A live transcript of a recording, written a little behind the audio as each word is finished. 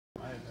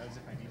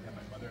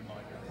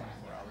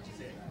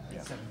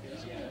Yeah. 7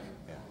 days. Yeah.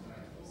 Yeah.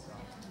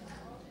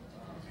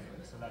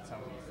 So that's how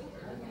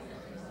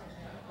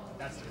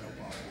that's the real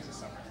problem. It's the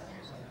summer.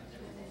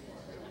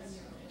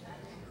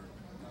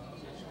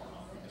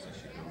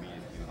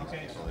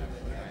 Okay. Good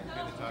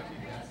to talk to you.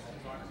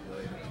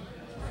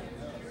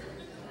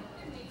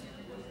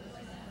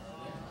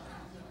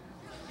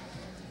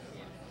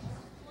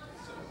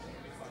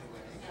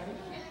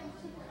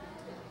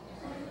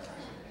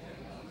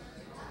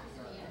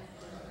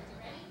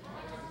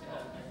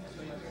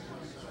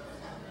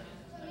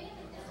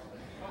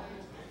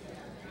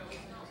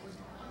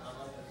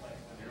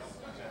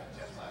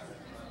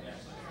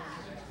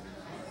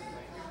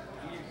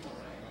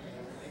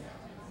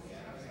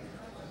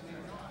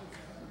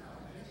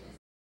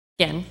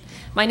 Again,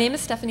 my name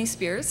is Stephanie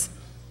Spears.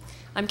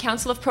 I'm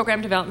Counsel of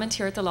Program Development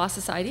here at the Law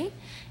Society,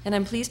 and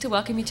I'm pleased to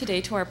welcome you today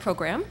to our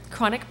program,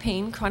 Chronic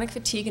Pain, Chronic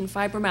Fatigue, and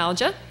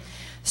Fibromyalgia,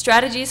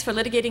 Strategies for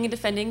Litigating and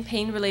Defending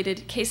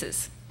Pain-Related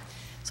Cases.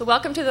 So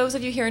welcome to those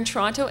of you here in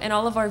Toronto and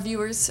all of our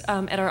viewers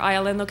at our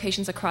ILN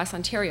locations across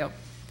Ontario.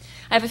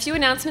 I have a few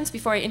announcements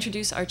before I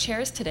introduce our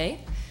chairs today.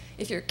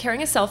 If you're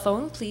carrying a cell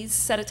phone, please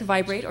set it to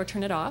vibrate or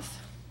turn it off.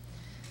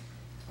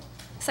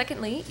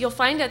 Secondly, you'll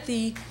find at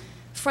the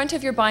front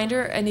of your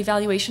binder an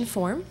evaluation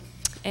form,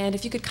 and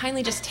if you could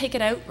kindly just take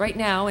it out right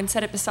now and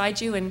set it beside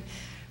you, and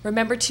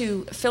remember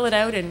to fill it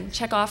out and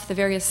check off the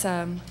various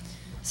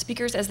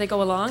speakers as they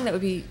go along, that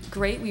would be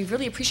great. We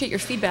really appreciate your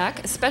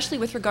feedback, especially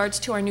with regards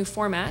to our new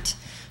format.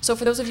 So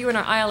for those of you in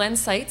our ILN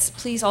sites,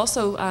 please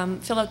also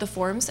fill out the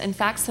forms and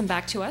fax them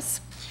back to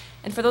us.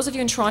 And for those of you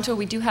in Toronto,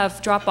 we do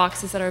have drop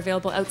boxes that are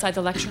available outside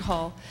the lecture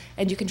hall,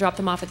 and you can drop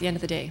them off at the end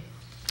of the day.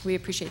 We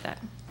appreciate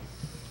that.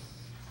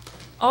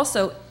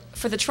 Also,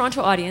 for the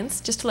Toronto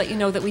audience, just to let you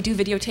know that we do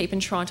videotape in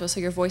Toronto,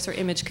 so your voice or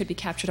image could be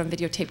captured on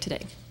videotape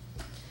today.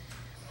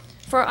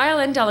 For our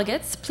ILN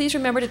delegates, please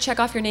remember to check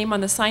off your name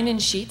on the sign-in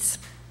sheets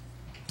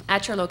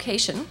at your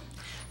location.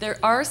 There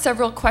are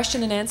several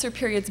question and answer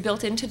periods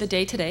built into the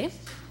day today.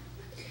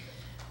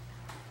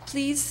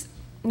 Please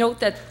note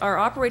that our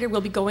operator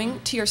will be going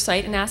to your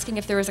site and asking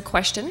if there is a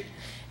question,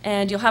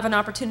 and you'll have an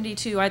opportunity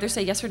to either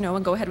say yes or no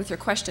and go ahead with your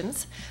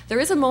questions. There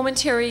is a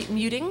momentary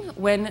muting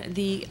when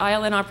the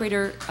ILN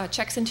operator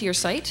checks into your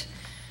site,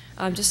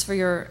 just for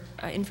your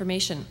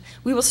information.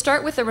 We will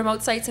start with the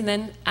remote sites and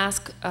then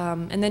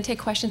and then take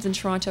questions in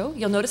Toronto.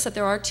 You'll notice that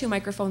there are 2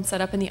 microphones set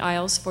up in the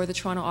aisles for the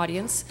Toronto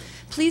audience.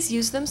 Please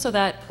use them so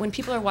that when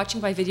people are watching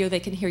by video,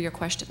 they can hear your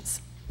questions.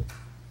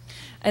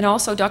 And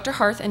also, Dr.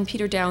 Harth and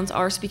Peter Downs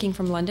are speaking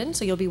from London,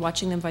 so you'll be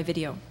watching them by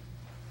video.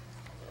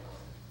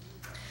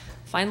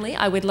 Finally,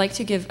 I would like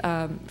to give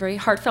very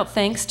heartfelt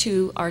thanks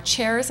to our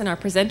chairs and our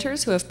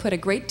presenters who have put a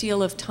great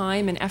deal of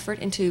time and effort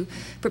into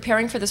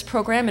preparing for this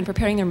program and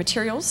preparing their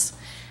materials.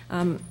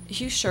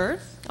 Hugh Scher,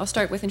 I'll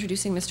start with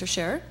introducing Mr.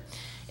 Scher,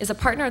 is a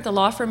partner at the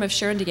law firm of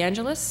Scher and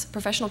DeAngelis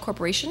Professional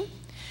Corporation,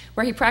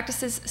 where he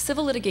practices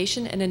civil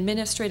litigation and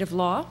administrative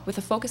law with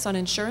a focus on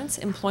insurance,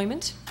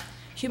 employment,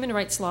 human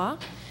rights law,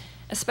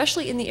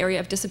 especially in the area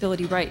of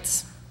disability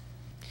rights.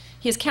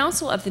 He is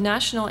counsel of the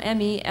National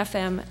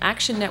ME/FM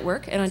Action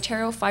Network and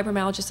Ontario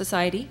Fibromyalgia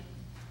Society,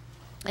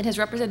 and has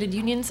represented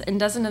unions and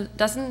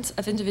dozens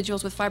of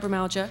individuals with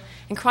fibromyalgia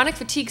and chronic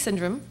fatigue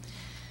syndrome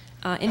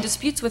in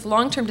disputes with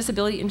long-term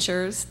disability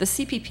insurers, the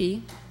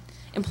CPP,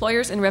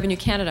 employers, and Revenue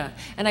Canada.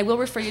 And I will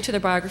refer you to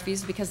their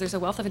biographies because there's a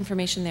wealth of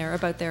information there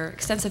about their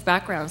extensive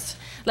backgrounds.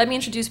 Let me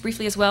introduce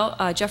briefly as well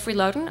Jeffrey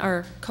Loudon,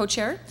 our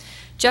co-chair.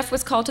 Jeff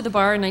was called to the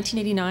bar in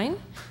 1989.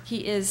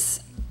 He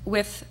is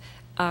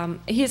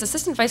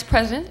Assistant Vice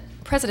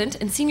President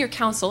and Senior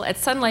Counsel at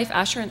Sun Life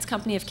Assurance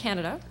Company of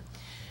Canada.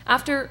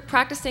 After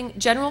practicing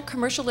general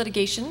commercial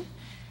litigation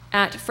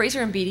at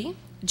Fraser & Beattie,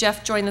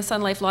 Jeff joined the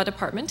Sun Life Law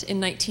Department in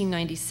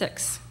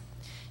 1996.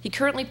 He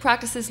currently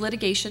practices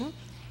litigation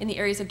in the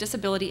areas of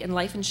disability and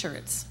life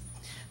insurance.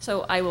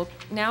 So I will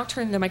now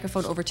turn the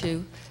microphone over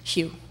to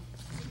Hugh.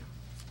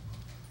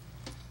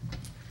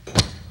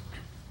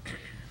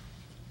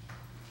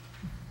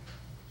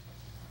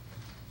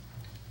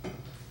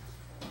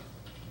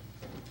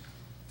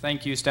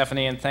 Thank you,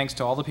 Stephanie, and thanks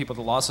to all the people at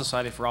the Law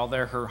Society for all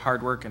their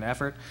hard work and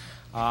effort.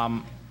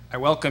 I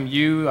welcome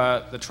you,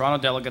 the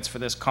Toronto delegates, for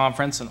this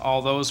conference, and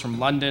all those from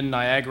London,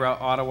 Niagara,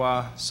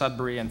 Ottawa,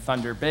 Sudbury, and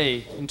Thunder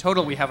Bay. In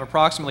total, we have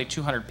approximately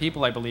 200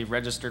 people, I believe,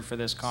 registered for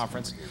this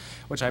conference,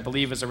 which I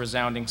believe is a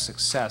resounding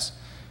success.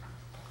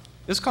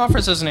 This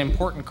conference is an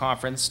important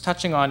conference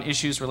touching on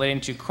issues relating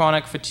to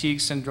chronic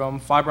fatigue syndrome,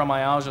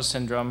 fibromyalgia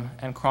syndrome,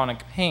 and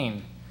chronic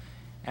pain,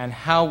 and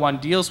how one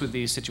deals with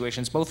these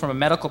situations, both from a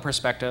medical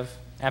perspective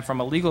and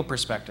from a legal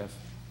perspective,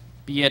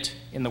 be it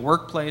in the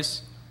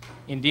workplace,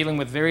 in dealing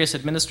with various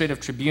administrative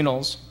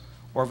tribunals,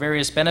 or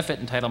various benefit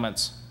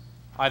entitlements,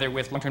 either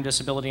with long-term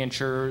disability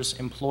insurers,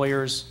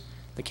 employers,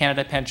 the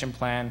Canada Pension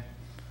Plan,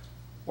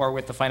 or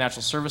with the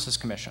Financial Services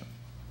Commission.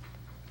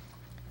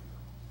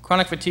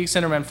 Chronic fatigue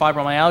syndrome and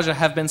fibromyalgia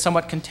have been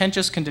somewhat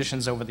contentious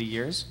conditions over the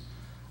years,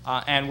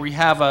 and we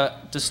have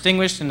a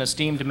distinguished and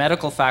esteemed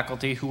medical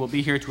faculty who will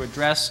be here to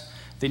address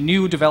the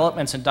new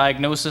developments in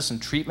diagnosis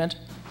and treatment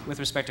with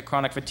respect to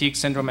chronic fatigue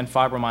syndrome and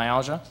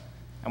fibromyalgia.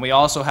 And we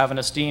also have an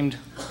esteemed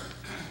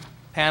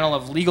panel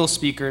of legal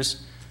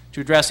speakers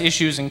to address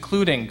issues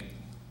including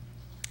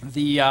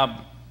the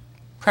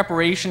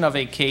preparation of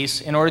a case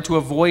in order to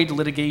avoid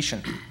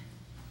litigation,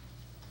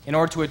 in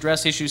order to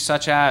address issues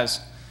such as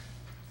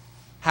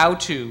how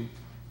to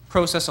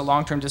process a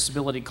long-term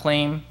disability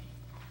claim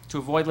to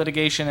avoid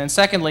litigation, and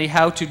secondly,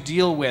 how to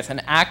deal with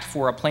and act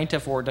for a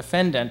plaintiff or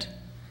defendant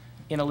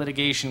in a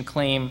litigation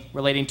claim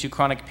relating to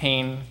chronic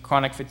pain,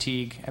 chronic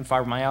fatigue, and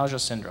fibromyalgia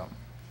syndrome.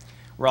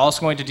 We're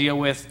also going to deal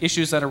with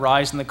issues that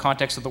arise in the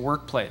context of the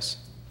workplace,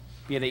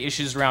 be they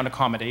issues around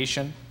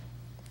accommodation,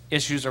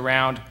 issues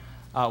around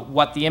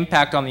what the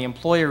impact on the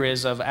employer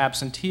is of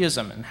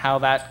absenteeism and how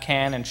that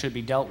can and should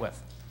be dealt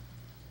with.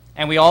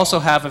 And we also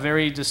have a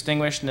very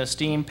distinguished and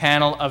esteemed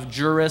panel of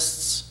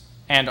jurists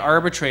and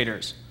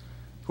arbitrators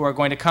who are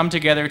going to come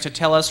together to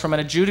tell us from an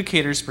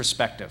adjudicator's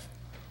perspective,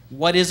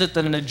 what is it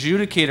that an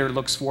adjudicator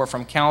looks for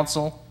from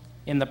counsel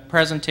in the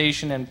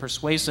presentation and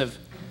persuasive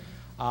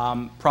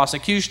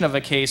prosecution of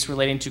a case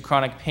relating to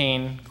chronic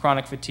pain,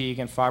 chronic fatigue,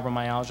 and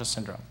fibromyalgia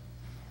syndrome.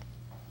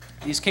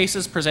 These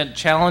cases present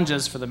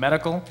challenges for the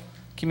medical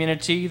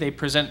community, they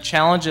present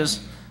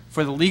challenges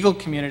for the legal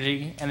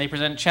community, and they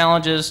present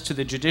challenges to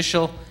the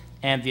judicial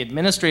and the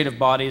administrative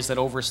bodies that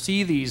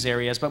oversee these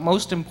areas, but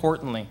most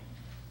importantly,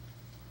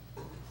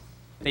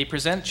 they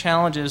present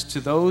challenges to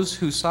those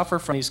who suffer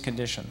from these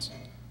conditions,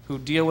 who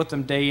deal with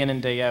them day in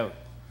and day out.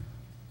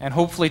 And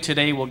hopefully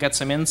today we'll get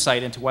some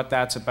insight into what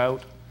that's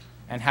about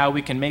and how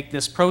we can make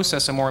this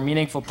process a more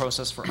meaningful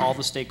process for all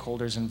the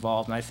stakeholders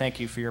involved. And I thank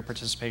you for your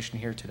participation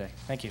here today.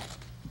 Thank you.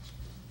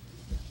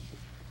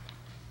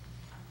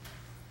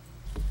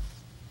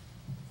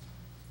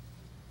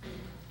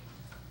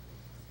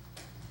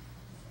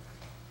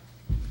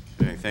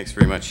 Okay, thanks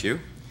very much, Hugh.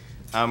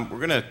 We're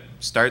going to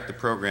start the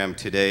program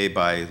today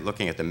by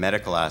looking at the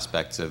medical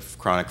aspects of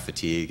chronic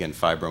fatigue and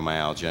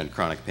fibromyalgia and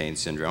chronic pain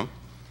syndrome.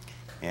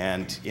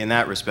 And in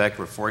that respect,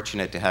 we're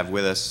fortunate to have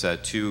with us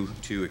two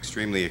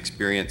extremely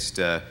experienced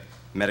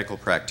medical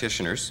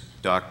practitioners,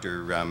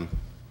 Dr.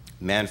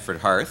 Manfred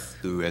Harth,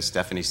 who, as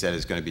Stephanie said,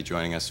 is going to be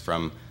joining us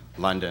from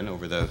London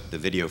over the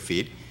video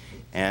feed,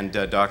 and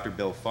Dr.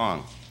 Bill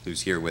Fong,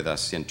 who's here with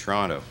us in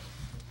Toronto.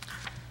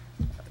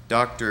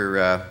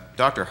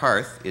 Dr.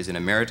 Harth is an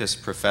emeritus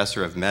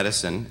professor of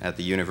medicine at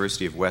the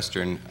University of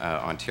Western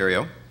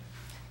Ontario.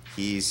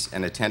 He's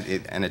an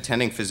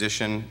attending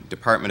physician,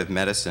 Department of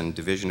Medicine,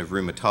 Division of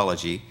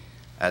Rheumatology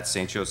at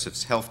St.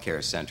 Joseph's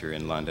Healthcare Centre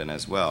in London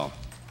as well.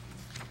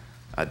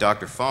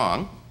 Dr.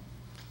 Fong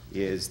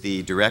is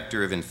the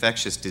Director of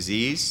Infectious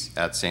Disease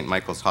at St.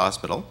 Michael's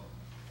Hospital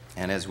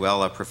and as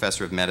well a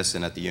Professor of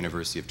Medicine at the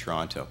University of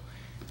Toronto.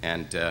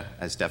 And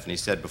as Stephanie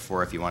said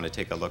before, if you want to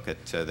take a look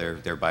at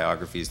their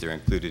biographies, they're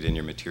included in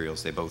your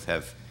materials. They both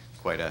have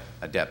quite a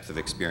depth of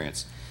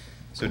experience.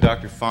 So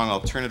Dr. Fong, I'll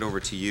turn it over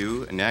to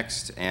you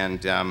next.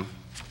 And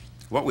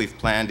what we've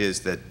planned is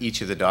that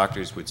each of the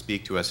doctors would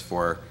speak to us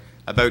for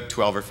about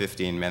 12 or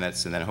 15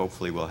 minutes, and then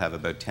hopefully we'll have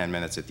about 10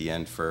 minutes at the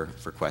end for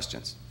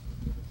questions.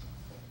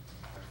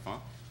 Dr.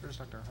 Fong? Where's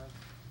Dr. Harth?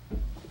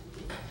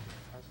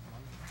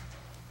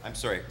 I'm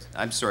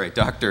sorry.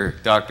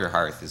 Dr.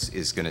 Harth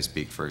is going to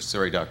speak first.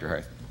 Sorry, Dr.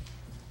 Harth.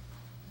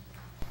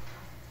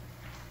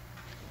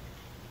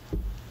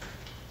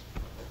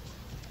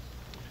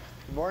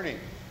 Good morning.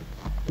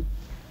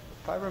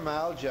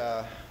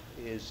 Fibromyalgia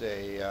is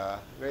a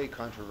very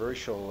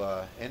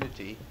controversial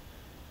entity,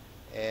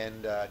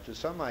 and to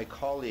some of my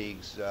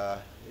colleagues,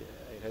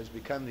 it has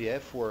become the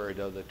F word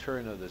of the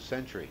turn of the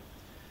century.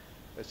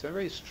 There's some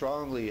very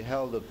strongly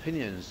held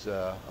opinions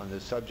on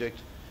this subject,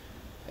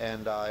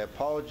 and I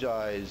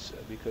apologize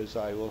because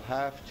I will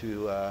have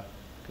to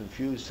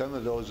confuse some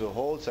of those who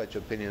hold such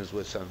opinions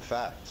with some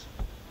facts.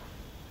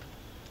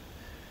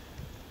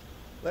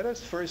 Let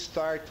us first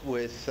start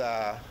with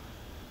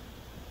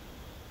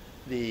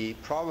the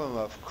problem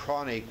of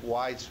chronic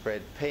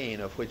widespread pain,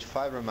 of which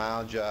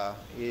fibromyalgia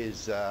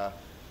is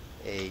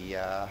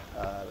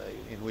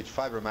in which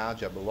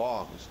fibromyalgia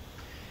belongs.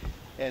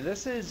 And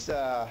this is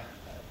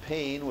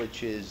pain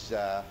which is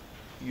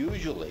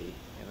usually,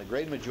 in the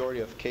great majority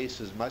of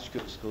cases,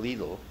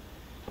 musculoskeletal,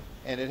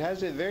 and it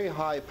has a very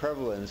high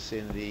prevalence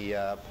in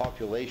the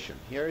population.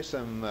 Here are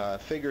some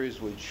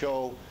figures which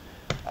show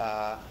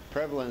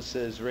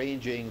prevalences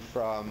ranging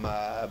from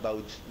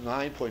about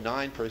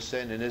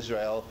 9.9% in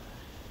Israel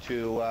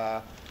to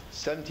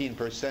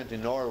 17%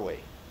 in Norway.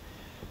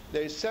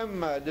 There's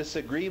some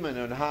disagreement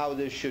on how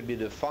this should be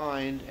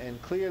defined,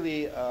 and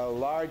clearly a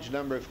large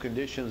number of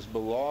conditions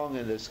belong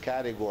in this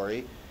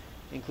category,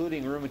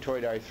 including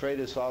rheumatoid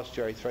arthritis,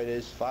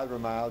 osteoarthritis,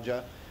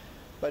 fibromyalgia.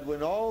 But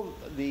when all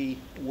the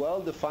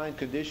well-defined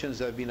conditions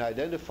have been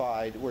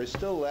identified, we're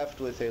still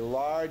left with a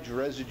large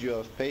residue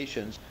of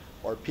patients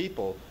or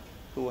people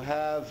who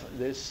have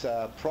this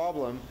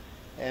problem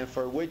and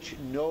for which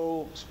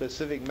no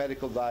specific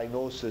medical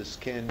diagnosis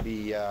can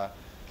be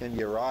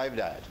arrived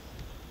at.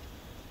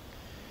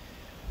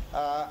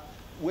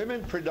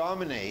 women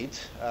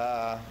predominate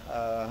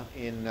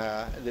in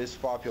this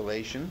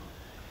population,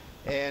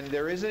 and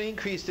there is an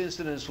increased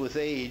incidence with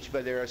age,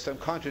 but there are some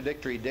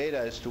contradictory data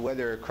as to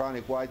whether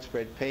chronic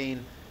widespread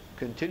pain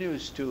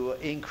continues to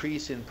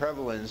increase in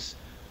prevalence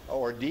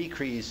or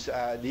decreases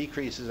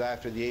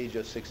after the age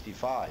of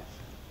 65.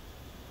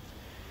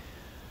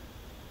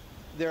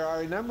 There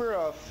are a number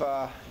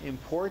of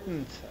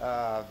important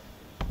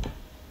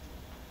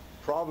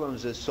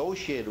problems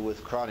associated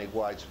with chronic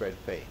widespread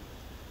pain.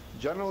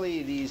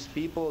 Generally, these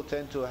people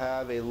tend to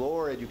have a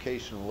lower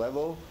educational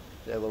level,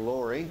 they have a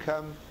lower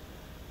income,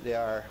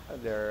 there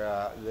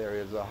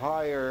is a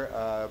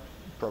higher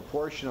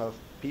proportion of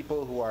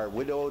people who are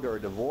widowed or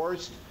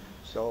divorced,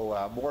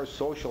 so more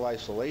social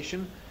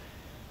isolation.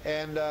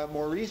 And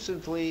more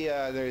recently,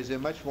 there is a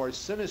much more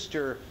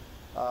sinister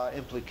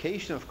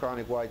implication of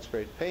chronic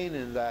widespread pain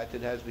in that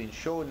it has been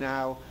shown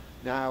now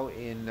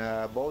in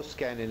both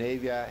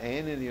Scandinavia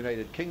and in the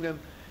United Kingdom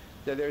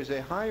that there is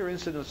a higher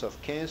incidence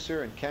of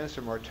cancer and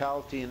cancer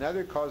mortality and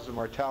other causes of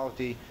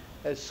mortality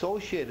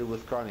associated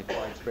with chronic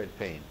widespread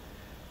pain.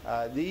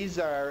 This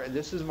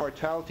is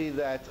mortality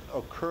that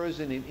occurs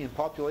in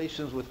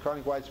populations with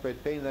chronic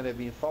widespread pain that have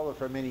been followed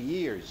for many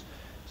years.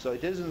 So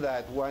it isn't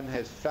that one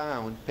has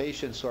found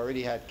patients who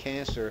already had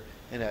cancer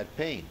and had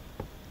pain.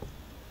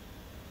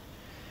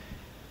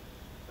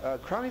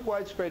 Chronic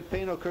widespread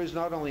pain occurs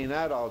not only in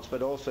adults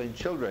but also in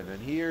children.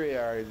 And here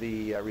are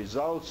the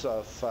results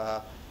of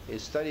a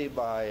study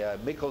by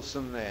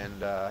Mikkelsen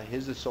and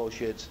his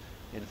associates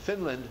in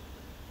Finland,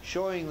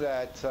 showing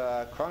that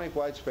chronic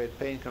widespread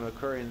pain can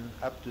occur in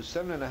up to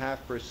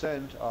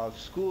 7.5% of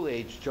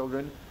school-age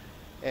children.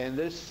 And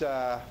this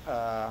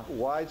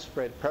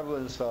widespread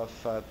prevalence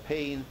of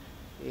pain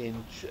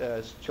in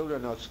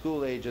children of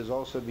school age has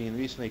also been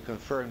recently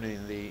confirmed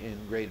in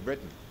Great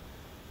Britain.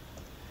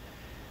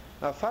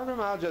 Now,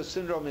 fibromyalgia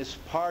syndrome is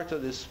part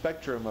of the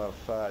spectrum of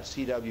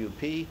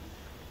CWP,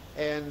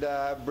 and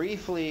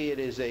briefly, it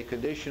is a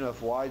condition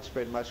of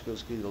widespread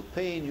musculoskeletal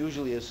pain,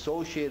 usually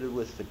associated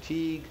with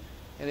fatigue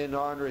and a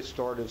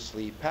non-restorative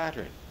sleep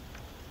pattern.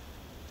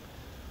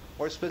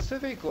 More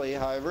specifically,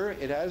 however,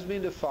 it has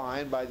been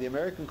defined by the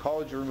American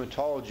College of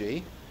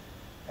Rheumatology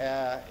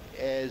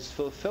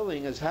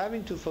as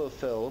having to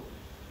fulfill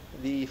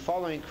the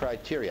following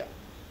criteria.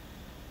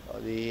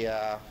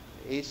 The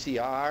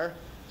ACR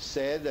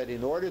said that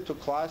in order to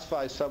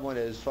classify someone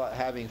as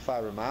having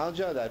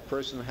fibromyalgia, that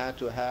person had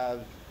to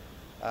have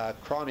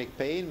chronic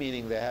pain,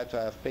 meaning they had to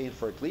have pain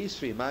for at least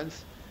 3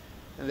 months,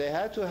 and they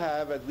had to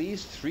have at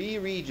least 3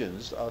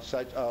 regions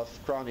of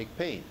chronic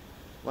pain.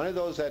 One of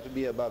those had to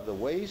be above the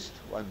waist,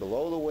 one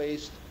below the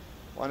waist,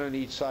 one on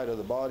each side of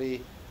the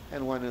body,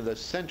 and one in the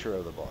center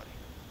of the body.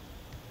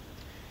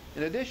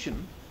 In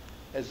addition,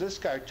 as this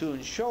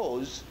cartoon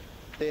shows,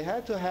 they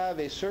had to have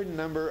a certain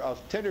number of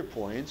tender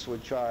points,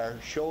 which are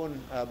shown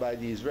by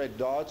these red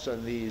dots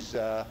on these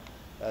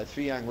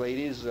 3 young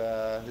ladies.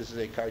 This is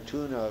a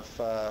cartoon of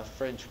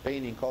French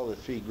painting called the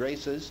Three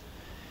Graces.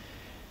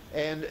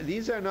 And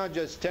these are not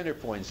just tender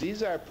points.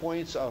 These are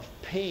points of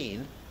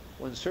pain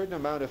when a certain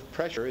amount of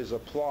pressure is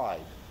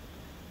applied.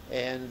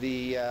 And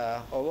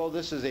although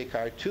this is a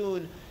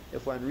cartoon,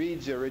 if one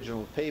reads the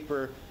original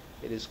paper,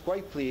 it is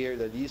quite clear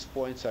that these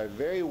points are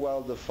very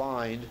well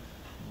defined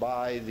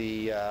by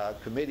the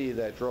committee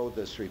that wrote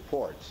this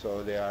report.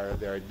 So there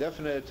are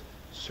definite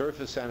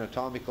surface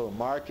anatomical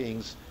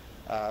markings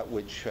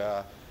which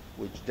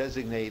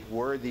designate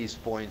where these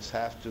points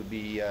have to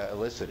be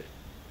elicited.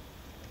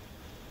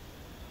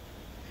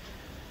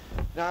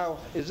 Now,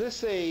 is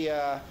this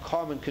a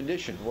common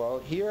condition? Well,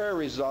 here are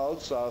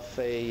results of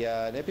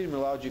an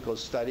epidemiological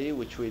study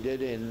which we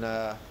did in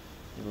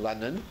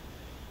London,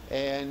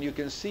 and you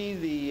can see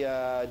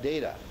the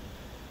data.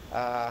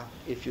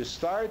 If you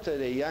start at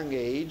a young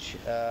age,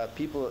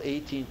 people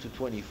 18 to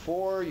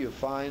 24, you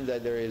find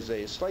that there is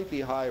a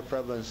slightly higher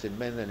prevalence in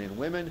men than in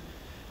women.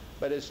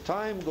 But as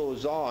time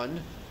goes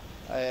on,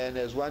 and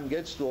as one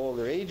gets to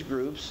older age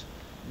groups,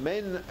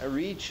 men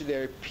reach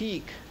their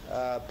peak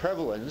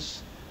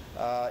prevalence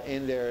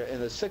in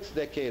the 6th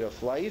decade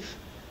of life,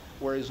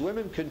 whereas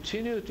women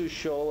continue to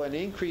show an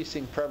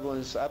increasing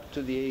prevalence up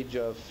to the age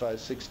of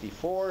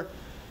 64,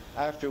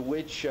 after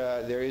which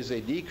there is a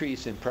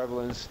decrease in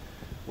prevalence,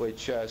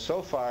 which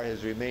so far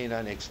has remained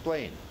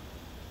unexplained.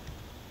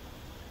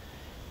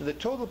 In the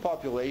total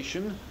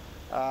population,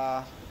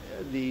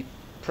 the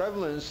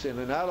prevalence in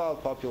an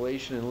adult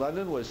population in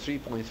London was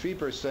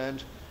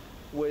 3.3%,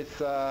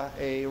 with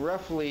a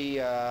roughly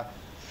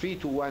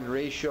 3-to-1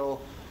 ratio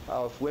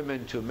of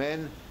women to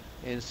men.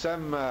 In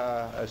some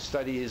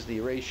studies,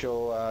 the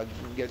ratio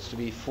gets to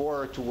be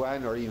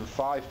 4-to-1 or even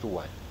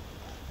 5-to-1.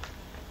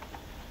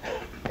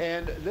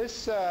 And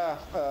this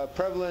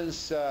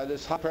prevalence,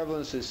 this high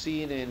prevalence is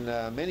seen in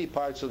many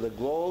parts of the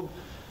globe.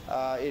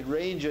 It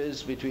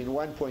ranges between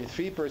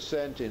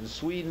 1.3% in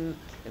Sweden,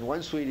 in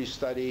one Swedish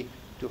study,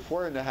 to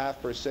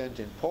 4.5%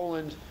 in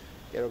Poland,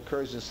 It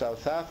occurs in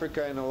South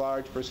Africa in a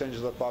large percentage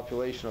of the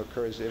population.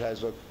 It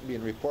has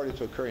been reported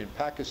to occur in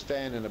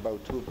Pakistan in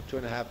about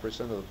 2.5%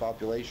 of the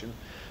population.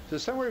 So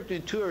somewhere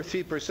between 2 or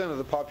 3% of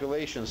the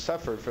population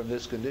suffered from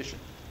this condition.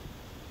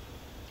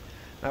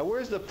 Now,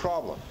 where's the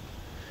problem?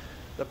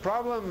 The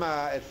problem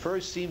at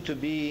first seemed to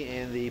be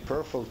in the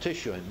peripheral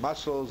tissue, in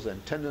muscles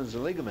and tendons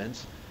and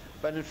ligaments.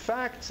 But in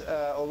fact,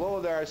 although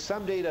there are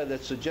some data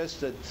that suggest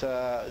that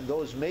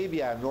those may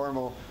be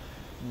abnormal,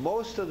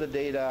 most of the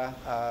data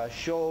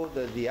show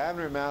that the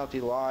abnormality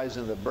lies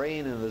in the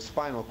brain and the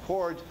spinal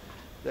cord.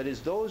 That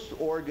is, those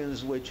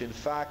organs which in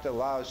fact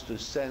allow us to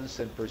sense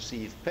and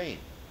perceive pain.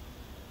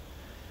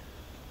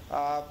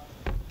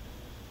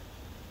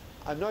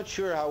 I'm not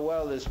sure how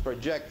well this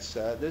projects.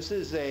 This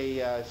is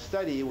a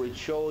study which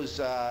shows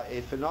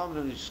a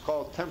phenomenon which is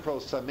called temporal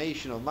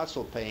summation of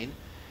muscle pain.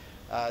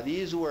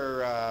 These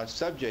were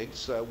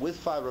subjects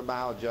with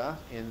fibromyalgia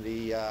in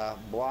the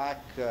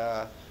black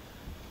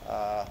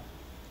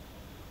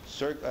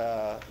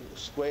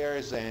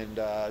squares and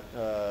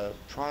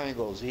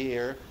triangles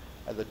here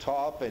at the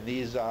top, and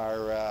these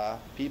are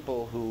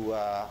people who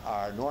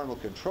are normal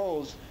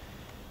controls.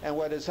 And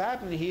what has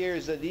happened here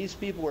is that these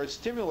people were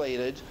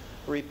stimulated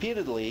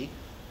repeatedly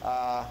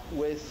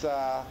with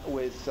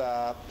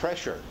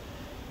pressure.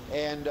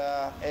 And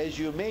as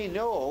you may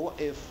know,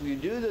 if you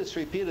do this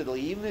repeatedly,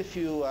 even if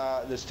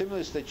the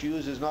stimulus that you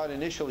use is not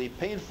initially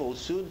painful,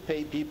 soon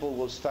people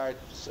will start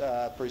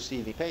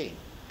perceiving pain.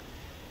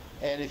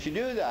 And if you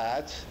do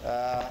that,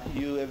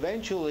 you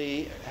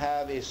eventually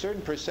have a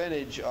certain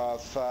percentage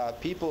of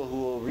people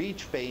who will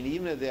reach pain,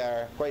 even if they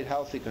are quite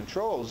healthy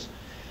controls.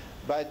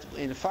 But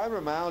in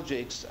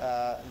fibromyalgics,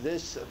 the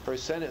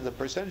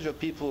percentage of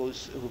people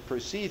who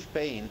perceive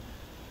pain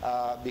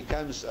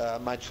becomes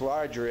much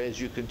larger as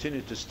you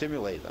continue to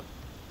stimulate them.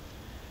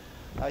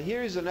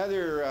 Here is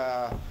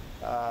another,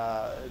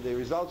 the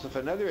results of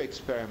another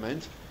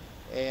experiment.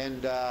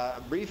 And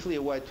briefly,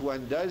 what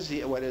one does,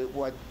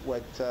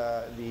 what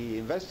the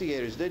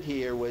investigators did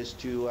here was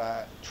to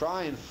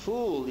try and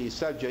fool these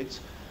subjects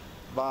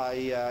by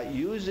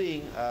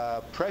using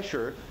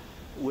pressure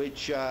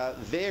which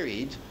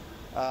varied,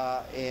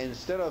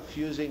 instead of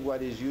using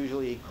what is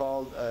usually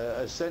called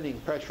ascending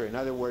pressure. In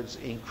other words,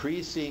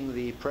 increasing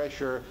the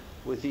pressure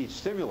with each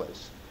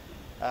stimulus.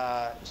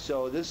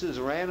 So this is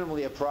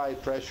randomly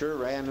applied pressure,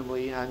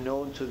 randomly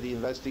unknown to the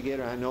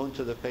investigator, unknown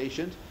to the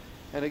patient.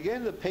 And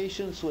again, the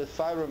patients with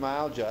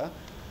fibromyalgia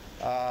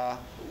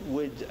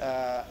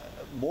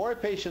more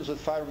patients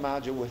with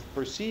fibromyalgia would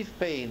perceive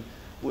pain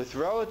with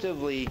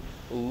relatively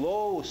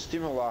low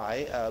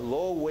stimuli,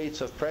 low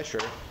weights of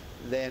pressure,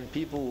 than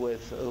people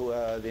with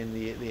in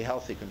the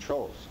healthy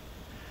controls.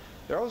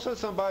 There are also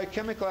some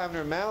biochemical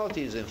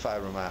abnormalities in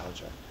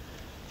fibromyalgia.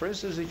 For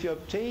instance, if you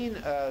obtain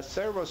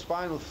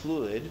cerebrospinal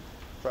fluid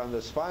from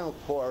the spinal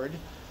cord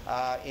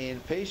in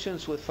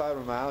patients with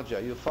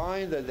fibromyalgia, you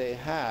find that they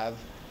have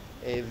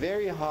a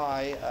very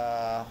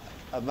high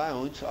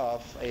amount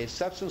of a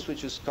substance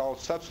which is called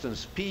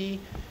substance P,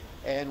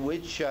 and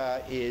which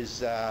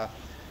is a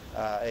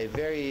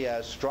very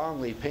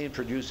strongly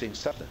pain-producing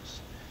substance.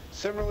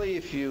 Similarly,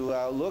 if you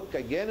look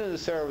again in the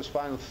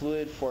cerebrospinal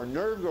fluid for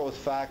nerve growth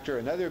factor,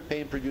 another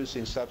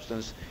pain-producing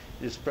substance,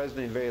 is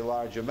present in very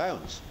large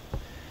amounts.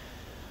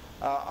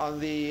 On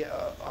the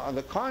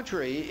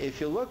contrary,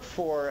 if you look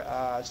for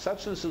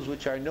substances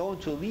which are known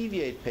to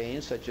alleviate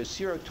pain, such as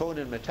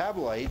serotonin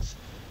metabolites,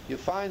 you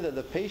find that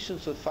the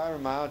patients with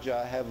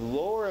fibromyalgia have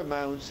lower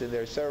amounts in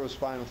their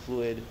cerebrospinal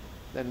fluid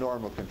than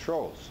normal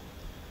controls.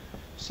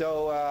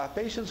 So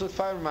patients with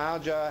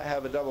fibromyalgia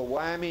have a double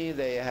whammy.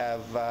 They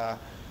have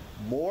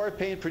more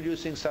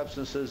pain-producing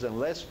substances and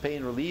less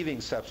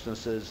pain-relieving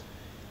substances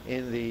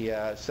in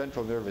the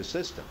central nervous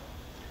system.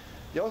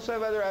 They also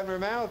have other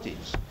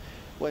abnormalities.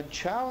 When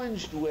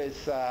challenged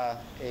with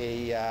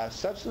a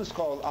substance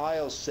called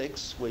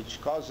IL-6, which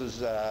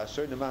causes a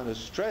certain amount of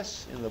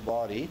stress in the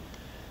body,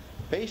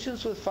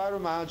 patients with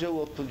fibromyalgia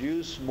will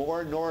produce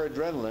more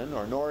noradrenaline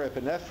or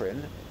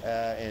norepinephrine,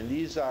 and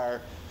these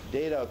are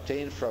data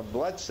obtained from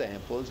blood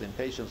samples in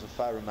patients with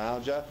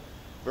fibromyalgia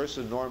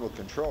versus normal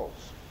controls.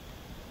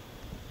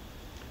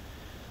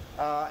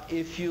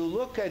 If you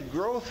look at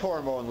growth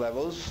hormone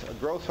levels,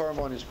 growth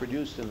hormone is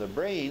produced in the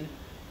brain,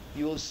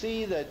 you will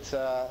see that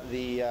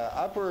the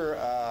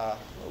upper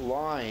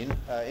line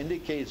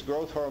indicates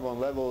growth hormone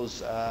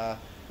levels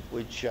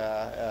which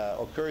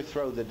occur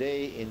throughout the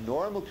day in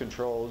normal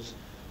controls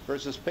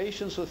versus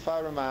patients with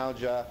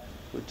fibromyalgia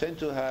who tend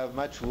to have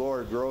much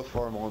lower growth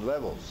hormone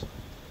levels.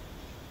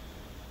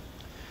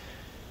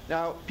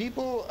 Now,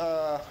 people,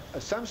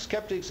 some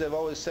skeptics have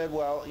always said,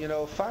 well, you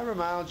know,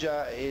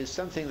 fibromyalgia is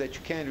something that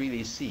you can't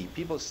really see.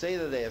 People say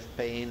that they have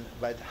pain,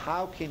 but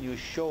how can you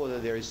show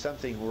that there is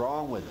something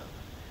wrong with them?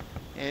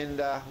 And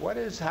what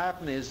has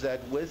happened is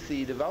that with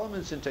the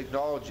developments in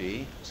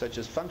technology, such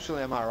as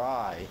functional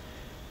MRI,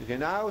 you can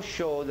now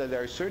show that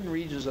there are certain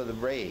regions of the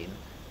brain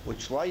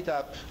which light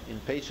up in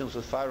patients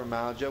with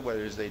fibromyalgia,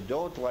 whereas they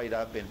don't light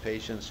up in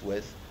patients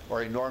with,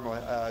 or in normal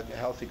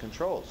healthy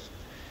controls.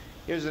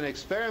 Here's an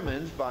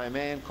experiment by a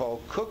man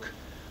called Cook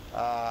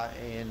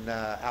in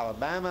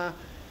Alabama,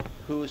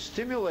 who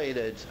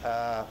stimulated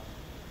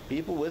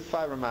people with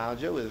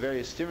fibromyalgia with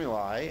various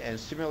stimuli and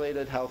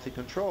stimulated healthy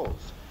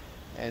controls.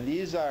 And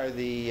these are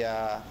the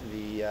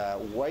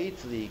white,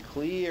 the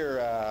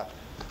clear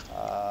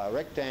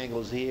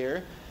rectangles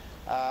here,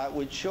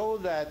 which show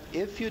that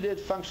if you did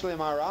functional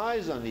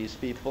MRIs on these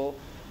people,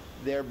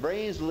 their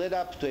brains lit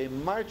up to a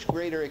much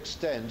greater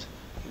extent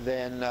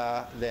than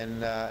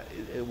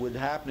it would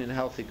happen in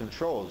healthy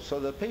controls. So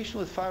the patient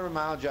with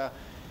fibromyalgia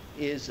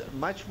is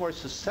much more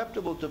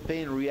susceptible to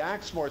pain,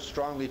 reacts more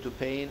strongly to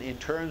pain in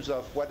terms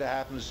of what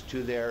happens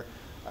to their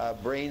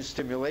brain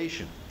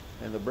stimulation.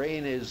 And the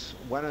brain is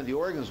one of the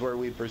organs where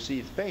we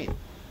perceive pain.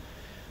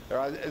 There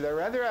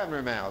are other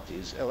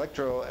abnormalities,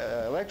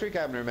 electric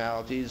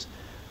abnormalities.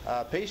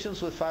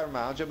 Patients with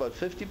fibromyalgia, about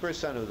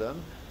 50% of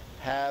them,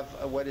 have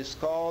what is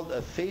called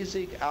a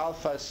phasic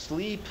alpha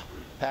sleep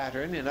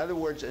pattern. In other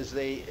words, as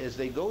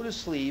they go to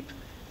sleep,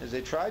 as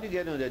they try to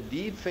get into a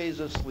deep phase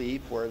of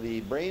sleep where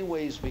the brain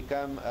waves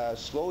become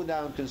slowed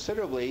down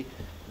considerably,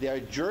 they are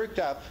jerked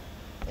up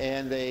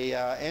and they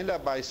end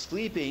up by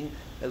sleeping,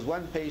 as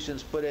one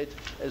patient put it,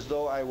 as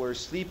though I were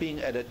sleeping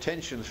at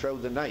attention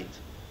throughout the night.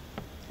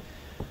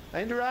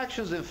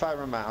 Interactions in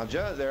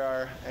fibromyalgia, there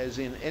are, as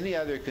in any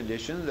other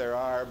condition, there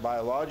are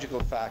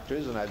biological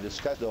factors, and I've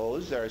discussed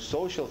those. There are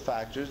social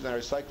factors, and there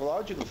are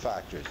psychological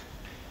factors.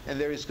 And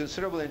there is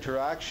considerable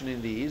interaction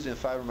in these in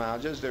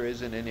fibromyalgia as there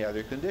is in any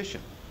other condition.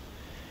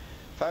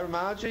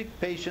 Fibromyalgic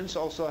patients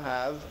also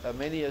have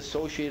many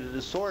associated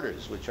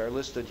disorders, which are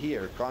listed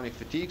here. Chronic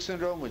fatigue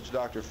syndrome, which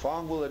Dr.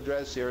 Fong will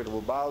address,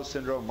 irritable bowel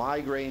syndrome,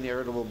 migraine,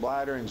 irritable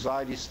bladder,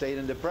 anxiety state,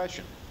 and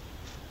depression.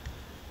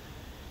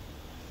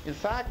 In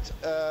fact,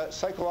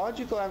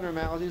 psychological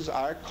abnormalities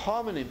are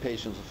common in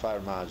patients with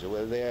fibromyalgia.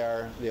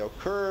 Whether they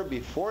occur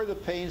before the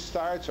pain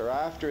starts or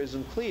after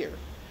isn't clear.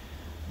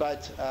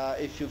 But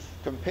if you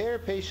compare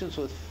patients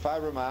with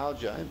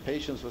fibromyalgia and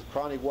patients with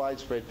chronic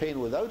widespread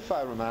pain without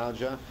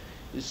fibromyalgia,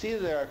 you see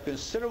there are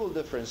considerable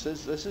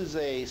differences. This is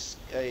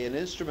an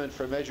instrument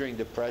for measuring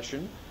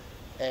depression,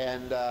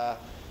 and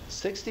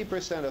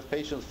 60% of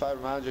patients with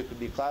fibromyalgia could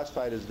be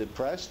classified as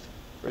depressed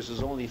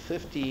versus only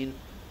 15%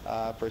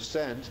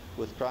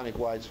 with chronic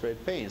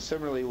widespread pain.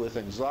 Similarly with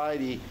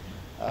anxiety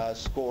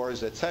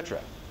scores,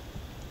 etc.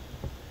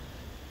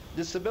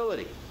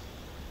 Disability.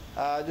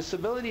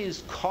 Disability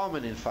is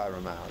common in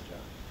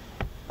fibromyalgia.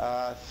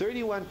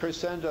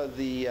 31% of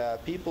the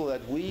people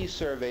that we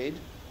surveyed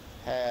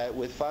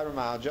with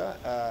fibromyalgia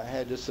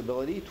had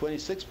disability.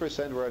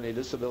 26% were on a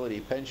disability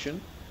pension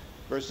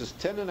versus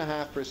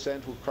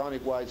 10.5% with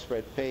chronic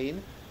widespread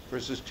pain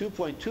versus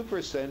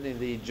 2.2% in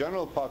the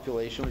general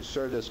population, which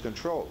served as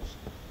controls.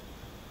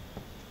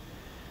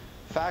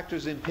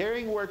 Factors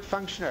impairing work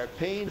function are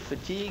pain,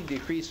 fatigue,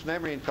 decreased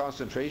memory and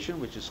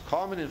concentration, which is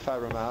common in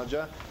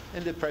fibromyalgia,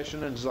 and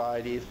depression and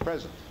anxiety if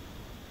present.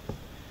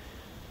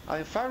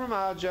 In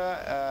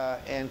fibromyalgia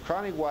and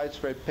chronic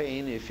widespread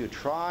pain, if you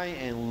try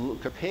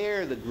and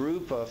compare the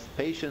group of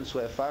patients who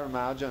have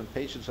fibromyalgia and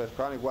patients who have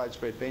chronic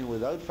widespread pain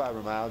without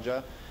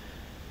fibromyalgia,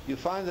 you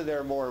find that there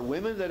are more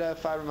women that have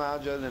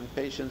fibromyalgia than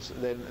patients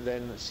than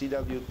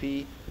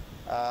CWP.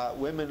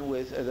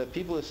 The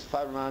people with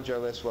fibromyalgia are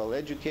less well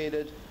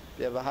educated.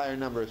 They have a higher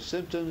number of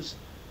symptoms,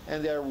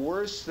 and they're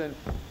worse than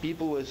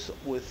people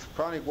with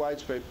chronic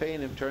widespread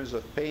pain in terms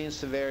of pain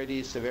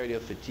severity, severity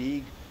of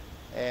fatigue,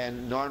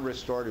 and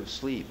non-restorative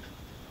sleep.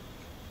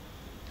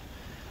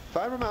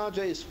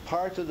 Fibromyalgia is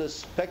part of the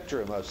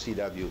spectrum of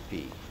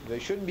CWP. There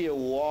shouldn't be a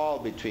wall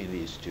between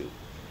these two.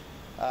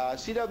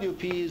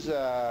 CWP's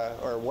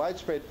or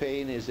widespread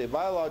pain is a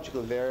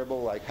biological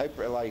variable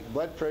like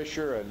blood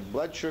pressure and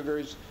blood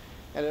sugars,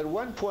 and at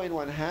one point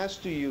one has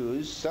to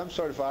use some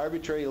sort of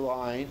arbitrary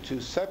line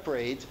to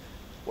separate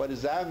what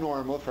is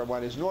abnormal from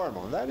what is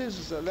normal. And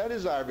that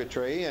is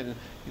arbitrary, and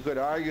you could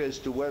argue as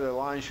to whether a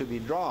line should be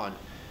drawn.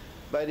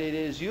 But it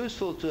is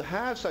useful to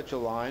have such a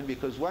line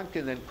because one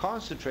can then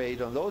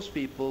concentrate on those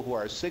people who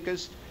are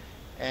sickest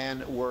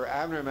and where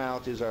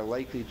abnormalities are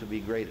likely to be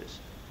greatest.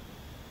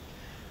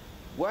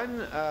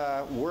 One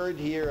word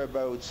here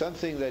about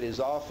something that is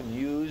often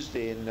used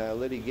in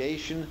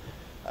litigation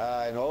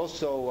and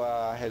also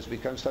has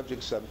become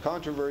subject to some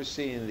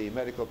controversy in the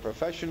medical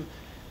profession.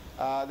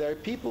 There are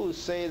people who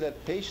say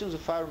that patients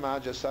with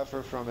fibromyalgia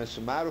suffer from a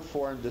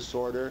somatoform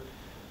disorder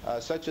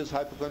such as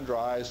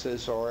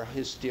hypochondriasis or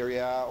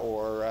hysteria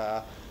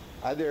or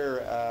other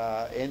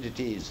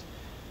entities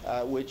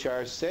which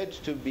are said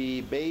to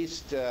be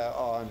based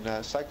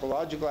on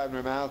psychological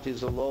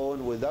abnormalities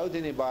alone without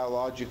any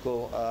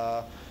biological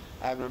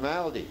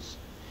abnormalities.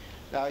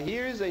 Now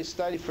here's a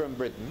study from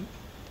Britain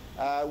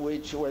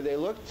where they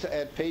looked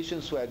at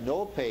patients who had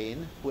no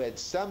pain, who had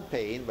some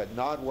pain but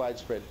not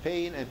widespread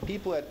pain, and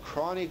people who had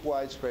chronic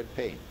widespread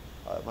pain,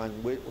 among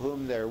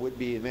whom there would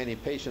be many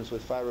patients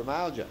with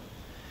fibromyalgia.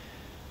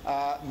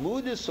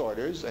 Mood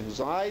disorders,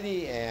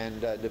 anxiety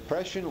and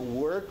depression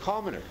were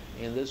commoner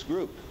in this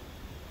group.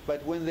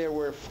 But when they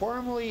were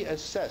formally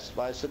assessed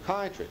by a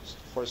psychiatrist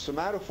for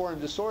somatoform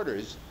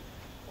disorders,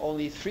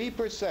 only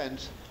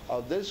 3%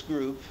 of this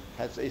group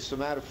has a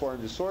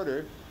somatoform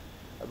disorder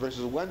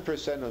versus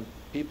 1% of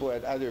people who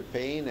had other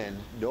pain and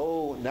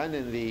none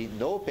in the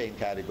no pain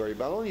category,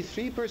 but only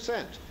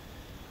 3%.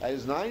 That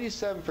is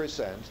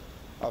 97%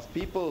 of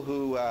people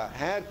who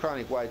had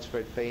chronic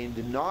widespread pain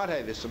did not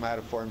have a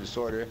somatoform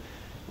disorder,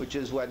 which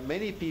is what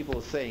many people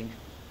think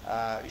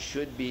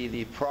should be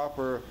the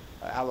proper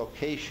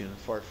allocation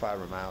for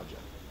fibromyalgia.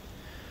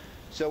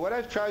 So what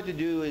I've tried to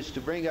do is to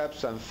bring up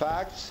some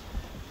facts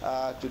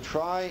to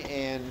try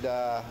and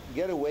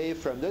get away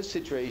from this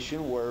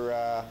situation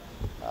where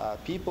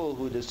people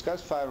who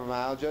discuss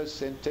fibromyalgia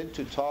tend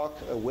to talk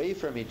away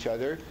from each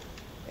other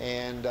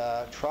and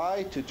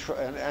try to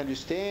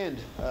understand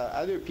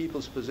other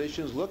people's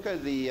positions, look at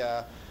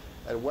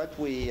what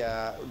we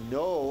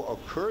know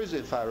occurs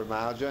in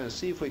fibromyalgia, and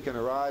see if we can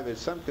arrive at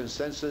some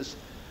consensus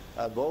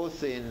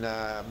both in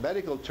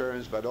medical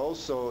terms but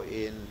also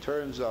in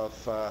terms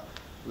of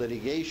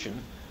litigation,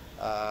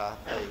 a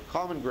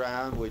common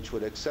ground which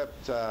would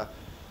accept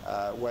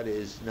what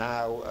is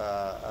now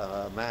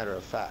a matter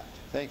of fact.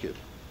 Thank you.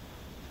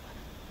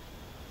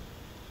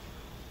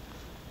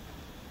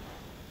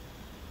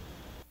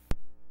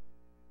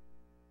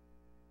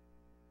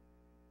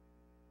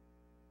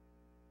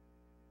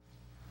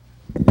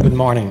 Good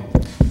morning,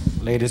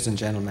 ladies and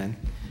gentlemen.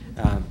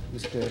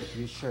 Mr.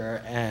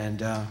 Scher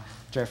and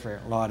Jeffrey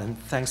Loudon,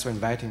 thanks for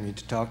inviting me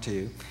to talk to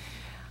you.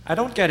 I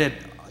don't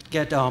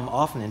get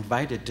often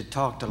invited to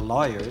talk to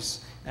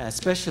lawyers,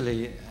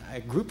 especially a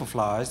group of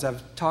lawyers.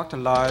 I've talked to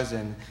lawyers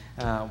in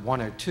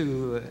one or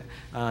two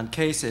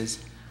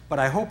cases, but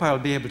I hope I'll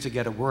be able to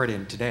get a word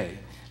in today,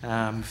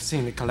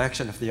 seeing the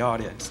collection of the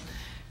audience.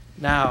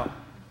 Now,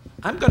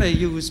 I'm going to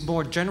use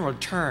more general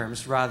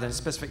terms rather than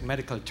specific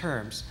medical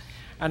terms,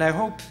 and I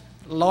hope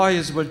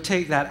lawyers will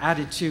take that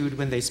attitude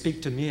when they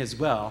speak to me as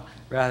well,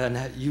 rather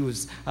than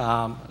use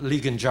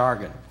legal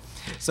jargon.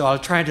 So I'll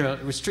try to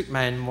restrict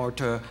mine more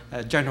to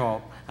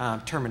general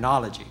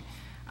terminology.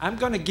 I'm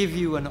going to give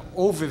you an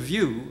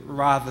overview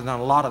rather than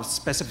a lot of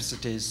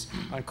specificities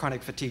on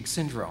chronic fatigue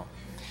syndrome.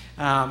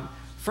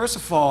 First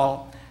of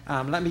all,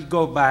 let me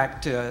go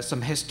back to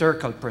some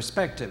historical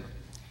perspective.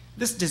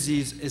 This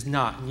disease is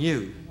not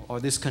new, or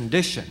this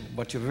condition,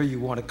 whatever you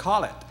want to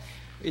call it.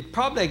 It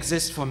probably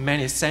exists for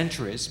many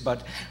centuries,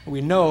 but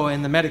we know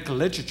in the medical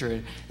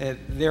literature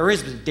there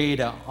is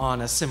data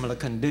on a similar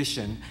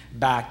condition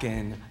back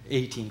in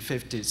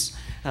 1850s.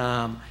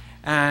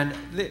 And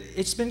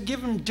it's been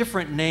given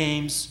different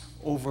names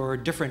over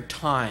different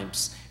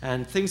times,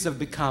 and things have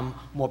become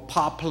more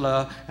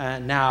popular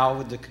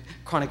now. The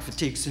chronic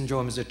fatigue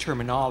syndrome is a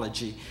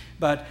terminology,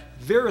 but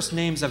various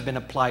names have been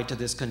applied to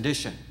this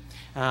condition.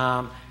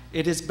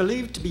 It is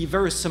believed to be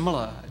very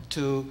similar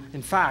to,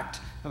 in fact,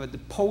 the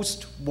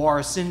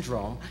post-war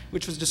syndrome,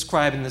 which was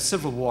described in the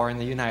Civil War in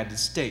the United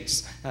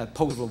States,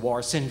 post-Civil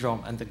War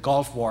syndrome and the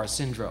Gulf War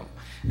syndrome.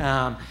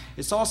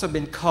 It's also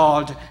been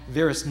called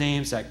various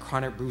names like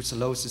chronic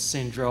brucellosis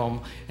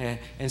syndrome,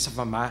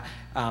 encephalomyalgic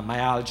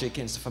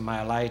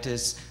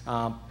encephalomyelitis,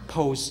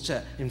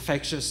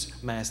 post-infectious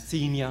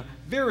myasthenia.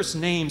 Various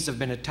names have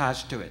been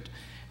attached to it.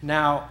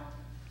 Now,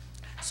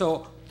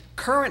 so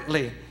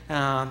currently,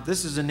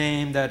 this is a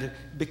name that has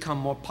become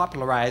more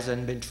popularized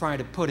and been trying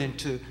to put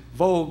into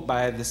vogue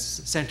by the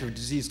Center for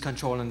Disease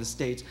Control in the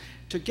States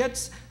to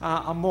get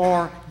a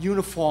more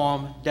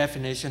uniform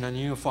definition and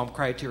uniform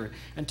criteria,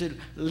 and to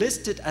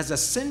list it as a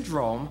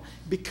syndrome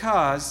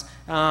because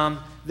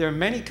there are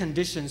many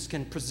conditions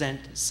can present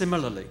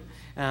similarly.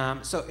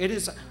 So it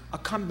is a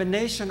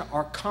combination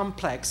or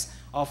complex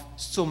of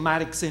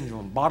somatic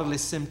syndrome, bodily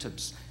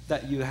symptoms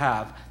that you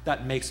have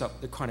that makes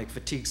up the chronic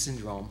fatigue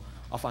syndrome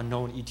of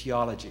unknown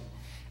etiology.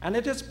 And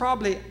it is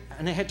probably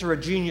a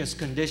heterogeneous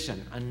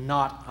condition and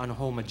not a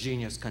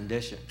homogeneous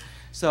condition.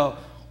 So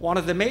one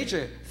of the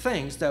major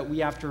things that we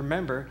have to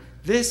remember,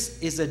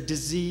 this is a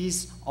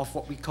disease of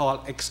what we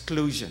call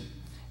exclusion.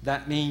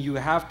 That means you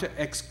have to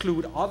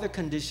exclude other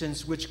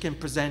conditions which can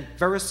present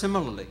very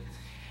similarly.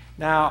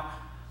 Now,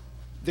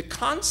 the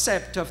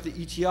concept of the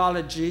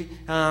etiology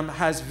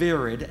has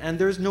varied, and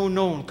there's no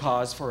known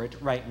cause for it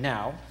right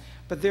now.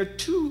 But there are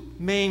two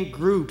main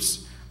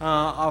groups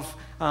of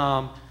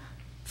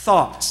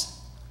thoughts.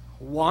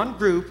 One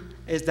group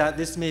is that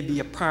this may be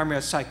a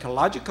primary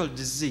psychological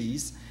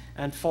disease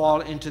and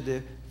fall into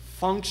the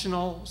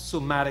functional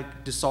somatic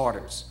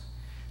disorders.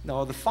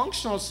 Now, the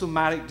functional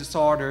somatic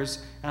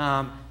disorders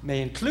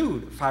may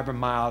include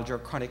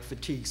fibromyalgia, chronic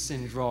fatigue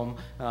syndrome,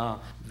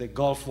 the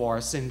Gulf War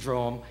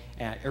syndrome,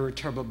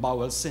 irritable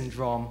bowel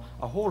syndrome,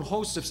 a whole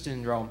host of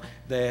syndrome,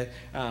 the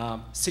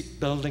sick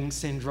building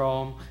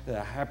syndrome,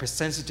 the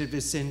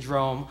hypersensitivity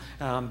syndrome.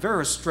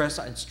 Various stress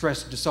and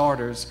stress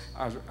disorders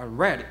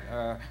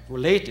are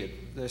related.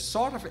 They're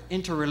sort of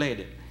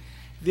interrelated.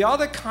 The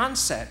other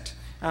concept,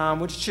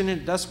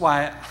 that's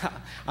why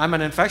I'm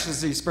an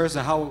infectious disease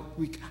person,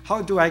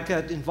 how do I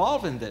get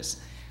involved in this,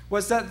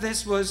 was that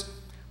this was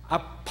a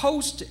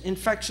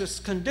post-infectious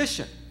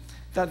condition.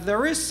 that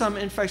there is some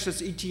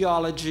infectious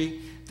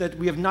etiology that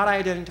we have not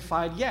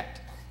identified yet.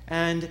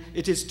 And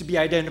it is to be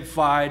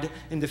identified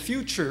in the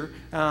future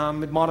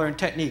with modern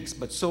techniques.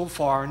 But so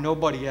far,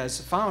 nobody has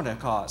found a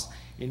cause.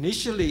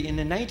 Initially, in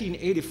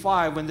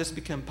 1985, when this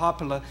became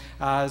popular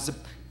as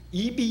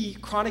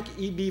chronic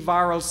EB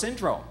viral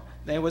syndrome,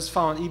 then it was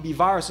found EB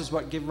virus is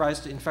what gives rise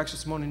to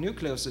infectious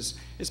mononucleosis.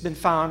 It's been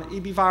found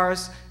EB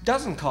virus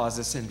doesn't cause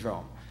the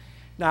syndrome.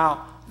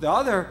 Now, the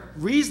other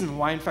reason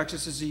why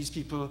infectious disease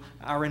people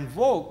are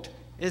invoked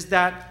is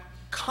that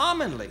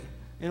commonly,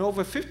 in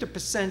over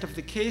 50% of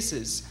the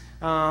cases,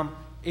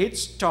 it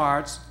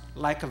starts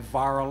like a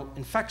viral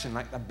infection,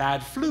 like a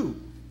bad flu,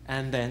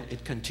 and then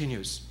it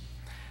continues.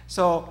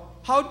 So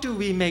how do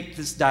we make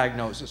this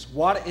diagnosis?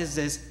 What is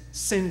this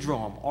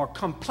syndrome or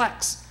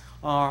complex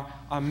or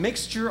a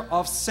mixture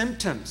of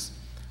symptoms?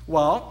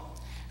 Well,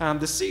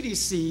 the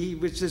CDC,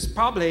 which is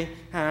probably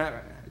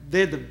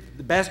did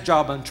the best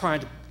job on trying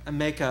to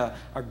make a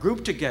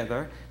group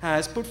together,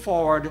 has put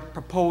forward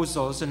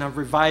proposals and have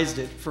revised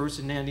it first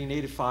in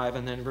 1985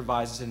 and then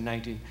revised it in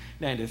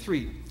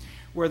 1993,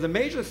 where the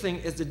major thing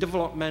is the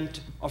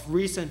development of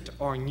recent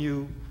or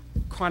new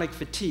chronic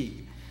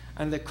fatigue.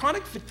 And the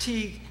chronic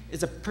fatigue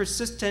is a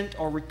persistent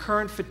or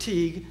recurrent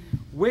fatigue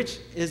which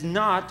is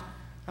not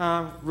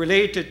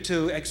related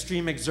to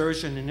extreme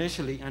exertion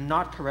initially and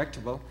not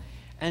correctable.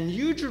 And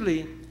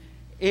usually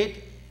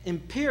it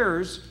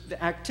impairs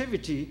the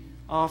activity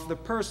of the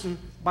person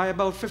by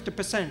about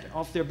 50%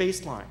 of their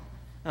baseline.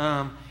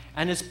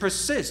 And it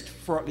persists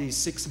for at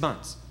least 6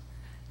 months.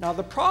 Now,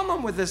 the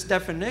problem with this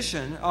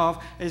definition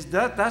is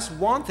that that's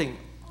one thing,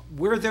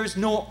 where there's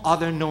no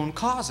other known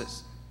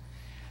causes.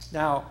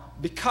 Now,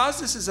 because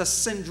this is a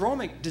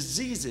syndromic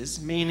diseases,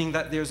 meaning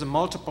that there's a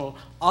multiple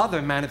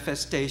other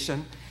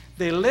manifestation,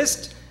 they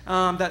list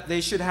that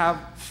they should have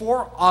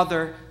 4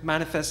 other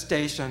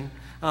manifestations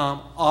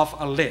of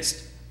a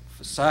list,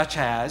 such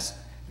as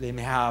they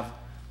may have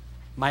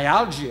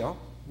myalgia,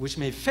 which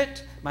may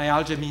fit,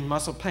 myalgia means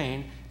muscle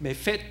pain, may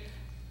fit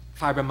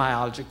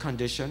fibromyalgia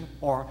condition,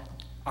 or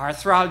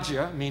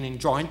arthralgia, meaning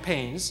joint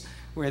pains,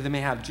 where they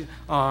may have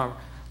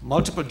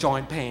multiple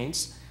joint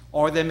pains,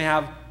 or they may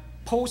have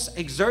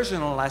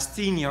post-exertional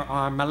asthenia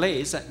or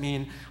malaise. That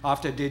means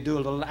after they do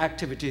a little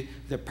activity,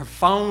 they're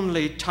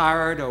profoundly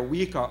tired or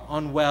weak or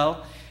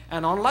unwell.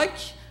 And unlike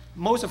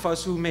most of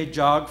us who may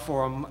jog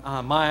for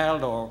a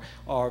mile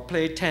or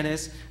play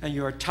tennis and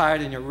you're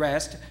tired and you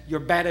rest,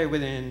 you're better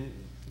within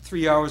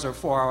 3 hours or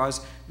 4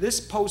 hours. This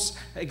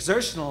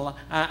post-exertional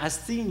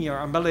asthenia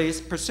or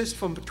malaise persists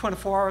for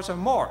 24 hours or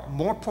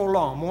more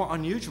prolonged, more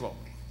unusual.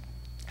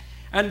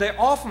 And they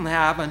often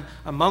have, and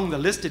among the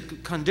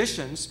listed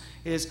conditions,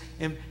 is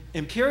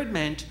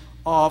impairment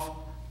of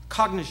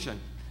cognition,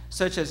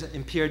 such as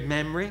impaired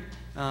memory,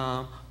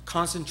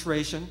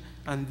 concentration,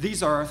 and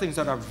these are things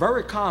that are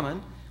very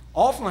common,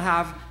 often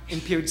have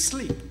impaired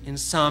sleep,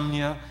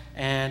 insomnia,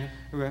 and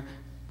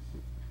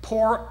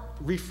poor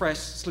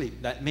refreshed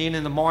sleep. That means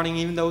in the morning,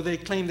 even though they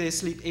claim they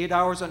sleep 8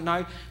 hours at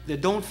night, they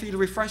don't feel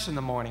refreshed in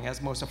the morning,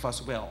 as most of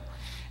us will.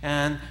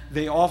 And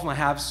they often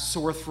have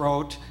sore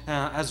throat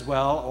as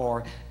well,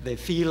 or they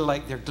feel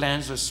like their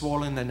glands are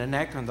swollen in the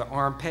neck and the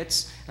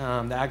armpits,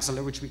 the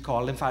axilla, which we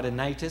call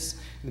lymphadenitis.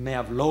 They may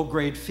have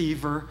low-grade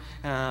fever,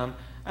 and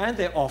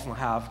they often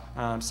have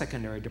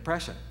secondary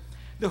depression.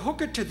 The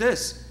hooker to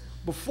this,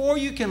 before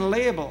you can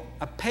label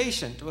a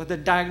patient with a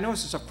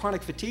diagnosis of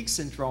chronic fatigue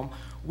syndrome,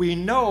 we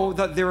know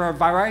that there are a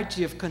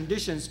variety of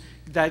conditions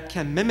that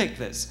can mimic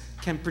this,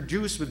 can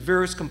produce with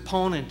various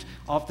components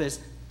of this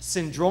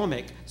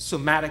syndromic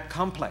somatic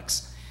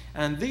complex.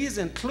 And these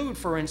include,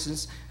 for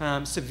instance,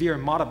 severe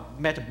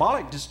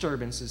metabolic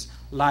disturbances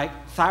like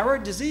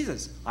thyroid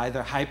diseases,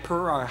 either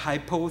hyper or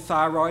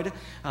hypothyroid,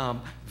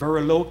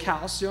 very low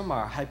calcium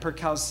or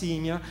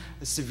hypercalcemia,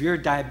 severe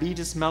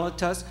diabetes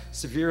mellitus,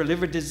 severe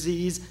liver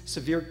disease,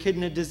 severe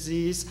kidney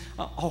disease,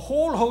 a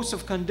whole host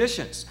of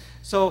conditions.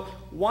 So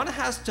one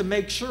has to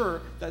make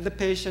sure that the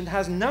patient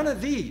has none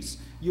of these.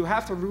 You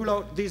have to rule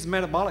out these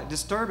metabolic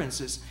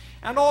disturbances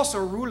and also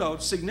rule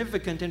out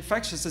significant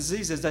infectious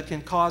diseases that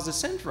can cause the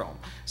syndrome,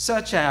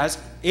 such as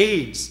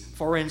AIDS,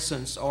 for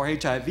instance, or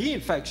HIV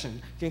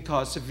infection can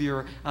cause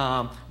severe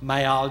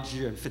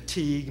myalgia and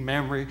fatigue,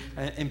 memory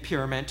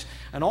impairment,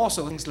 and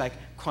also things like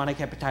chronic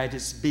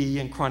hepatitis B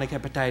and chronic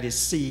hepatitis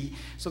C.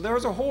 So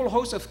there's a whole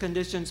host of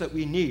conditions that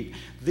we need.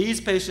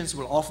 These patients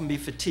will often be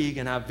fatigued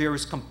and have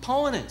various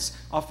components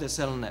of this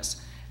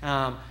illness.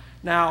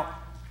 Now,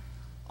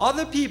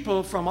 other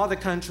people from other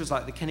countries,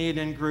 like the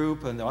Canadian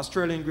group and the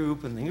Australian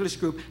group and the English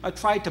group, have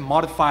tried to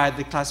modify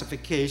the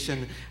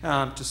classification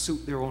to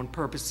suit their own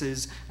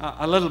purposes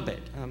a little bit,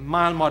 a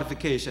mild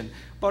modification.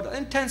 But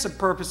intensive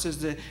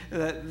purposes,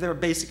 they're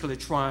basically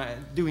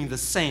doing the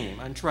same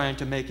and trying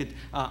to make it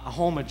a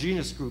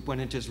homogeneous group when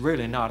it is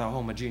really not a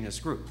homogeneous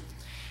group.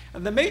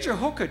 And the major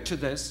hooker to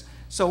this,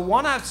 so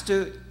one has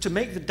to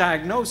make the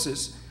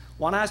diagnosis,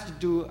 one has to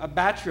do a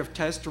battery of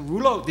tests to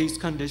rule out these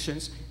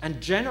conditions,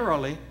 and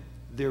generally,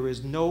 there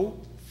is no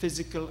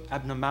physical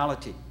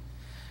abnormality.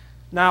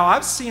 Now,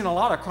 I've seen a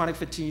lot of chronic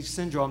fatigue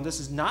syndrome. This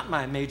is not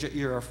my major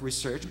area of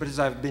research, but as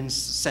I've been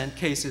sent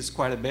cases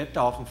quite a bit,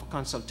 often for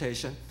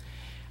consultation.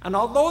 And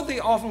although they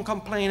often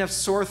complain of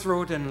sore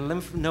throat and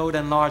lymph node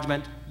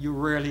enlargement, you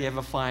rarely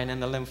ever find in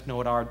the lymph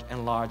node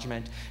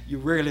enlargement, you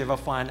rarely ever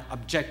find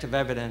objective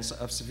evidence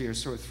of severe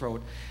sore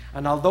throat.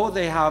 And although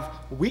they have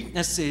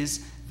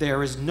weaknesses,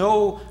 there is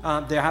no,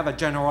 they have a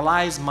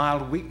generalized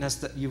mild weakness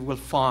that you will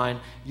find.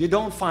 You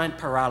don't find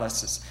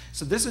paralysis.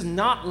 So this is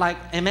not like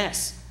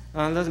MS.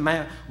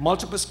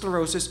 Multiple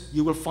sclerosis,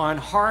 you will find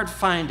hard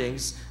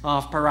findings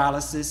of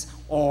paralysis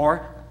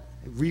or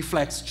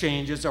reflex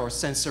changes or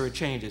sensory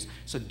changes.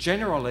 So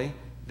generally,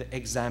 the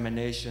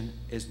examination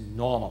is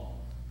normal.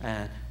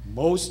 And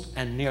most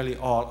and nearly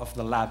all of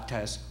the lab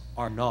tests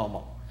are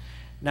normal.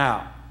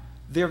 Now,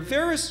 there are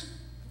various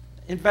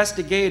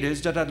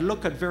investigators that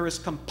look at various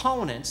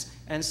components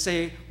and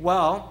say,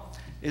 well,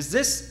 is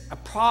this a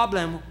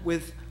problem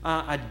with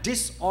a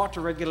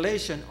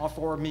dysautoregulation of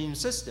our immune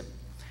system?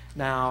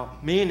 Now,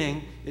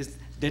 meaning,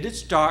 did it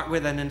start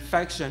with an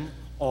infection,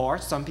 or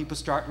some people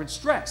start with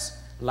stress?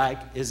 Like,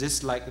 is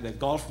this like the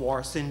Gulf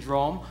War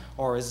syndrome,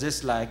 or is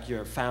this like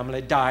your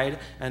family died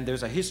and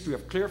there's a history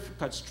of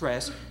clear-cut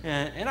stress?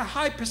 And a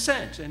high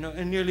percent, in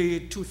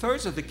nearly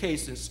 2/3 of the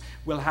cases,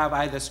 will have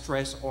either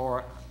stress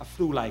or a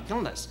flu-like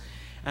illness.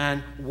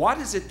 And what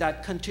is it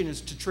that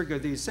continues to trigger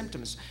these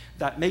symptoms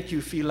that make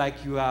you feel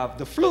like you have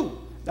the flu?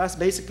 That's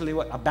basically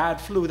what a bad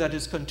flu that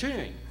is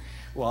continuing.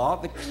 Well,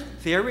 the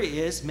theory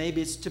is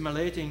maybe it's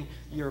stimulating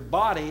your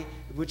body,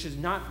 which has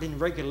not been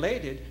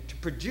regulated, to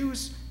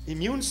produce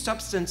immune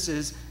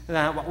substances,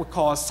 what we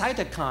call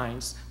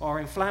cytokines or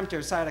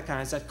inflammatory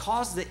cytokines, that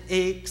cause the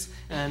aches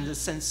and the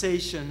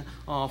sensation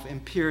of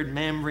impaired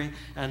memory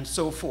and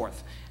so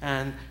forth.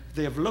 And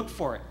they've looked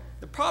for it.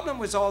 The problem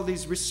with all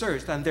these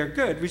research, and they're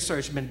good,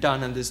 research has been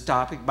done on this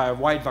topic by a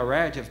wide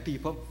variety of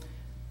people,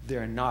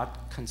 they're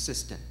not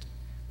consistent.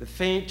 The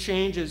faint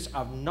changes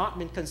have not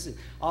been consistent.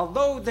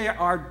 Although they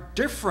are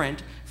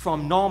different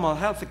from normal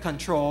healthy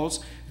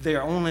controls,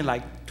 they're only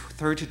like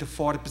 30 to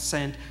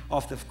 40%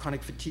 of the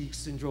chronic fatigue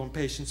syndrome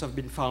patients have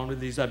been found with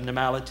these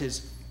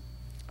abnormalities,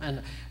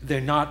 and they're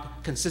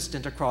not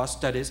consistent across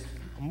studies.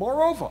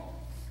 Moreover,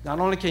 not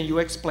only can you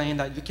explain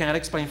that, you can't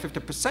explain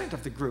 50%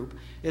 of the group,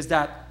 is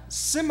that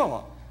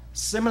similar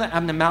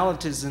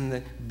abnormalities in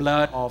the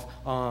blood of,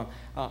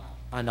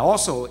 and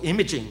also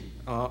imaging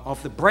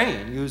of the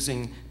brain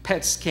using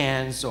PET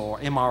scans or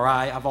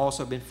MRI have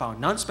also been found.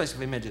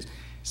 Non-specific images.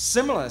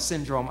 Similar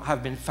syndrome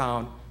have been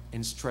found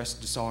in stress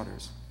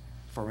disorders,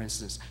 for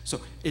instance.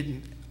 So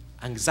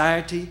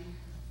anxiety,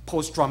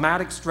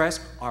 post-traumatic stress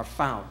are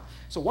found.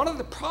 So one of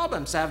the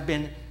problems have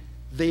been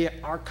they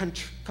are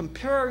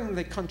comparing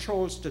the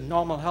controls to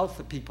normal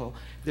healthy people.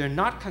 They're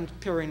not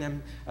comparing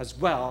them as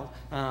well,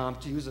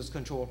 to use as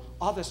control,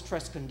 other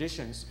stress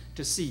conditions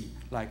to see,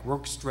 like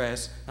work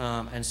stress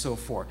and so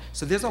forth.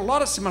 So there's a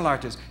lot of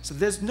similarities. So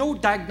there's no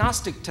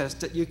diagnostic test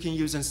that you can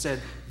use and say,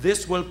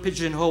 this will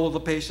pigeonhole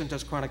the patient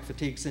as chronic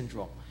fatigue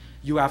syndrome.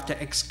 You have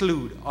to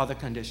exclude other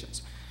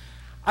conditions.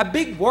 A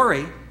big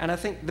worry, and I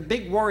think the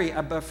big worry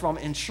from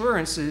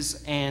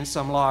insurances and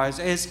some lawyers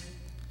is,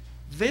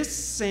 this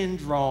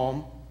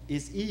syndrome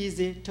is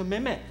easy to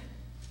mimic.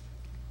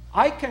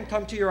 I can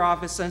come to your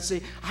office and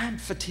say, I'm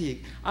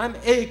fatigued, I'm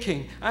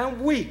aching,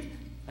 I'm weak,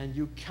 and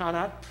you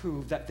cannot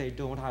prove that they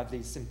don't have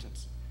these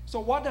symptoms. So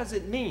what does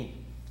it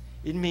mean?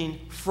 It means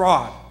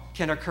fraud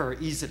can occur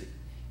easily.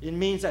 It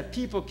means that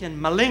people can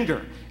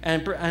malinger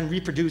and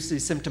reproduce the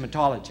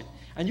symptomatology.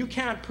 And you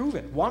can't prove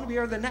it one way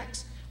or the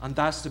next. And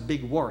that's the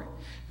big worry.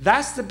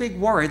 That's the big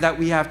worry that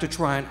we have to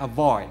try and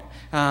avoid.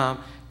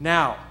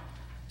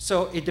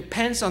 So it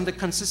depends on the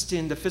consistency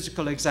in the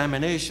physical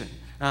examination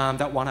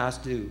that one has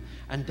to do.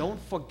 And don't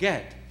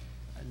forget,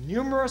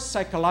 numerous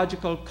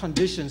psychological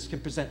conditions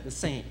can present the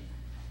same.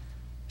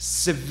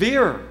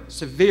 Severe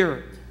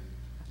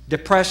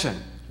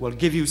depression will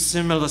give you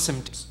similar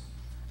symptoms.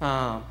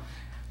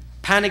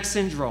 Panic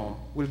syndrome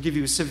will give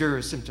you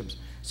severe symptoms.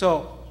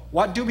 So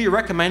what do we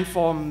recommend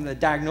from the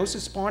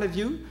diagnosis point of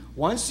view?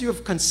 Once you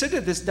have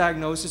considered this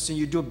diagnosis and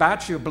you do a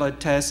battery of blood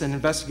tests and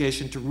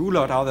investigation to rule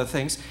out other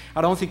things,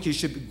 I don't think you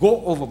should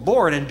go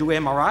overboard and do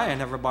MRI on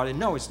everybody.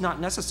 No, it's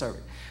not necessary.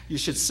 You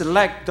should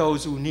select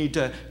those who need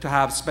to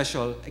have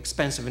special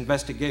expensive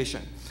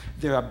investigation.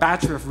 There are a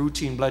battery of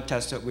routine blood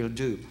tests that we'll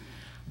do.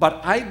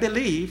 But I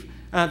believe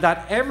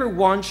that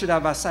everyone should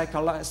have a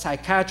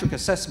psychiatric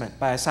assessment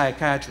by a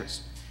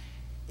psychiatrist.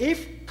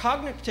 If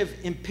cognitive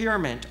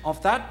impairment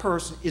of that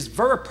person is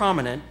very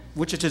prominent,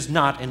 which it is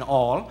not in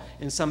all,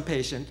 in some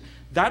patients,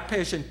 that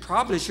patient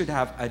probably should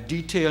have a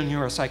detailed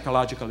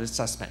neuropsychological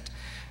assessment.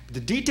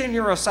 The detailed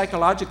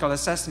neuropsychological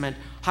assessment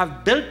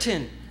have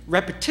built-in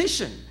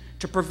repetition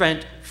to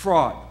prevent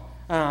fraud,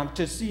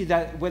 to see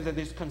that whether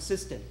it's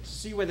consistent, to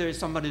see whether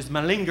somebody is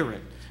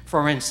malingering,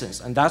 for instance,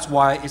 and that's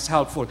why it's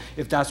helpful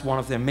if that's one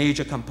of their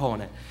major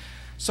components.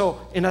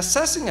 So in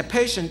assessing a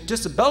patient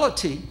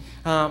disability,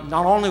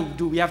 not only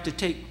do we have to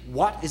take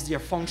what is their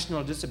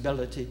functional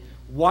disability,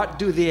 what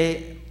do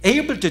they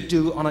able to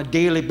do on a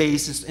daily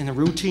basis in a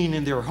routine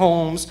in their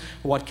homes,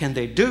 what can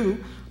they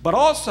do, but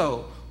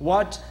also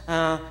what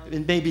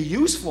it may be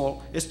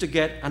useful is to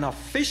get an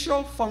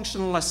official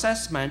functional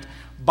assessment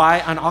by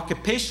an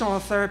occupational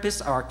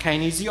therapist or a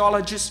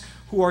kinesiologist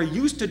who are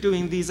used to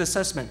doing these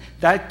assessments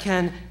that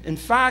can, in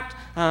fact,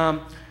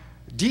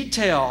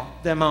 detail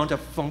the amount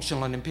of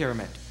functional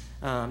impairment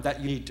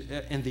that you need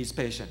in these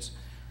patients.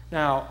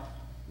 Now,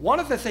 one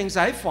of the things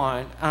I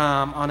find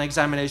on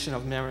examination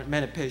of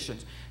many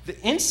patients, the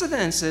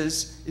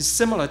incidences is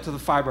similar to the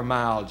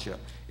fibromyalgia.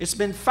 It's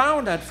been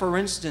found that, for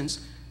instance,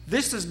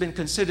 this has been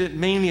considered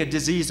mainly a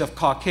disease of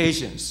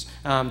Caucasians.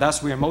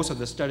 That's where most of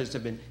the studies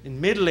have been.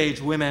 In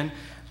middle-aged women,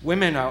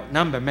 women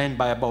outnumber men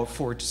by about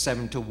 4 to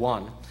 7 to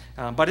 1.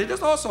 But it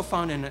is also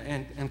found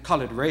in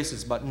colored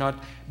races, but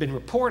not been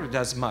reported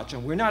as much.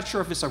 And we're not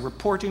sure if it's a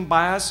reporting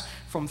bias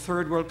from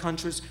third world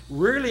countries,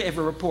 rarely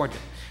ever reported.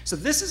 So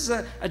this is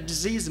a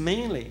disease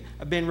mainly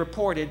being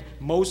reported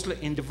mostly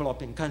in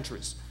developing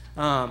countries.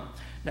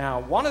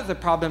 Now, one of the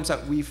problems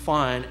that we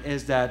find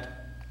is that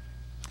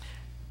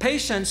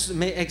patients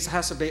may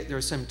exacerbate their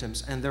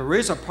symptoms, and there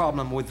is a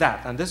problem with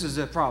that, and this is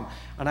a problem.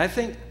 And I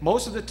think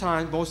most of the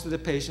time, most of the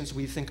patients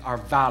we think are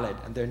valid,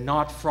 and they're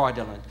not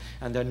fraudulent,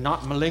 and they're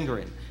not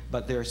malingering,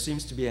 but there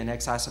seems to be an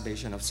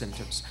exacerbation of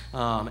symptoms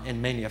in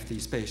many of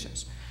these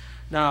patients.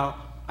 Now,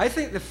 I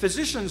think the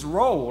physician's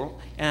role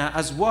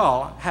as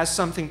well has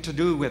something to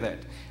do with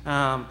it.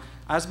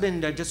 As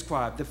been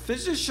described, the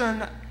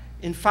physician,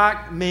 in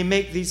fact, may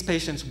make these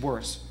patients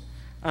worse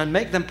and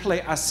make them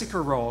play a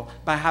sicker role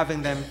by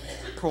having them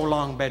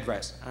prolong bed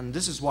rest. And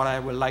this is what I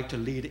would like to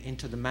lead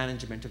into the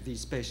management of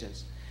these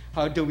patients.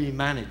 How do we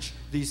manage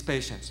these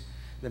patients?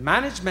 The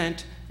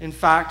management, in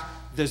fact,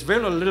 there's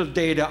very little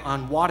data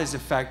on what is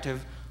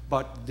effective,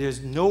 but there's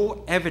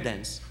no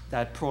evidence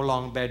that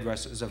prolonged bed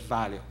rest is of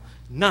value.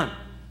 None.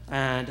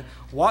 And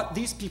what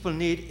these people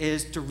need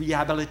is to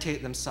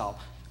rehabilitate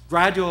themselves.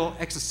 Gradual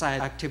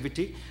exercise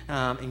activity,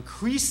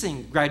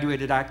 increasing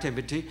graduated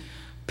activity,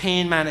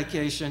 pain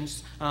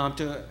medications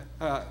to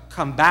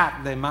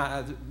combat the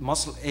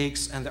muscle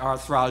aches and the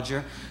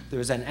arthralgia.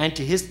 There is an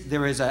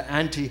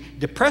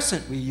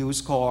antidepressant we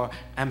use called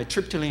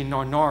amitriptyline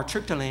or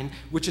nortriptyline,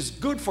 which is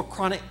good for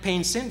chronic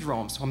pain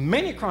syndromes, for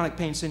many chronic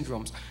pain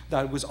syndromes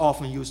that was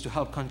often used to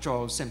help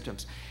control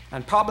symptoms.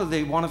 And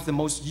probably one of the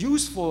most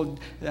useful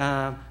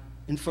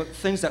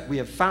things that we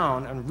have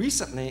found, and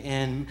recently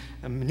in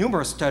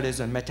numerous studies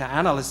and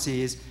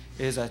meta-analyses,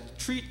 is a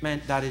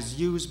treatment that is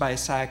used by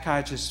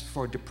psychiatrists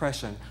for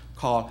depression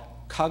called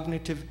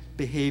cognitive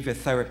behavior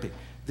therapy.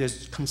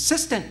 There's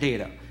consistent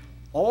data.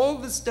 All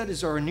the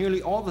studies, or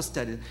nearly all the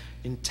studies,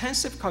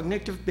 intensive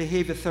cognitive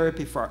behavior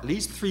therapy for at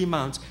least 3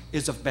 months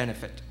is of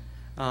benefit.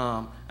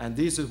 And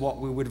this is what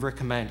we would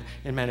recommend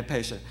in many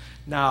patients.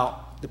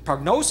 Now, the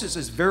prognosis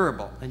is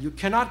variable, and you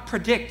cannot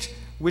predict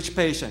which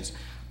patients.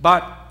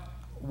 But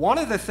one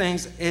of the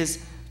things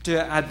is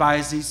to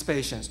advise these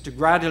patients to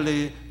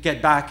gradually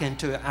get back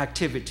into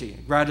activity,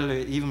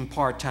 gradually even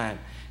part-time.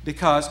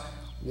 Because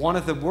one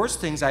of the worst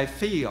things I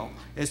feel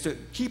is to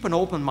keep an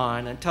open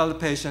mind and tell the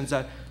patients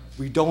that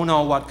we don't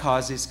know what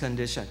caused this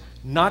condition,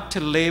 not to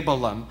label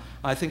them.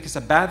 I think it's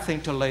a bad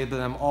thing to label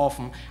them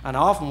often, and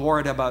I'm often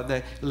worried about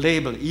the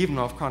label, even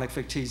of chronic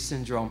fatigue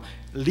syndrome.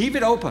 Leave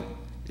it open.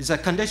 It's a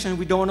condition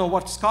we don't know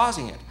what's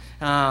causing it.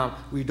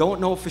 We don't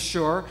know for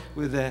sure,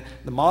 with the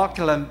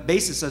molecular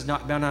basis has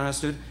not been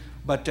understood,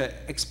 but to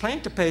explain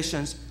to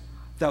patients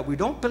that we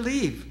don't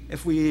believe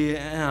if we,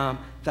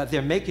 that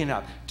they're making it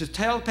up. To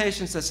tell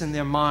patients that's in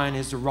their mind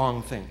is the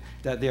wrong thing,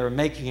 that they're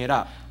making it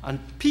up. And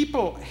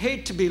people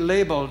hate to be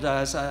labeled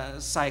as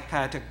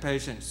psychiatric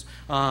patients,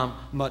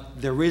 but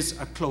there is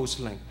a close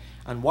link.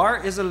 And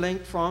where is the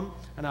link from?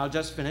 And I'll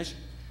just finish.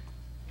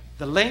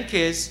 The link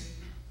is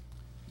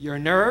your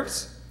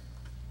nerves,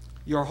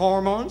 your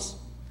hormones,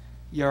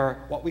 your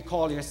what we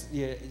call your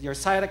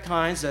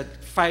cytokines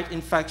that fight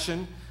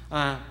infection,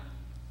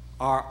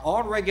 are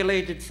all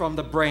regulated from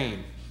the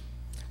brain.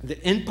 The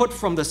input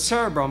from the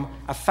cerebrum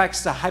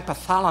affects the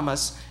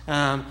hypothalamus,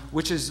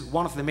 which is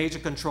one of the major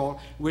control,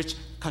 which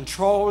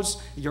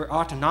controls your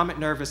autonomic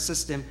nervous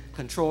system,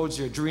 controls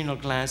your adrenal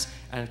glands,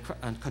 and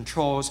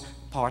controls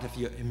part of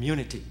your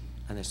immunity,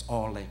 and it's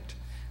all linked.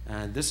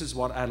 And this is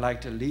what I'd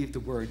like to leave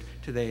the word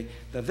today,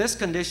 that this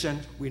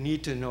condition we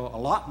need to know a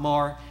lot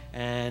more,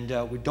 and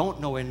we don't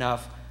know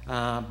enough,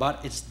 but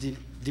it's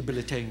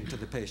debilitating to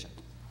the patient.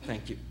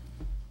 Thank you.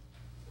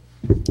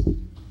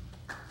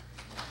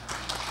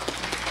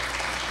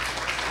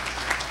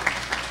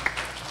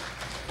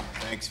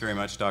 Thanks very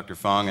much, Dr.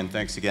 Fong, and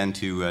thanks again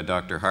to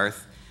Dr.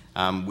 Harth.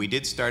 We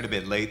did start a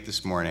bit late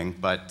this morning,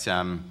 but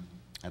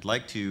I'd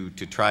like to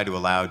try to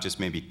allow just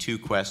maybe 2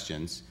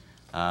 questions.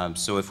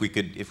 So if we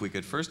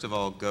could first of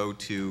all go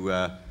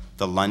to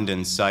the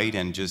London site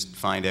and just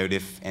find out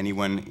if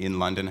anyone in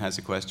London has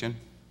a question.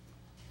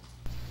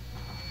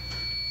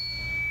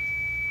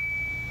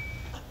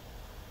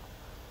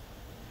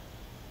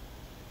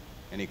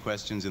 Any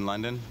questions in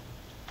London?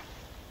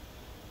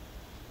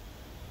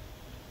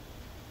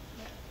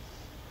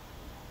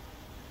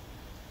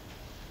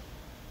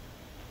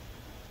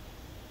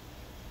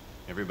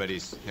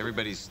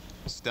 Everybody's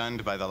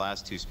stunned by the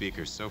last two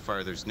speakers. So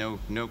far, there's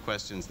no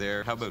questions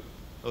there. How about?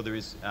 Oh,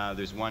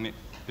 there's one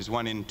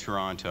in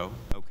Toronto.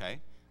 Okay.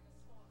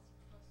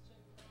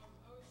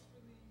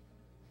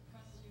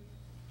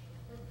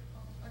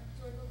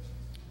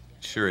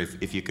 Sure,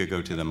 if you could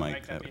go to the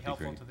mic, that would be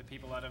helpful great. to the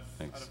people out of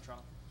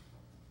Toronto.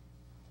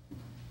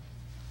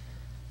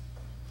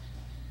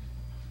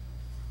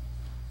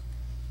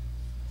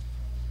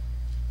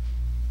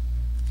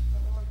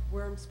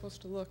 Where I'm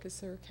supposed to look.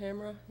 Is there a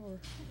camera? Or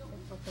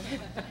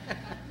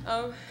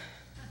okay.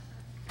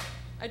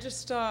 I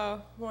just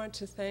wanted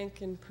to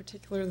thank in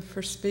particular the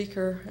first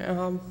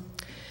speaker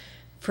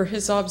for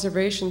his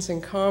observations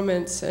and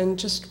comments, and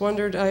just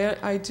wondered,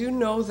 I do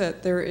know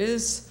that there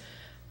is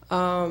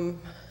a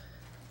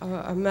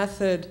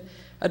method,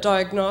 a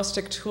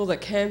diagnostic tool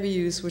that can be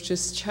used, which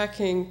is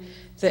checking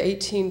the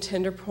 18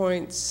 tender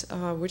points,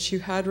 which you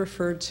had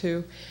referred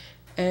to,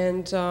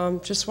 and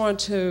just wanted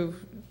to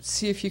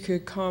see if you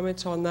could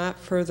comment on that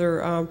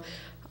further.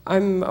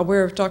 I'm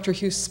aware of Dr.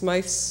 Hugh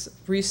Smythe's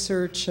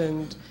research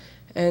and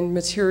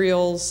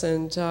materials,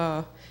 and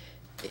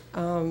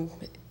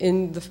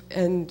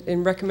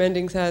in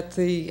recommending that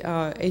the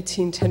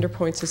 18 tender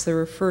points, as they're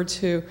referred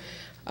to,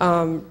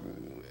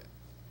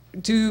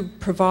 do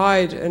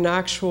provide an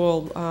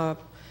actual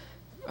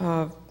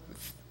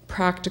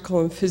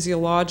practical and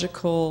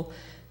physiological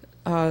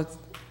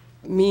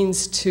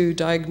means to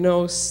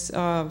diagnose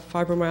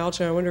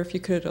fibromyalgia. I wonder if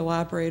you could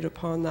elaborate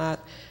upon that.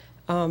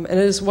 And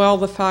as well,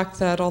 the fact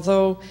that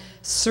although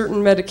certain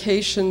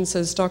medications,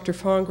 as Dr.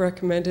 Fong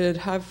recommended,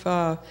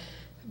 have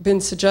been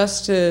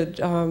suggested,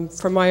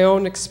 from my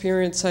own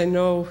experience, I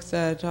know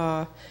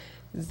that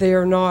they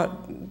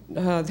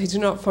do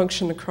not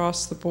function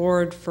across the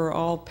board for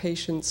all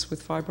patients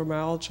with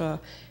fibromyalgia.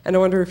 And I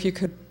wonder if you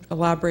could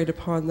elaborate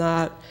upon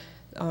that.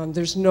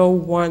 There's no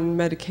one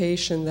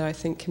medication that I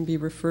think can be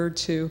referred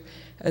to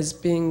as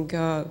being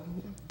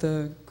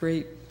the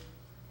great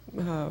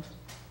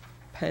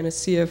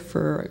panacea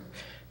for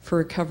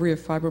recovery of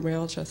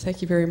fibromyalgia.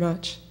 Thank you very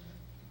much.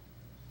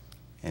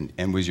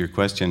 And was your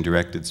question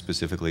directed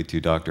specifically to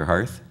Dr.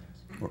 Harth?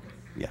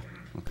 Yeah,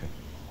 okay.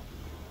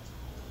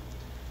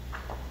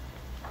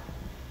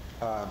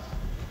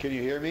 Can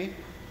you hear me?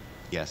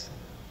 Yes.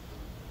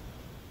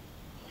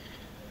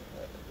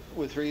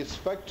 With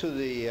respect to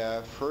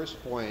the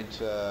first point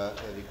the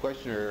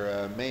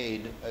questioner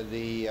made,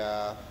 the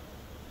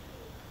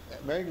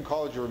American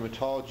College of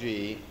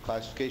Rheumatology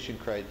classification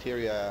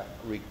criteria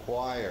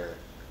require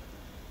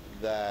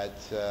that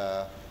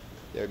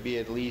there be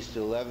at least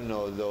 11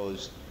 of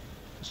those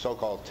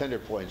so-called tender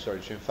points, or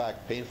in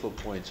fact painful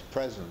points,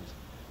 present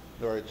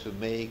in order to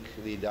make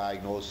the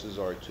diagnosis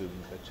or to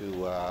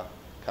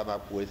come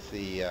up with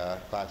the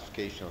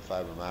classification of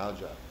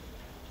fibromyalgia.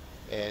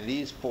 And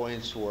these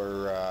points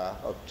were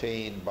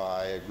obtained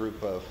by a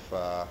group of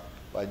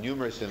by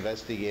numerous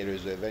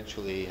investigators who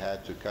eventually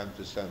had to come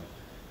to some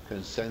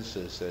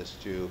consensus as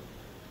to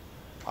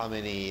how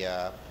many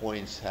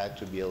points had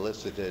to be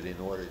elicited in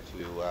order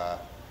to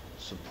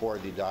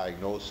support the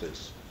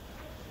diagnosis.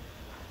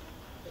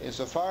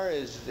 Insofar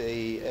as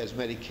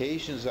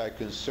medications are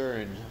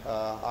concerned,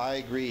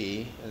 I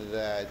agree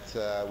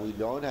that we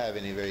don't have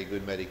any very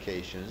good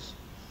medications.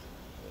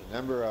 A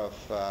number of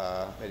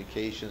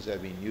medications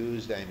have been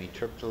used: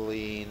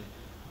 amitriptyline,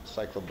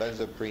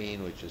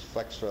 cyclobenzaprine, which is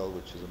Flexeril,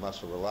 which is a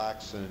muscle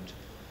relaxant,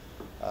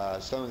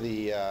 some of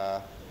the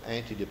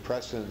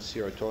antidepressants,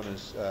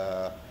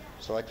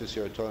 selective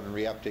serotonin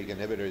reuptake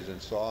inhibitors,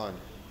 and so on.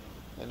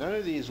 And none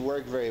of these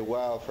work very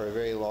well for a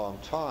very long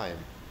time.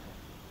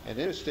 And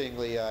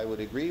interestingly, I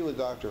would agree with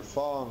Dr.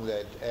 Fong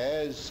that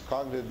as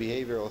cognitive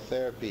behavioral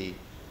therapy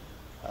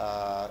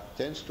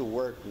tends to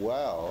work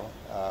well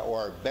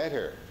or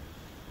better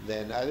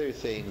than other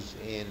things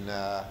in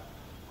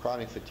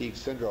chronic fatigue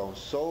syndrome,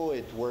 so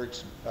it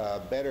works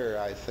better,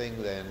 I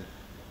think, than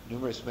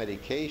numerous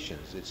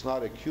medications. It's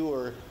not a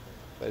cure,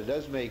 but it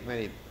does make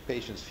many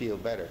patients feel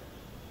better.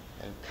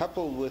 And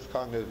coupled with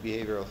cognitive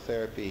behavioral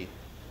therapy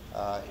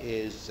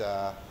is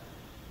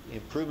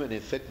improvement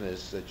in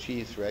fitness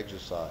achieved through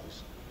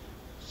exercise.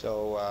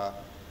 So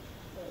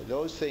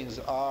those things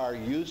are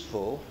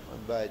useful,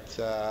 but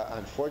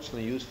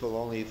unfortunately useful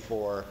only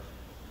for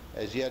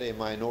as yet a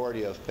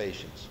minority of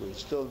patients. We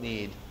still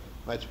need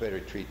much better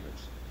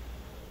treatments.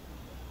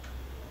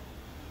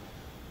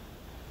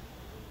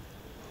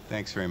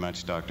 Thanks very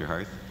much, Dr.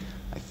 Harth.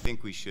 I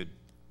think we should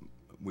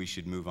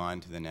move on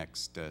to the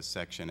next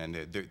section, and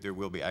there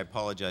will be. I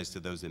apologize to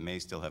those that may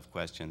still have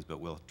questions,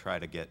 but we'll try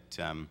to get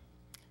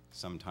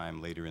some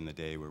time later in the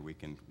day where we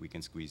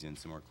can squeeze in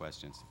some more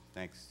questions.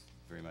 Thanks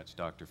very much,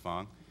 Dr.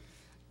 Fong.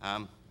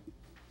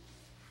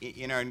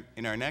 In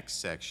our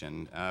next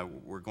section,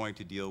 we're going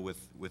to deal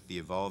with the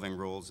evolving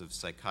roles of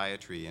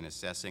psychiatry in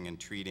assessing and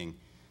treating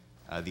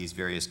these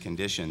various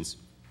conditions.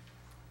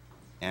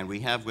 And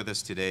we have with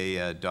us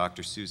today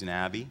Dr. Susan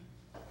Abbey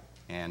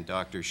and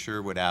Dr.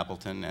 Sherwood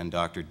Appleton and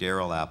Dr.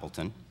 Darryl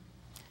Appleton.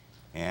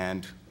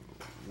 And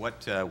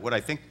what I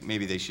think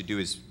maybe they should do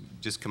is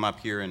just come up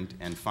here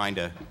and find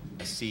a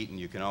seat, and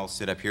you can all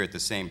sit up here at the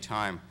same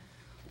time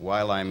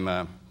while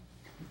I'm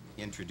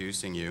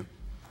introducing you.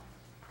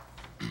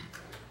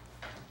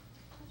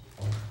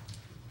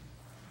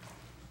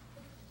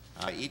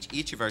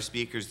 Each of our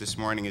speakers this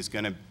morning is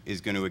going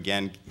to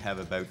again have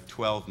about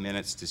 12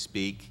 minutes to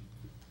speak,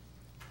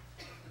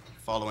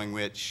 following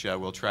which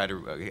we'll try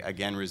to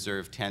again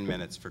reserve 10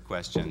 minutes for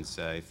questions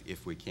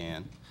if we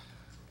can.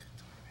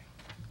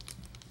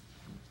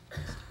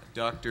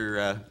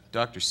 Dr.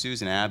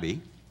 Susan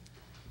Abbey,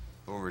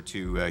 over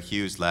to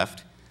Hugh's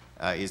left,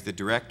 is the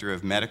Director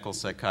of Medical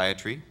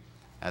Psychiatry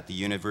at the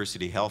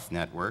University Health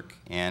Network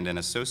and an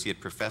Associate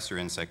Professor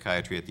in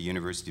Psychiatry at the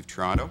University of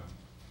Toronto.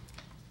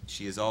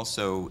 She is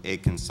also a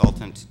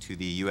consultant to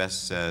the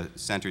U.S.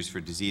 Centers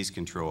for Disease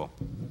Control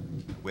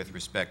with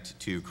respect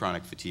to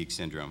chronic fatigue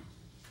syndrome.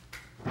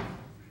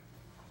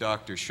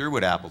 Dr.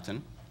 Sherwood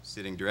Appleton,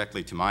 sitting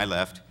directly to my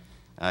left,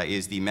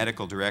 is the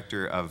Medical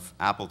Director of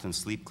Appleton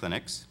Sleep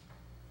Clinics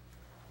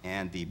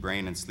and the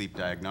Brain and Sleep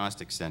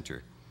Diagnostic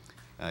Center.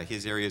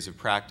 His areas of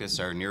practice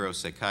are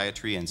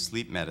neuropsychiatry and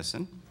sleep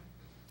medicine,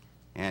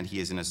 and he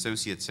is an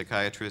associate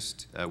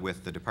psychiatrist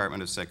with the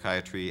Department of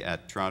Psychiatry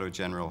at Toronto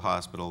General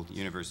Hospital,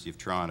 University of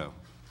Toronto.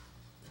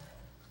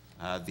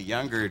 The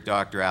younger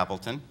Dr.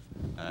 Appleton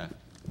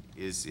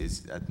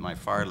is at my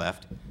far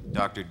left.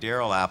 Dr.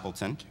 Darryl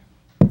Appleton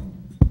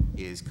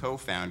is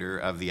co-founder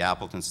of the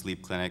Appleton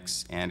Sleep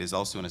Clinics and is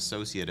also an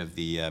associate of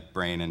the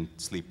Brain and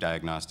Sleep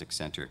Diagnostic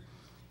Center.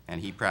 And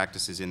he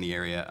practices in the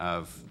area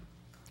of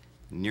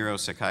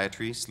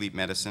neuropsychiatry, sleep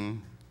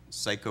medicine,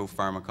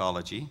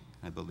 psychopharmacology,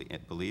 I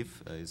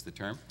believe is the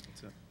term.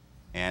 That's it.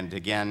 And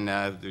again,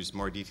 there's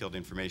more detailed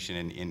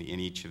information in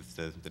each of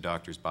the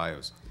doctor's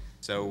bios.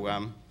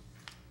 So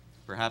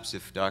perhaps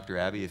if Dr.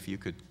 Abbey, if you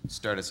could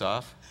start us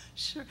off.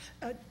 Sure.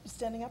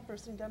 Standing up or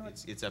sitting down?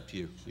 It's up to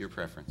you, your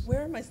preference.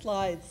 Where are my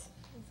slides?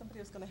 Somebody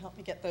was going to help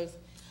me get those.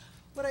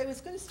 What I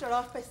was going to start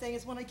off by saying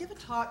is when I give a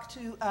talk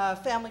to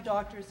family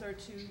doctors or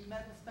to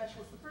medical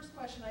specialists, the first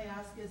question I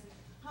ask is,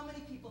 how many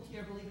people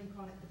here believe in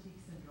chronic fatigue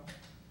syndrome?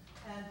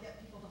 And get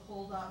people to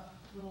hold up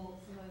little,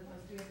 sometimes I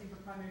was doing a thing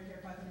for primary care,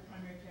 500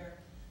 primary care.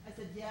 I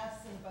said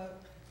yes, and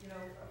about,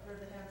 a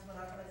third of the hands went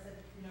up, and I said,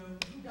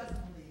 who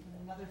doesn't believe?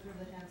 And another third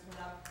of the hands went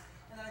up.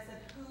 And then I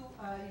said,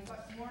 you've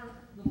got some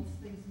more little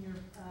things in your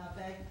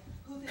bag,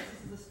 who thinks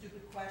this is a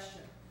stupid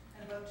question?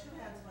 And about 2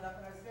 hands went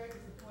up, and I was very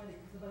disappointed,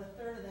 because about a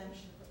third of them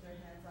should have put their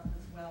hands up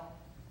as well.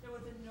 There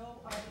would have been no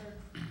other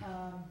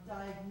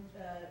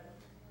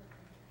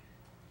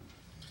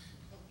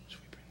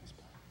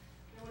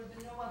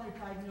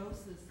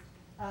diagnosis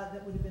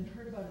that would have been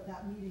heard about at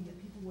that meeting that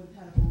people would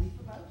have had a belief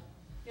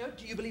about.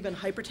 Do you believe in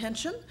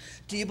hypertension?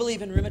 Do you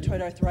believe in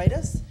rheumatoid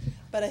arthritis?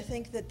 But I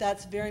think that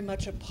that's very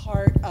much a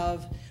part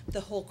of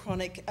the whole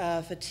chronic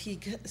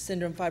fatigue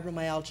syndrome,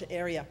 fibromyalgia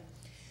area.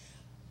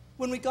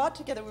 When we got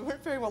together, we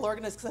weren't very well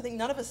organized because I think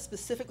none of us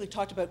specifically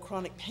talked about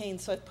chronic pain,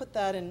 so I've put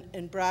that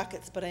in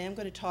brackets, but I am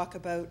going to talk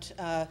about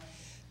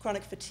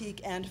chronic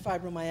fatigue and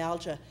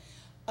fibromyalgia.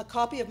 A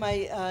copy of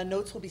my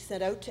notes will be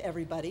sent out to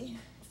everybody.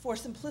 For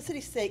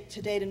simplicity's sake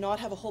today, to not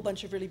have a whole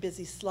bunch of really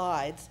busy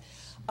slides,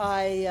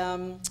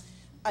 I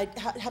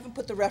haven't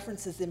put the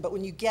references in, but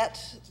when you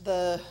get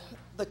the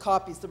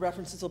copies, the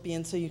references will be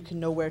in so you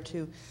can know where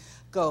to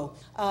go.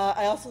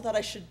 I also thought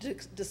I should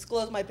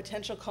disclose my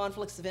potential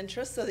conflicts of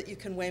interest so that you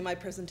can weigh my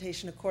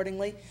presentation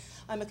accordingly.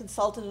 I'm a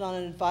consultant on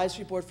an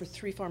advisory board for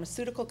 3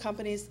 pharmaceutical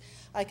companies.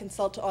 I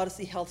consult to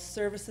Odyssey Health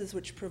Services,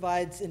 which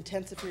provides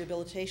intensive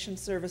rehabilitation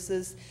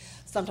services,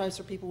 sometimes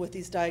for people with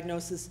these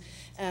diagnoses,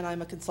 and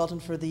I'm a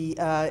consultant for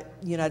the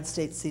United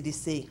States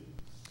CDC.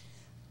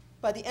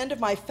 By the end of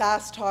my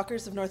Fast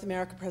Talkers of North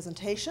America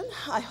presentation,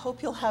 I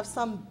hope you'll have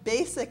some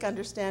basic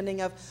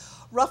understanding of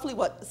roughly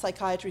what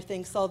psychiatry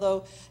thinks,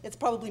 although it's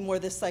probably more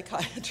this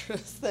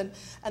psychiatrist than,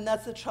 and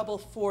that's the trouble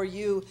for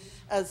you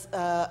as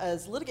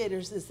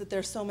litigators, is that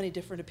there's so many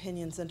different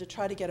opinions, and to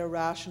try to get a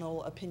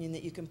rational opinion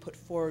that you can put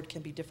forward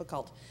can be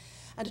difficult.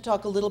 And to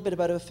talk a little bit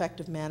about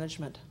effective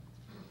management.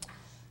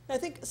 I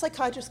think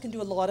psychiatrists can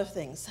do a lot of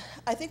things.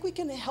 I think we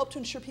can help to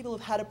ensure people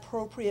have had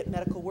appropriate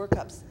medical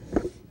workups.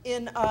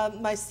 In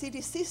my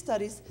CDC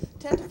studies,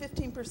 10 to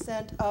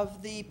 15%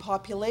 of the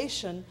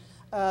population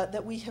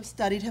that we have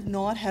studied have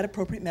not had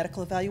appropriate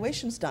medical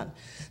evaluations done.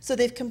 So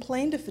they've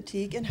complained of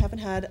fatigue and haven't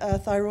had a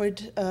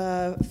thyroid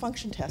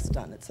function test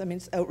done.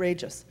 It's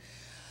outrageous.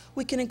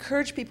 We can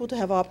encourage people to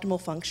have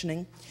optimal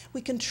functioning.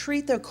 We can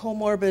treat their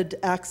comorbid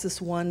axis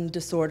 1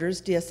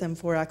 disorders,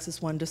 DSM-4 axis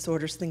 1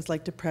 disorders, things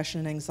like depression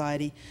and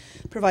anxiety,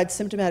 provide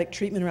symptomatic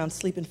treatment around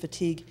sleep and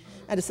fatigue,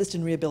 and assist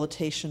in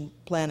rehabilitation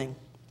planning.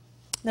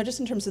 Now, just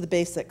in terms of the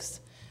basics,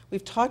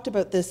 we've talked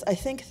about this. I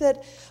think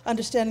that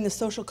understanding the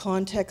social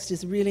context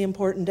is really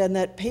important, and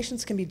that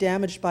patients can be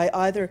damaged by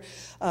either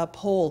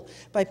pole,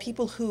 by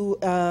people who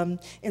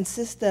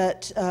insist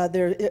that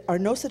there are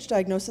no such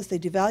diagnoses, they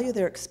devalue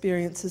their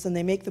experiences, and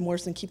they make them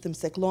worse and keep them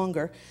sick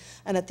longer.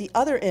 And at the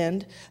other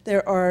end,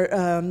 there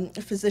are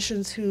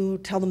physicians who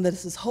tell them that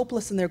this is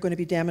hopeless and they're going to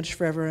be damaged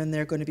forever and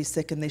they're going to be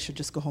sick and they should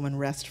just go home and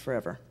rest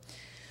forever.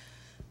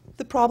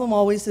 The problem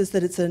always is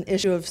that it's an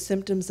issue of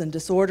symptoms and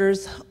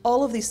disorders.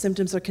 All of these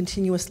symptoms are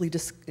continuously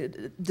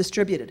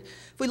distributed.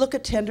 If we look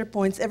at tender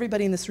points,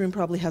 everybody in this room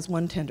probably has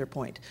one tender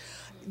point.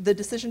 The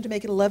decision to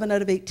make it 11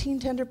 out of 18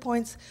 tender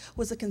points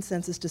was a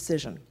consensus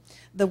decision.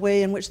 The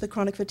way in which the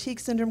chronic fatigue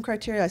syndrome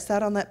criteria, I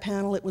sat on that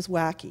panel, it was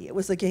wacky. It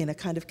was, again, a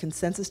kind of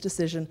consensus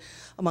decision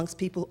amongst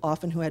people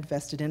often who had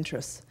vested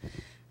interests.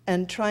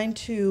 And trying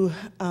to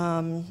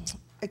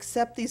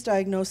accept these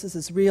diagnoses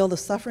as real, the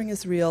suffering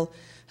is real,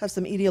 have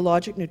some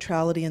etiologic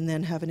neutrality, and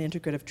then have an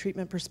integrative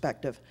treatment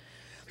perspective.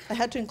 I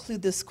had to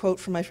include this quote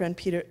from my friend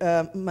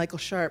Michael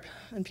Sharp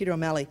and Peter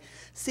O'Malley.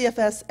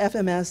 CFS,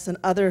 FMS, and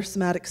other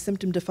somatic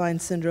symptom-defined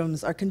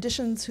syndromes are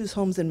conditions whose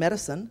homes in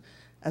medicine,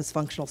 as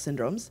functional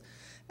syndromes,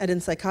 and in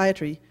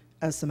psychiatry,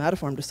 as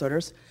somatoform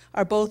disorders,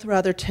 are both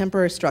rather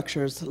temporary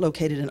structures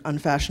located in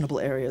unfashionable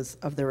areas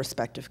of their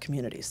respective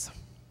communities.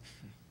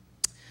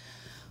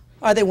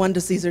 Are they one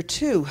disease or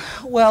two?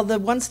 Well, the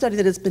one study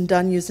that has been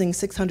done using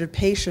 600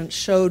 patients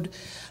showed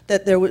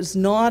that there was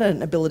not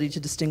an ability to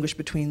distinguish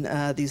between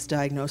these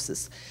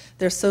diagnoses.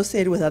 They're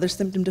associated with other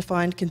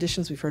symptom-defined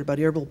conditions. We've heard about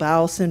irritable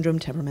bowel syndrome,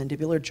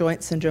 temporomandibular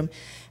joint syndrome,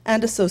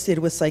 and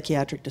associated with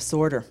psychiatric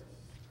disorder.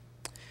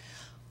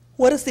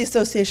 What does the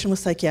association with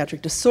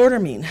psychiatric disorder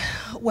mean?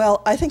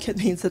 Well, I think it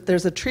means that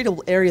there's a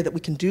treatable area that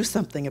we can do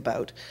something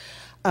about.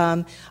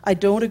 I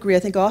don't agree. I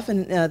think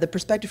often the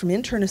perspective from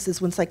internists is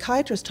when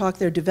psychiatrists talk,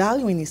 they're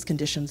devaluing these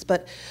conditions,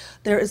 but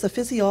there is a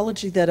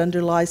physiology that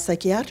underlies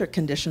psychiatric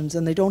conditions,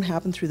 and they don't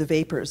happen through the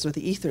vapors or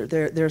the ether.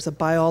 There's a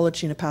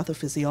biology and a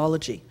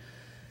pathophysiology.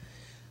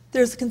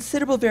 There's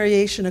considerable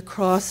variation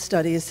across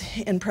studies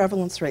in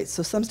prevalence rates.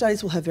 So some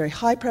studies will have very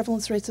high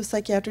prevalence rates of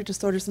psychiatric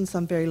disorders and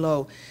some very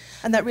low.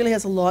 And that really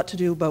has a lot to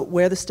do about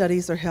where the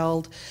studies are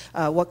held,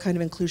 what kind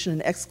of inclusion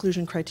and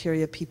exclusion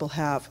criteria people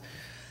have.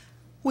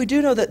 We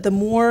do know that the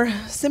more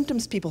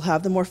symptoms people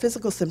have, the more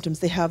physical symptoms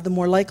they have, the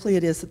more likely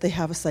it is that they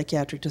have a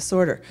psychiatric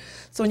disorder.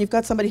 So when you've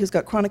got somebody who's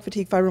got chronic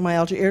fatigue,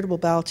 fibromyalgia, irritable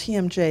bowel,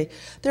 TMJ,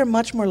 they're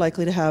much more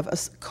likely to have a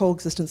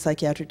coexistent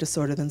psychiatric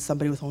disorder than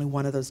somebody with only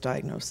one of those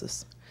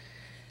diagnoses.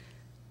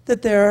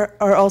 That there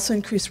are also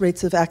increased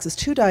rates of Axis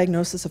II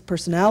diagnosis, of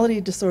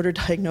personality disorder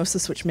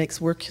diagnosis, which makes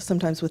work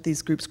sometimes with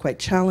these groups quite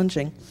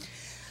challenging.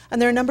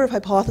 And there are a number of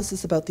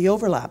hypotheses about the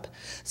overlap.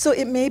 So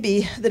it may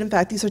be that, in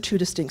fact, these are two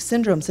distinct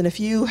syndromes. And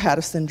if you had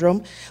a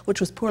syndrome which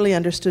was poorly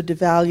understood,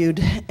 devalued,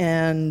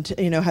 and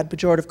had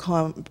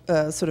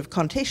pejorative sort of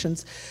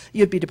connotations,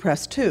 you'd be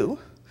depressed too.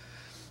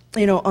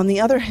 On the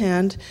other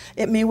hand,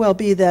 it may well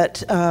be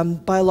that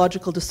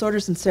biological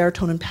disorders and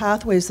serotonin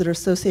pathways that are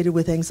associated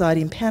with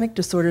anxiety and panic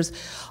disorders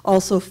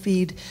also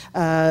feed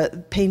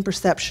pain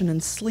perception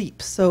and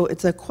sleep. So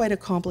it's quite a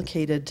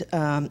complicated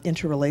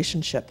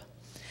interrelationship.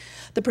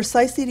 The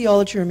precise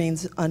etiology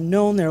remains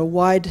unknown. There are a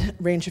wide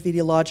range of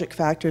etiologic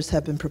factors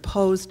have been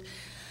proposed.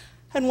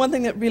 And one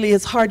thing that really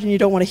is hard and you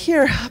don't want to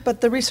hear,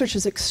 but the research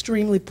is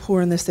extremely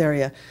poor in this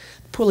area.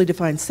 Poorly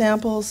defined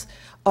samples,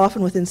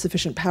 often with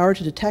insufficient power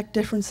to detect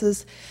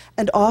differences,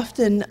 and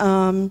often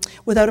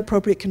without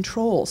appropriate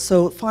control.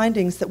 So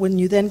findings that when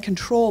you then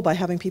control by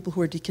having people who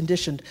are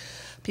deconditioned,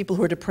 people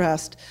who are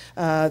depressed,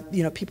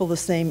 people the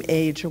same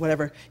age or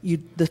whatever,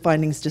 the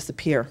findings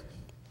disappear.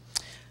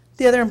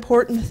 The other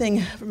important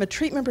thing from a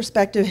treatment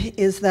perspective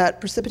is that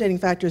precipitating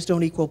factors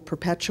don't equal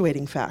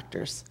perpetuating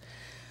factors.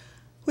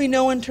 We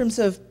know in terms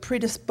of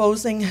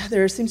predisposing,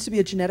 there seems to be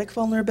a genetic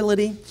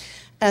vulnerability,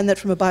 and that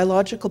from a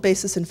biological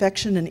basis,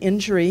 infection and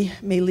injury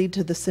may lead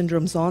to the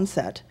syndrome's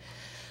onset.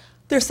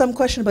 There's some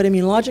question about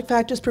immunologic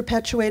factors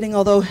perpetuating,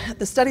 although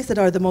the studies that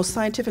are the most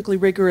scientifically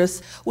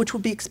rigorous, which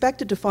would be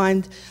expected to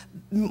find,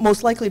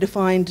 most likely to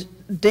find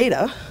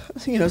data,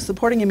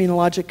 supporting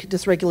immunologic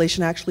dysregulation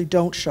actually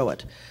don't show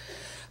it.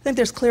 I think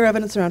there's clear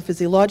evidence around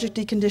physiologic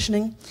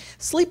deconditioning.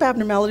 Sleep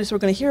abnormalities we're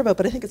going to hear about,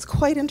 but I think it's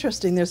quite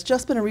interesting. There's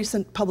just been a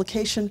recent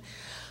publication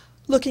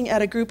looking at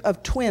a group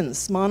of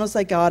twins,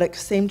 monozygotic,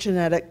 same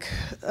genetic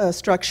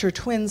structure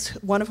twins,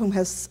 one of whom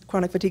has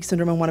chronic fatigue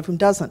syndrome and one of whom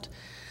doesn't.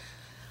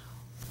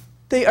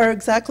 They are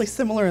exactly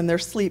similar in their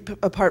sleep,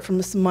 apart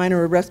from some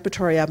minor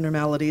respiratory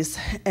abnormalities.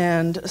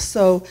 And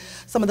so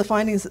some of the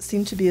findings that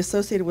seem to be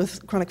associated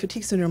with chronic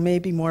fatigue syndrome may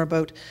be more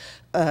about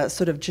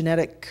sort of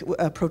genetic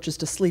approaches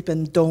to sleep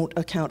and don't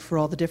account for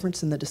all the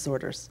difference in the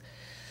disorders.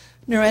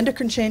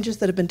 Neuroendocrine changes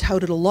that have been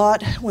touted a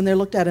lot when they're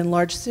looked at in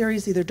large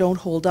series either don't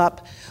hold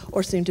up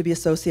or seem to be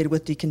associated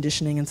with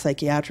deconditioning and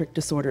psychiatric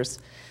disorders.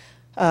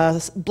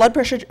 Blood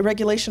pressure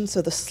regulation,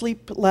 so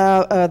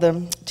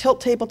the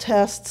tilt table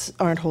tests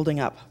aren't holding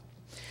up.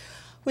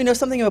 We know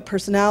something about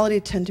personality,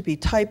 tend to be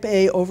type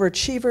A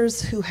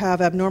overachievers who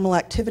have abnormal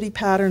activity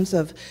patterns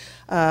of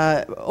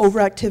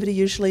overactivity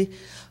usually.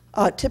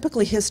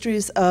 Typically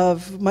histories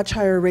of much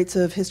higher rates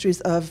of histories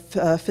of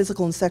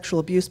physical and sexual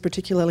abuse,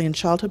 particularly in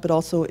childhood, but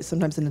also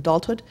sometimes in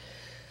adulthood.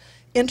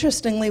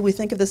 Interestingly, we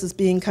think of this as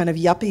being kind of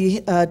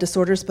yuppie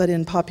disorders, but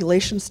in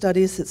population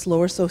studies, it's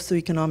lower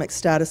socioeconomic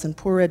status and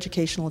poor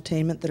educational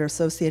attainment that are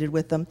associated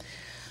with them.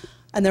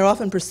 And they're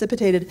often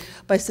precipitated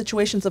by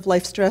situations of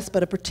life stress,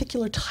 but a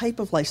particular type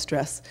of life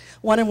stress,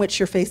 one in which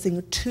you're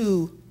facing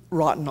two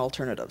rotten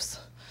alternatives.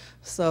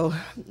 So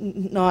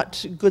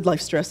not good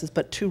life stresses,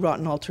 but 2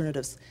 rotten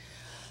alternatives.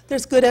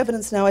 There's good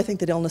evidence now, I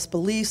think, that illness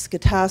beliefs,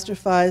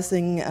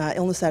 catastrophizing,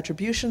 illness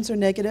attributions are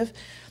negative.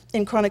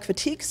 In chronic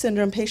fatigue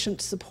syndrome,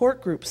 patient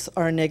support groups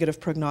are a negative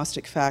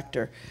prognostic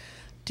factor,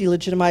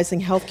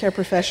 delegitimizing healthcare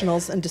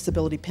professionals and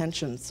disability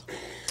pensions.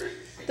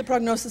 The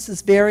prognosis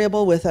is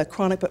variable with a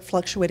chronic but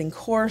fluctuating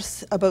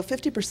course. About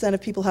 50%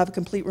 of people have a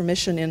complete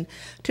remission in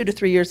 2 to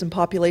 3 years in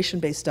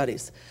population-based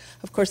studies.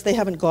 Of course, they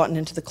haven't gotten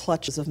into the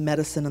clutches of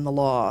medicine and the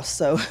law,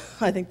 so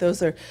I think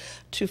those are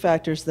 2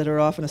 factors that are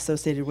often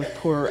associated with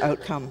poorer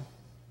outcome.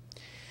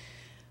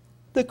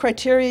 The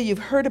criteria you've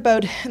heard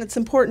about, and it's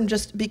important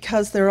just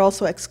because there are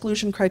also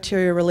exclusion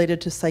criteria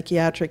related to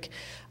psychiatric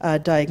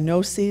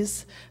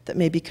diagnoses that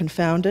may be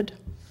confounded.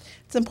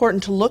 It's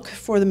important to look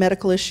for the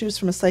medical issues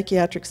from a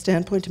psychiatric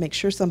standpoint to make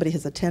sure somebody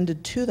has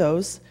attended to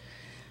those,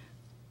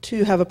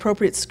 to have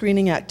appropriate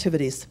screening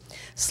activities.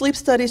 Sleep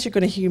studies you're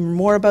going to hear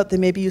more about. They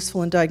may be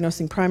useful in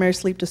diagnosing primary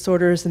sleep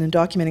disorders and in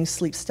documenting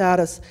sleep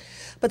status.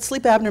 But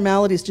sleep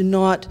abnormalities do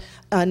not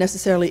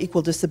necessarily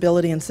equal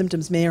disability, and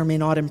symptoms may or may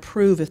not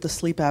improve if the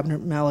sleep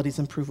abnormalities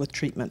improve with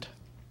treatment.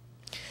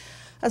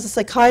 As a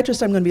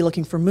psychiatrist, I'm going to be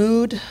looking for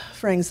mood,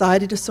 for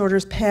anxiety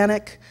disorders,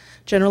 panic,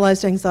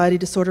 generalized anxiety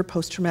disorder,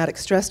 post-traumatic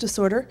stress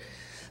disorder.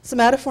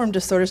 Somatoform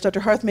disorders, Dr.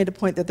 Harth made a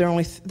point that they're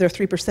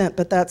 3%,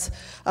 but that's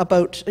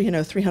about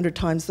 300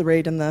 times the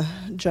rate in the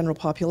general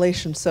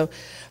population. And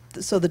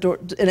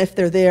if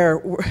they're there,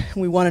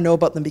 we want to know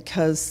about them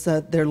because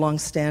they're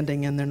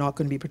long-standing and they're not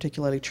going to be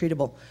particularly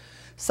treatable.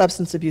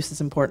 Substance abuse is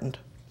important.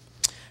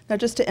 Now,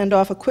 just to end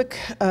off, a quick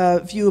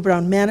view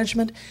around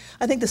management.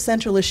 I think the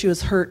central issue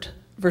is hurt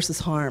versus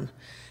harm.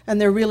 And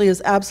there really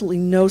is absolutely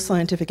no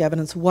scientific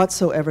evidence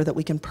whatsoever that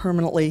we can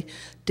permanently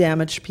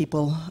damage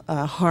people,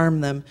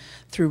 harm them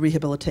through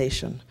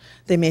rehabilitation.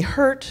 They may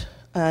hurt,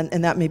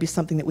 and that may be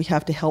something that we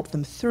have to help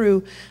them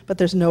through, but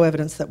there's no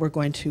evidence that we're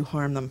going to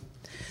harm them.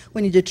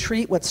 We need to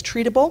treat what's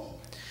treatable,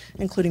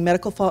 including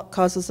medical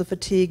causes of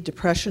fatigue,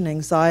 depression,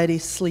 anxiety,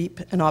 sleep,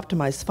 and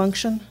optimized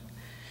function.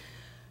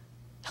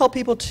 Help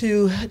people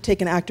to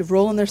take an active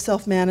role in their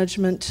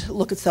self-management,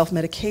 look at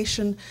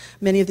self-medication.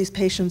 Many of these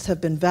patients have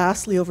been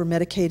vastly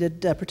over-medicated,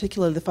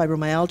 particularly the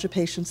fibromyalgia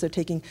patients.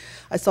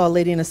 I saw a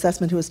lady in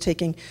assessment who was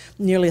taking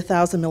nearly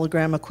 1,000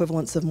 milligram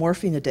equivalents of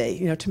morphine a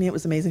day. To me it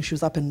was amazing. She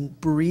was up and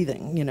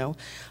breathing,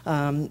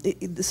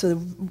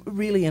 so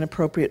really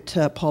inappropriate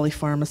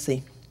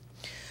polypharmacy.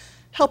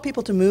 Help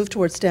people to move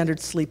towards standard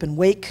sleep and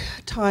wake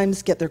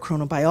times, get their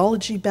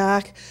chronobiology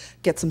back,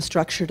 get some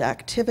structured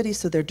activity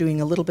so they're doing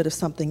a little bit of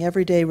something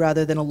every day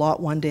rather than a lot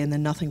one day and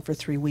then nothing for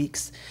 3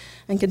 weeks,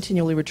 and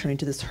continually returning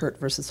to this hurt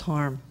versus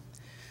harm.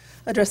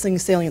 Addressing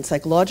salient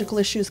psychological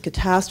issues,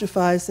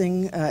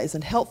 catastrophizing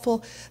isn't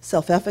helpful,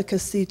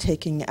 self-efficacy,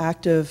 taking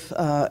active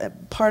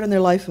part in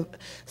their life,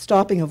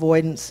 stopping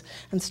avoidance,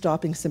 and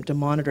stopping symptom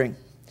monitoring.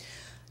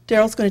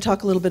 Darryl's going to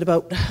talk a little bit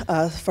about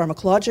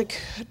pharmacologic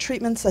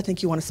treatments. I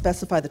think you want to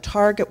specify the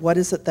target. What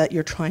is it that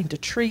you're trying to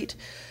treat?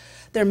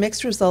 There are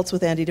mixed results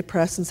with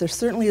antidepressants. There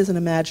certainly isn't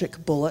a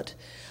magic bullet,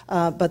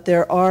 but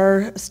there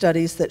are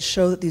studies that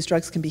show that these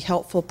drugs can be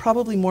helpful,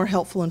 probably more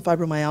helpful in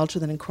fibromyalgia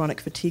than in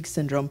chronic fatigue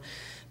syndrome,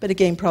 but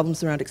again,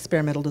 problems around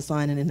experimental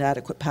design and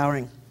inadequate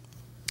powering.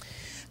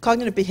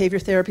 Cognitive behavior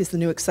therapy is the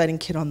new exciting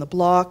kid on the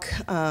block.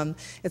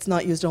 It's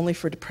not used only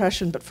for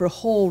depression, but for a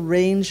whole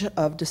range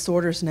of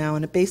disorders now,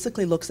 and it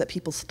basically looks at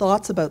people's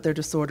thoughts about their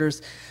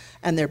disorders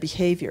and their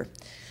behavior.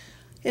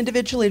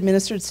 Individually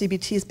administered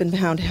CBT has been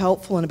found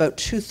helpful in about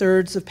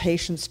 2/3 of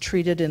patients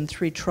treated in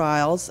 3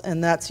 trials,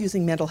 and that's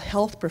using mental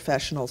health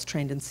professionals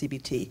trained in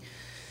CBT.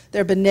 There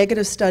have been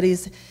negative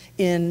studies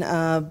in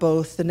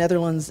both the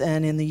Netherlands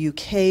and in the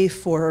UK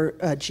for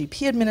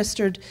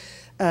GP-administered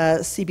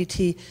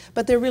CBT,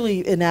 but they're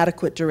really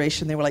inadequate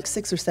duration. They were like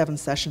 6 or 7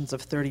 sessions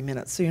of 30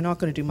 minutes, so you're not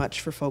going to do much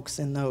for folks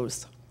in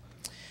those.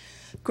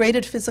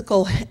 Graded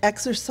physical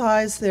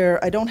exercise,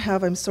 I don't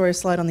have, I'm sorry, a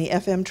slide on the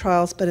FM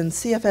trials, but in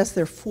CFS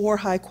there are 4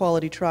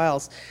 high-quality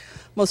trials.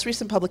 Most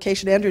recent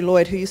publication, Andrew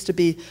Lloyd, who used to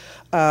be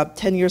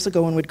 10 years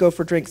ago when we'd go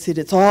for drinks,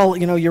 it's all,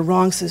 you're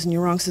wrong,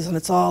 Susan,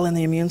 it's all in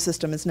the immune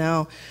system, is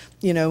now,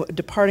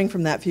 departing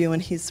from that view,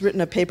 and he's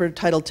written a paper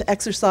titled "To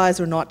Exercise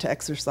or Not to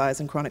Exercise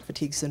in Chronic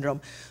Fatigue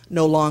Syndrome,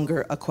 No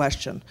Longer a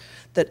Question."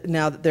 That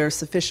now that there is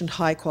sufficient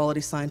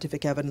high-quality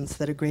scientific evidence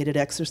that a graded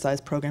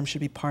exercise program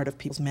should be part of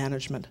people's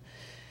management.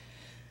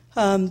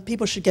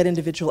 People should get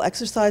individual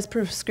exercise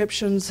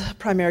prescriptions.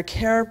 Primary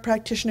care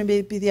practitioner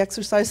may be the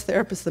exercise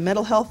therapist, the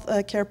mental health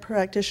care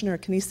practitioner, a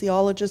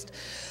kinesiologist,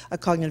 a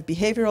cognitive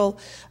behavioral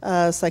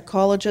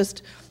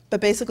psychologist. But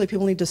basically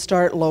people need to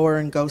start lower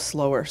and go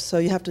slower. So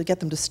you have to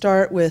get them to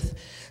start with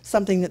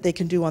something that they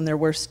can do on their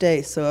worst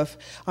day. So if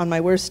on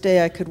my worst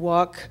day I could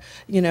walk,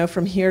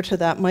 from here to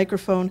that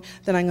microphone,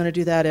 then I'm going to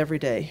do that every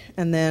day.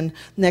 And then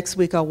next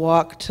week I'll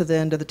walk to the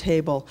end of the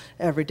table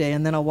every day,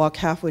 and then I'll walk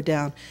halfway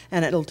down.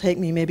 And it'll take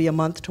me maybe a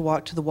month to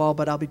walk to the wall,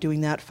 but I'll be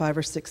doing that 5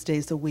 or 6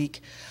 days a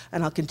week.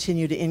 And I'll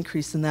continue to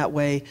increase in that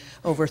way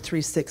over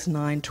 3, 6,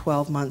 9,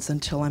 12 months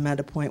until I'm at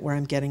a point where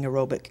I'm getting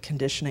aerobic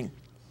conditioning.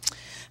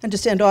 And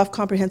just to end off,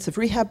 comprehensive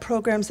rehab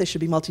programs, they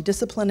should be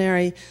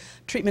multidisciplinary,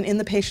 treatment in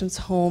the patient's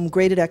home,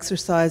 graded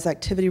exercise,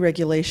 activity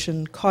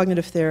regulation,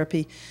 cognitive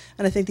therapy,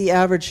 and I think the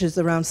average is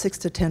around 6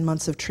 to 10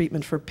 months of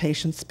treatment for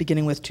patients,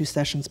 beginning with 2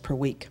 sessions per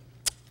week.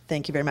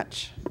 Thank you very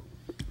much.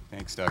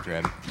 Thanks, Dr.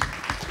 Abbey.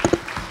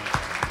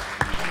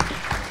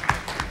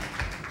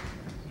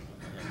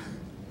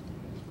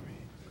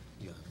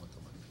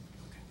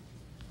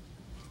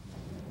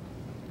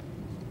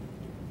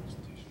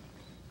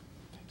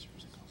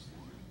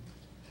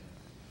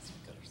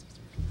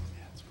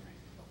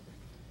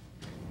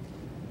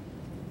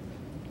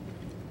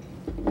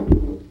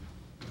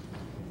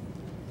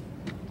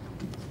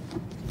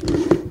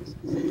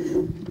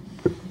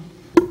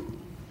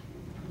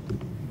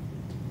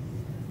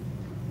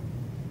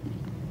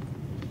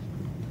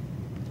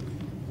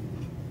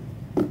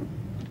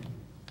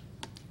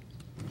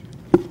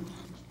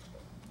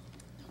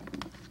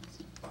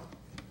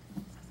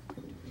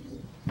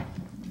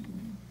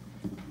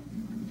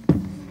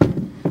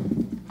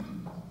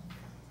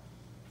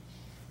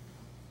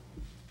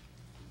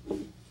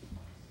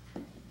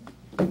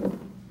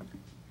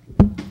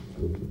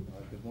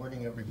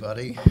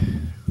 Everybody.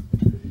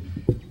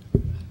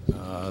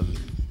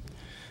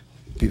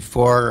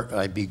 Before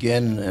I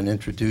begin and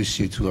introduce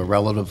you to a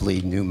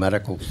relatively new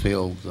medical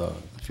field, the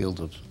field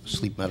of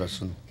sleep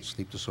medicine,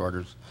 sleep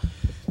disorders,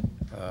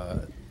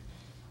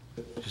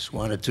 just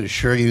wanted to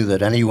assure you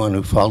that anyone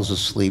who falls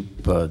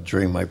asleep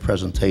during my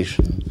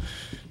presentation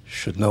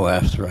should know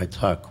after I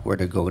talk where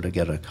to go to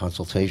get a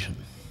consultation.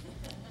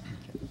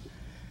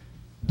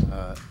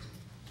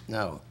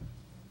 Now,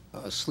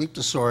 sleep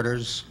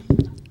disorders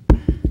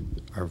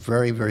are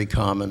very, very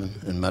common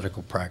in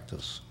medical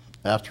practice.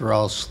 After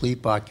all,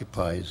 sleep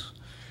occupies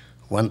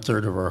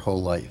 1/3 of our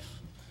whole life.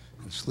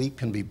 And sleep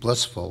can be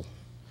blissful,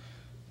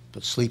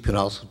 but sleep can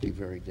also be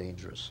very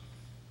dangerous.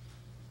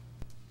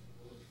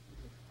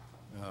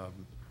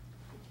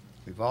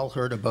 We've all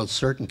heard about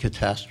certain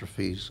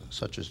catastrophes,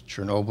 such as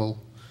Chernobyl,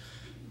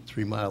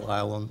 3 Mile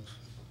Island,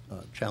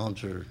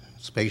 Challenger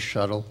Space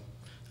Shuttle,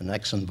 and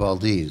Exxon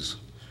Valdez.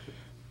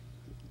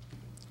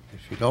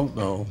 If you don't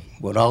know,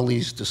 what all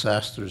these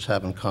disasters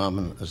have in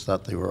common is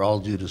that they were all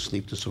due to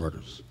sleep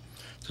disorders.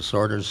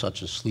 Disorders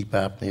such as sleep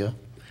apnea,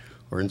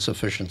 or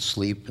insufficient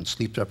sleep, and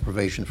sleep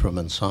deprivation from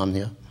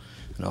insomnia,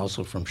 and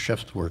also from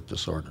shift work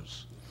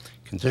disorders.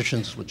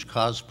 Conditions which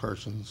cause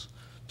persons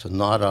to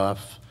nod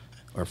off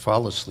or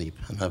fall asleep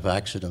and have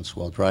accidents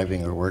while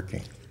driving or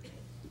working.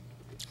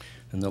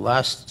 In the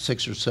last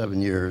 6 or 7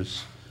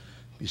 years,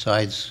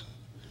 besides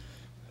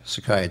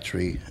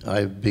psychiatry,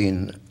 I've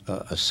been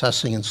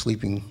assessing and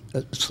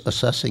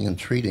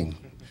treating,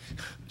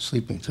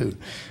 sleeping too,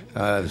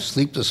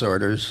 sleep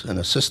disorders and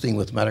assisting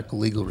with medical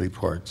legal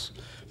reports,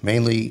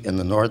 mainly in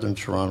the northern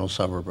Toronto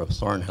suburb of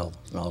Thornhill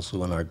and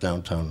also in our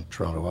downtown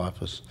Toronto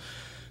office.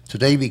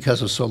 Today,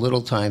 because of so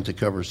little time to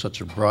cover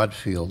such a broad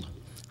field,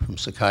 from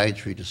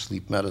psychiatry to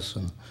sleep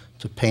medicine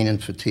to pain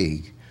and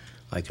fatigue,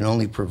 I can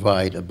only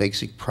provide a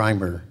basic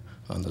primer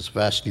on this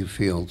vast new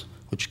field,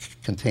 which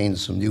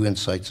contains some new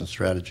insights and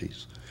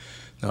strategies.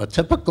 Now, a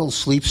typical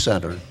sleep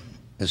center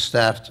is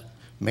staffed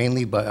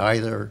mainly by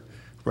either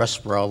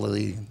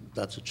respirology,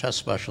 that's a chest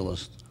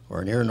specialist,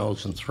 or an ear,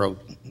 nose, and throat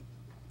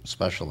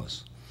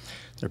specialist.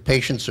 Their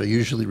patients are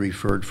usually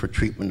referred for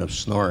treatment of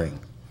snoring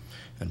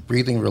and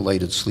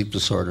breathing-related sleep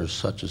disorders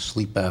such as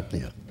sleep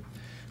apnea,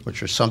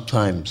 which are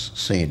sometimes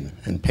seen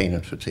in pain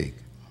and fatigue.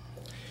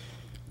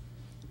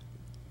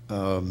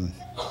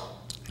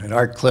 At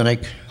our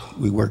clinic,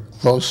 we work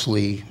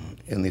closely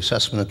in the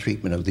assessment and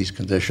treatment of these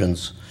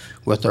conditions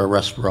with our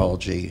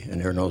respirology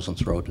and ear, nose, and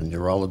throat and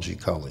neurology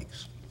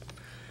colleagues.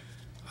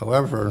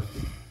 However,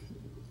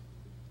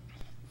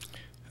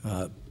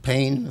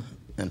 pain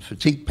and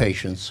fatigue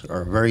patients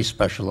are a very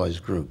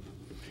specialized group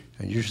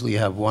and usually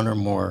have one or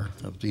more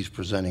of these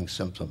presenting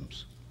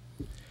symptoms.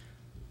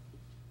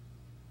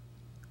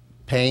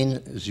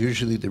 Pain is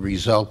usually the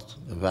result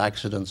of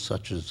accidents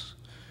such as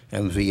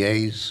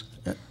MVAs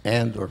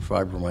and or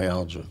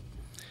fibromyalgia.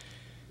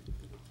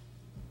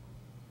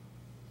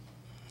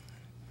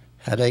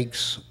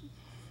 Headaches,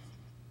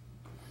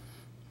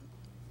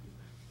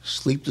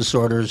 sleep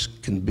disorders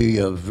can be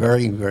of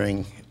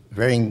varying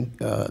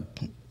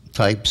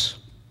types.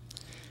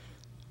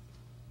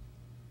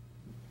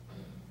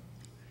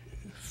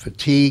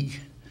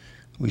 Fatigue,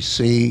 we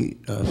see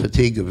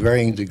fatigue of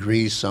varying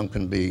degrees. Some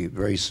can be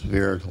very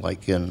severe,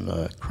 like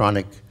in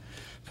chronic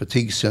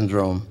fatigue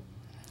syndrome.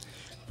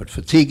 But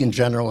fatigue in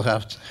general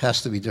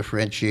has to be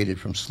differentiated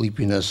from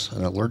sleepiness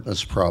and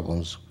alertness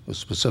problems with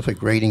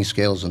specific rating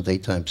scales and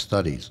daytime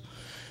studies.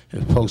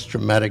 If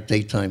post-traumatic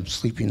daytime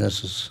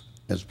sleepiness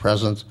is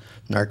present,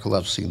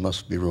 narcolepsy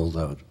must be ruled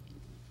out.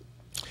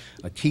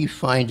 A key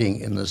finding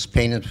in this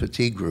pain and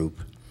fatigue group,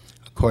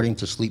 according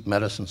to sleep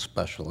medicine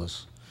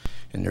specialists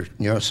in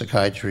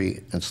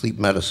neuropsychiatry and sleep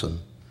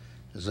medicine,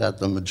 is that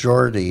the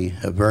majority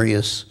have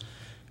various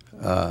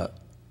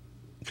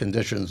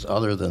conditions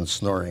other than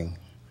snoring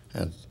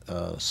and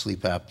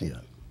sleep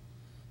apnea.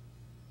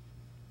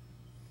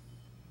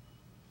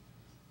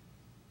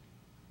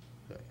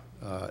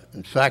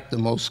 In fact,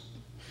 most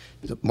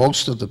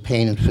of the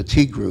pain and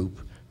fatigue group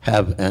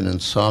have an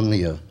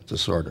insomnia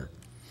disorder.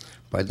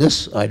 By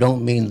this, I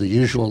don't mean the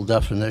usual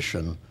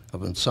definition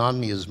of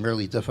insomnia is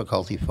merely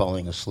difficulty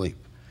falling asleep.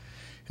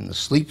 In the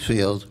sleep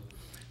field,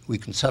 we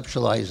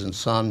conceptualize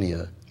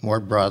insomnia more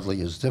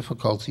broadly as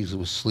difficulties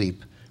with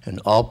sleep in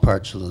all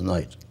parts of the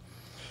night.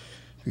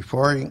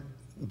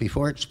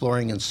 Before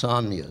exploring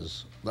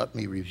insomnias, let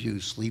me review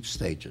sleep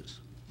stages.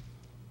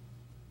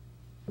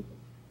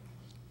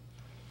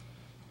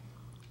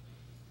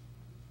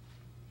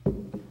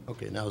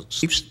 Okay, now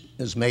sleep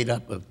is made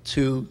up of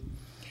two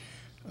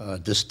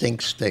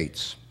distinct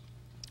states.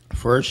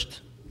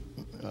 First,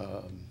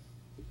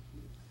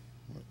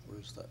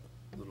 where's that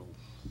little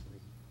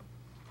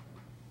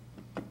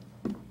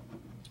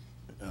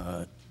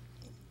thing?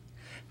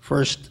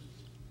 First,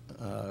 it's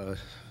not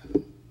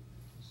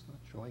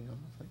showing on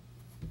the thing.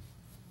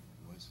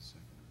 Wait a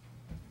second.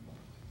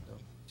 No.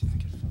 Do you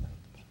think it fell out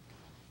of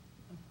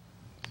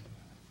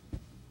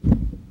the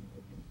back?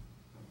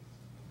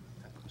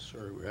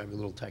 Sorry, we're having a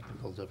little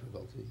technical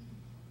difficulty.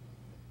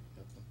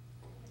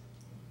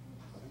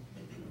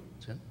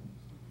 It's in?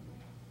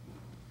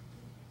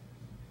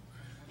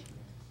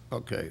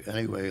 Okay,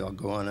 anyway, I'll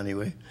go on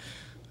anyway.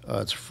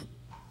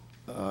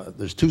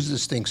 There's two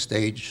distinct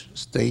states.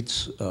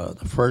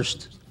 The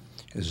first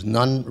is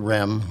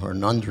non-REM or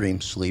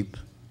non-dream sleep,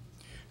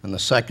 and the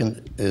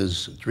second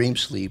is dream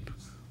sleep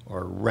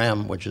or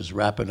REM, which is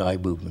rapid eye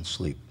movement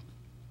sleep.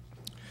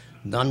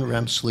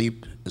 Non-REM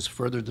sleep is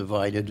further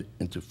divided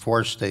into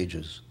 4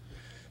 stages.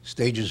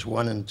 Stages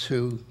 1 and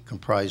 2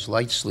 comprise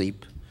light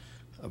sleep,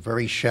 a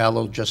very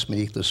shallow, just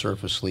beneath the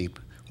surface sleep,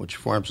 which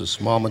forms a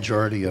small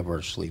majority of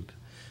our sleep,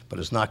 but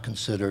is not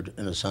considered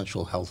an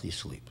essential healthy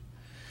sleep.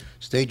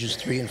 Stages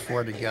 3 and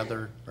 4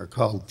 together are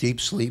called deep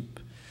sleep,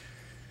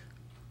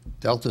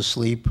 delta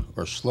sleep,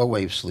 or slow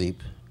wave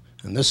sleep,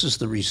 and this is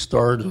the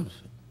restorative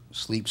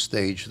sleep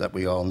stage that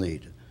we all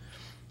need.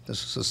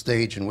 This is a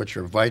stage in which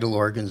our vital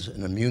organs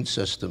and immune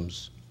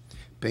systems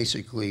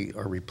basically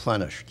are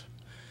replenished.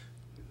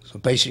 So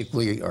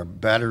basically our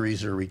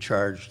batteries are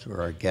recharged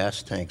or our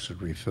gas tanks are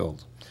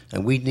refilled.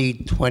 And we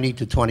need 20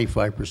 to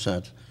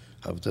 25%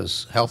 of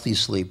this healthy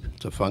sleep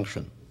to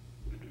function.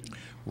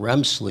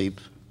 REM sleep,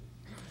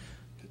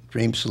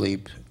 dream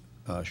sleep,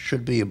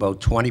 should be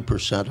about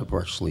 20% of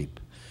our sleep.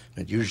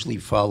 It usually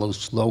follows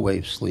slow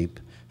wave sleep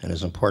and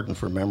is important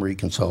for memory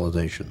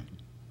consolidation.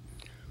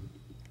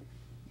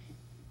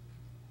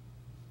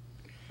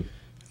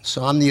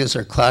 Insomnias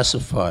are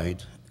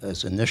classified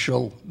as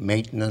initial,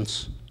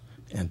 maintenance,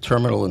 and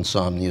terminal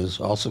insomnias,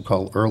 also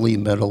called early,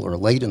 middle, or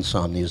late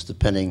insomnias,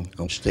 depending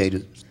on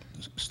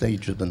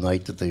stage of the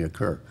night that they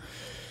occur.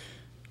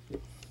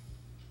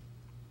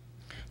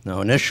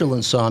 Now, initial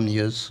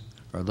insomnias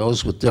are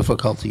those with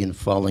difficulty in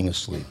falling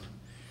asleep.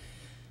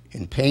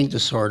 In pain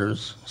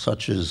disorders,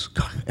 such as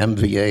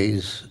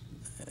MVAs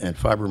and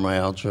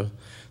fibromyalgia,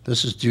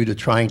 this is due to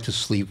trying to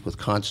sleep with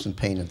constant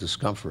pain and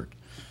discomfort.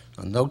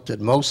 Now, note that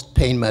most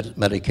pain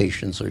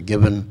medications are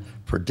given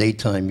for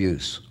daytime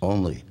use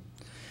only,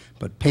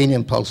 but pain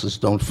impulses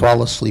don't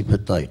fall asleep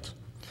at night.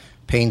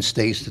 Pain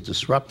stays to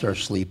disrupt our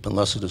sleep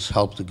unless it is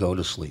helped to go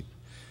to sleep.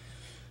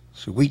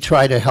 So we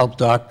try to help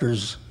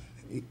doctors,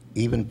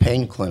 even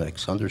pain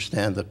clinics,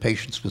 understand that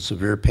patients with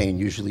severe pain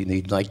usually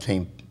need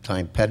nighttime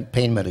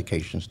pain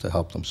medications to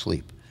help them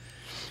sleep.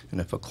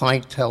 And if a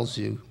client tells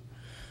you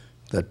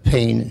that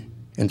pain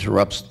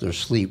interrupts their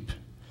sleep,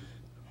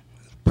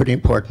 it's pretty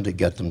important to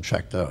get them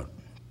checked out.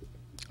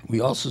 We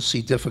also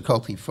see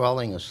difficulty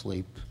falling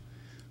asleep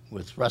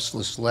with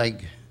restless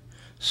leg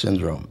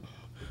syndrome.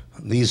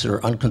 These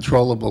are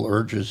uncontrollable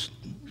urges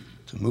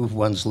to move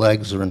one's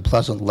legs or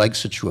unpleasant leg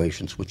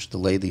situations which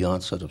delay the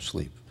onset of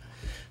sleep.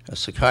 As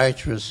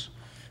psychiatrists,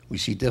 we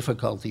see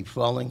difficulty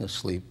falling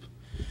asleep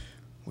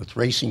with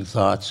racing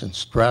thoughts and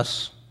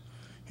stress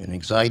and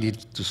anxiety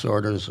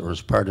disorders or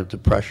as part of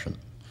depression.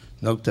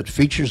 Note that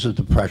features of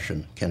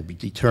depression can be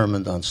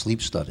determined on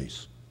sleep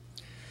studies.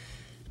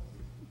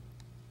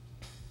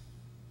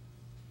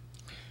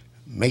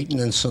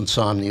 Maintenance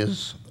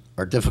insomnias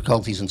are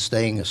difficulties in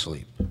staying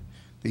asleep.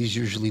 These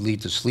usually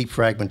lead to sleep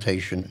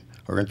fragmentation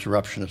or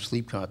interruption of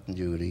sleep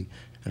continuity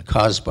and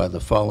caused by the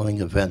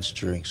following events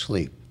during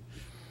sleep.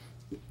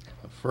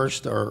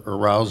 First are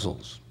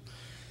arousals.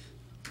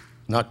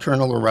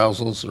 Nocturnal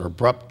arousals are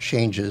abrupt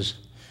changes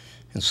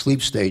in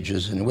sleep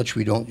stages in which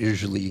we don't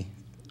usually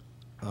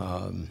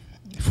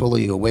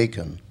fully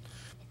awaken,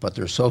 but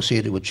they're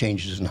associated with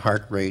changes in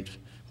heart rate,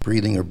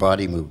 breathing, or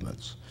body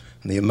movements.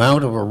 And the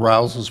amount of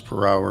arousals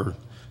per hour,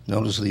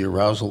 known as the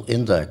arousal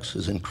index,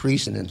 is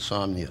increased in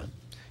insomnia,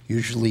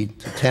 usually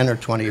to 10 or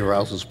 20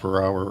 arousals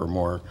per hour or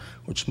more,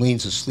 which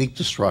means a sleep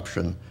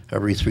disruption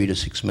every 3 to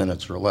 6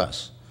 minutes or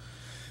less.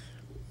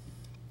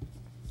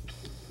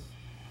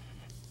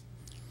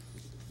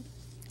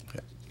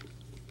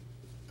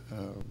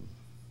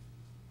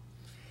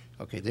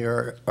 Okay,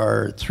 there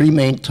are 3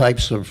 main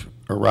types of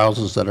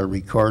arousals that are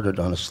recorded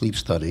on a sleep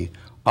study,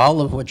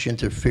 all of which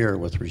interfere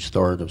with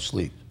restorative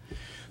sleep.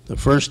 The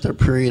first are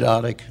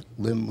periodic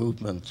limb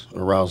movement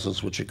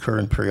arousals, which occur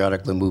in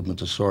periodic limb movement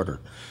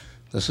disorder.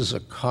 This is a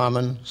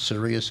common,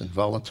 serious,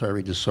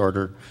 involuntary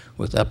disorder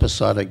with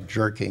episodic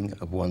jerking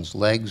of one's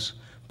legs,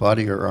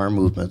 body, or arm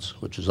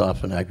movements, which is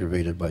often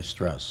aggravated by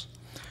stress.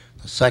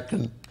 The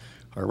second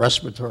are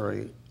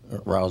respiratory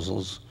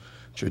arousals,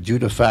 which are due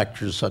to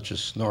factors such as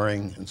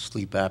snoring and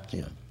sleep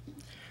apnea.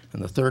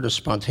 And the third are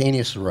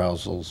spontaneous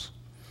arousals,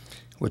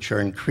 which are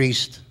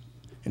increased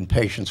in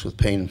patients with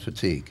pain and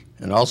fatigue,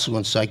 and also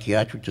in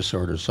psychiatric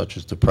disorders such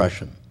as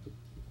depression.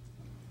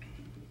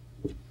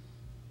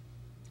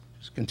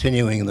 Just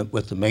continuing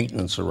with the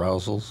maintenance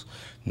arousals,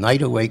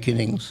 night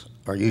awakenings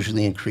are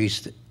usually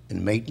increased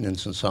in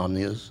maintenance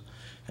insomnias,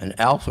 and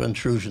alpha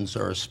intrusions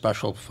are a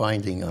special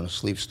finding on a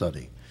sleep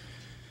study.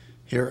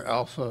 Here,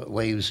 alpha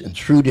waves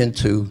intrude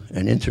into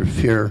and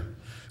interfere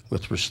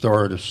with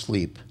restorative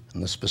sleep,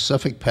 and the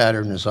specific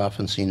pattern is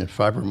often seen in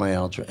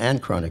fibromyalgia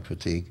and chronic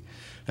fatigue,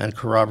 and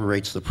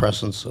corroborates the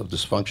presence of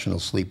dysfunctional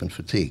sleep and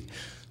fatigue.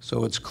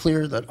 So it's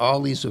clear that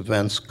all these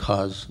events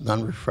cause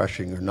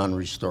non-refreshing or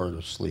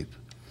non-restorative sleep.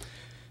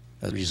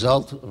 As a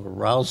result of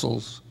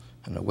arousals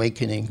and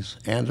awakenings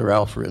and or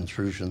alpha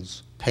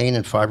intrusions, pain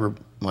and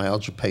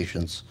fibromyalgia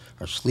patients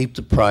are sleep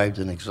deprived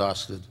and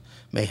exhausted,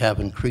 may have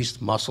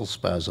increased muscle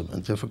spasm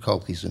and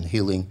difficulties in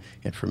healing,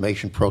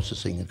 information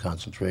processing, and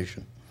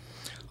concentration.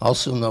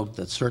 Also note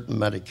that certain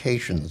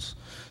medications,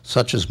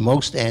 such as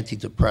most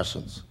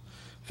antidepressants,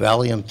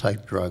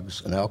 Valium-type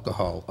drugs, and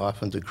alcohol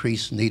often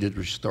decrease needed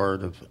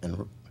restorative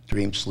and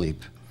dream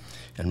sleep.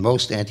 And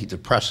most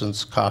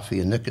antidepressants, coffee,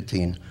 and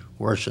nicotine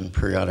worsen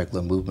periodic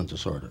limb movement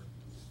disorder.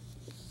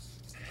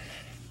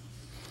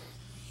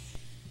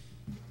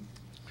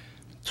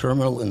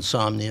 Terminal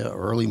insomnia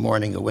or early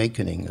morning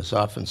awakening is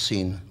often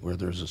seen where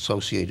there's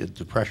associated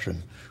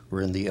depression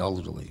or in the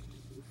elderly.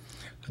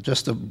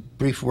 Just a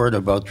brief word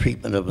about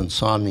treatment of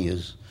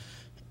insomnias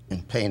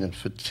in pain and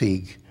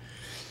fatigue.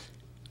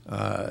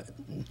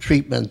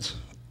 Treatment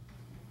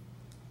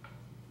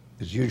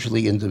is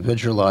usually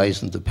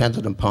individualized and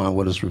dependent upon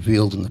what is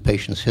revealed in the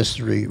patient's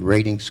history,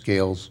 rating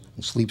scales,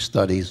 and sleep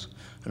studies,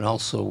 and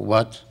also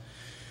what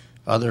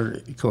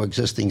other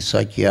coexisting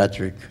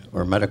psychiatric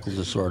or medical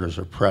disorders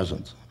are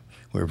present.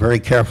 We're very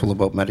careful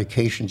about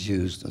medications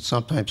used and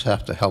sometimes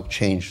have to help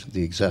change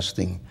the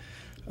existing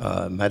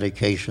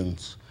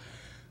medications.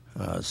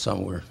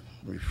 Some were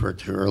referred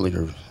to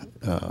earlier,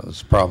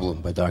 this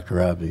problem by Dr.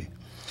 Abbey.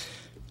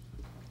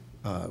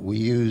 We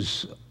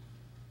use,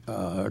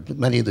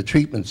 many of the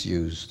treatments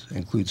used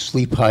include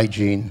sleep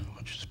hygiene,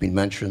 which has been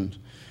mentioned,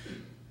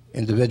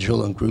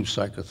 individual and group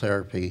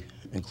psychotherapy,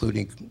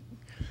 including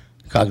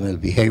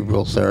cognitive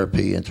behavioral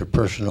therapy,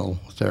 interpersonal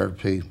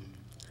therapy,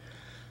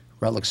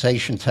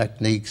 relaxation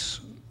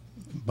techniques,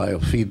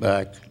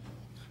 biofeedback,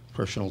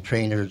 personal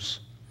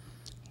trainers,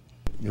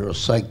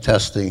 neuropsych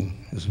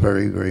testing is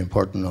very, very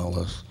important in all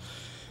this.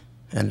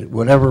 And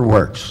whatever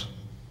works,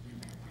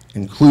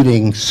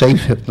 including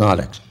safe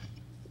hypnotics.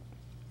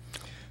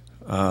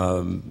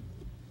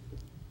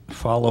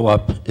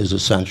 Follow-up is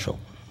essential.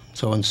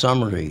 So in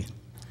summary,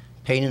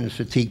 pain and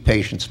fatigue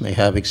patients may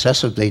have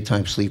excessive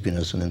daytime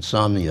sleepiness and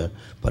insomnia,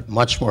 but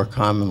much more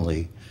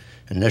commonly,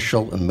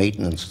 initial and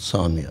maintenance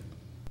insomnia.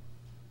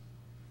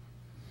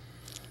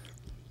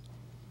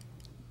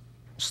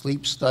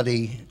 Sleep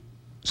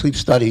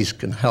studies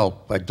can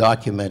help by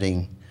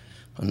documenting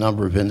a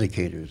number of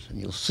indicators. And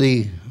you'll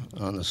see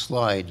on the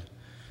slide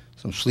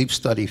some sleep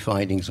study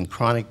findings in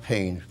chronic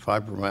pain,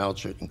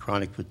 fibromyalgia, and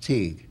chronic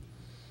fatigue,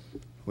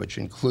 which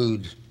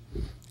include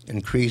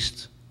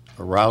increased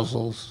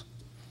arousals,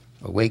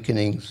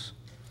 awakenings,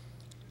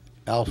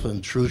 alpha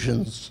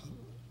intrusions,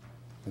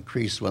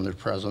 increased when they're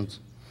present,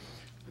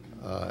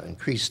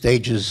 increased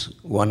stages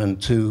 1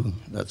 and 2,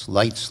 that's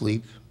light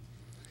sleep,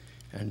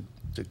 and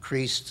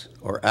decreased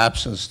or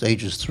absent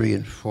stages 3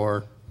 and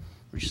 4,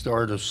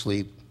 restorative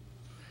sleep,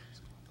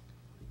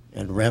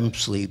 and REM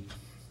sleep,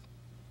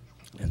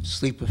 and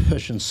sleep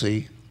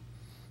efficiency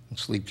and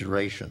sleep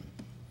duration.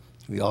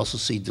 We also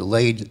see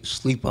delayed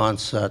sleep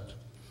onset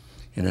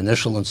in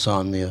initial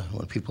insomnia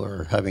when people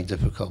are having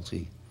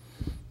difficulty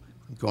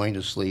going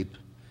to sleep,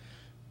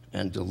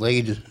 and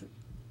delayed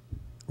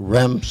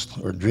REM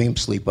or dream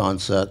sleep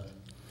onset,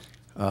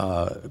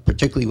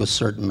 particularly with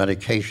certain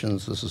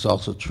medications. This is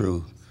also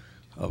true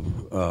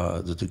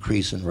of the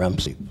decrease in REM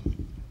sleep.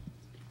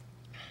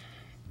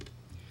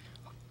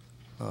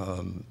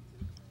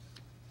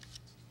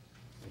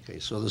 Okay,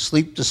 so the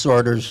sleep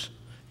disorders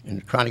in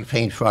chronic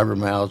pain,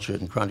 fibromyalgia,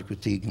 and chronic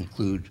fatigue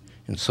include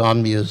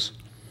insomnias,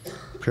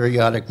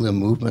 periodic limb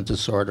movement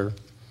disorder,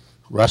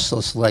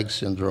 restless leg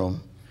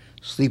syndrome,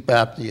 sleep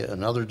apnea,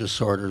 and other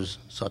disorders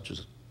such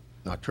as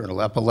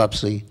nocturnal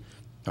epilepsy,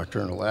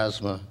 nocturnal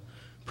asthma,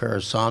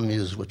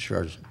 parasomnias, which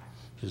are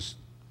just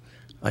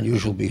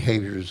unusual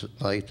behaviors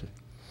at night,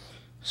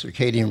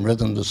 circadian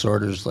rhythm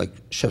disorders like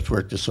shift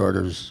work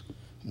disorders,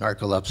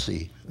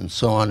 narcolepsy, and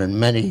so on, and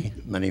many,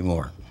 many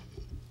more.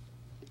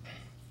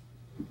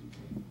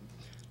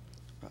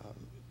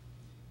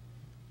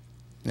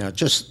 Now,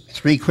 just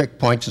 3 quick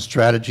points and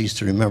strategies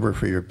to remember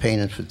for your pain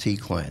and fatigue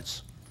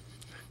clients.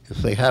 If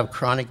they have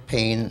chronic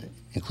pain,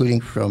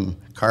 including from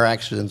car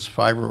accidents,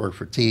 fibro, or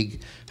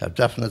fatigue, have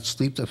definite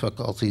sleep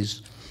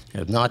difficulties, and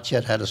have not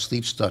yet had a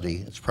sleep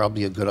study, it's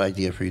probably a good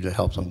idea for you to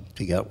help them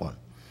to get one.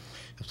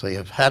 If they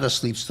have had a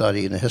sleep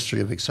study and a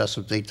history of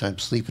excessive daytime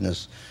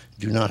sleepiness,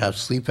 do not have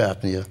sleep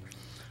apnea,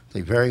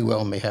 they very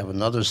well may have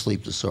another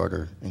sleep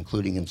disorder,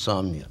 including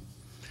insomnia.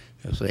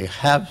 If they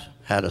have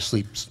had a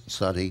sleep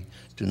study,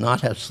 do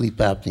not have sleep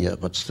apnea,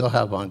 but still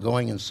have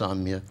ongoing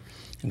insomnia,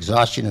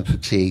 exhaustion, and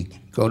fatigue,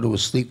 go to a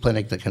sleep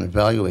clinic that can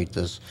evaluate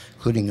this,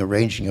 including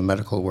arranging a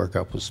medical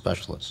workup with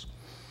specialists.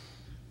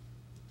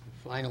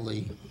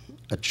 Finally,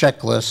 a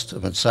checklist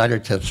of insider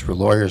tips for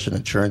lawyers and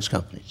insurance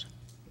companies.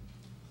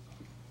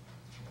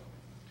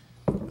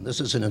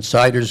 This is an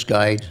insider's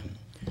guide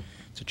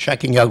to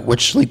checking out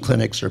which sleep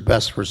clinics are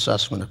best for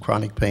assessment of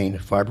chronic pain,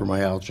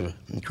 fibromyalgia,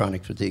 and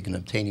chronic fatigue, and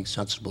obtaining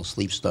sensible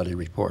sleep study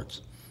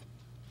reports.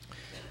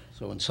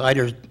 So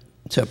insider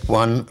tip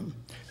 1,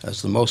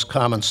 as the most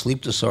common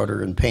sleep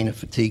disorder in pain and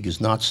fatigue is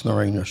not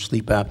snoring or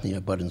sleep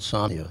apnea, but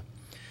insomnia.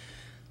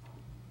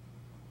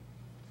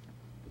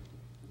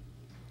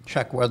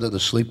 Check whether the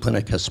sleep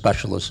clinic has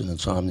specialists in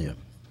insomnia.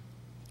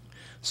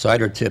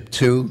 Insider tip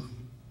 2,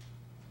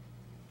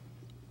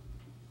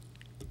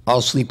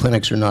 all sleep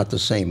clinics are not the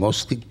same.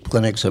 Most sleep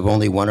clinics have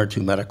only 1 or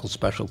 2 medical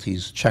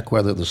specialties. Check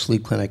whether the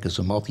sleep clinic is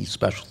a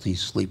multi-specialty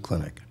sleep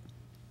clinic.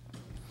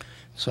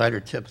 Insider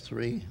tip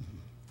 3,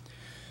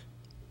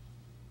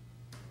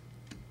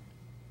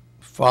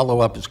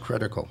 follow-up is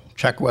critical.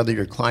 Check whether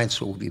your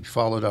clients will be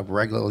followed up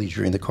regularly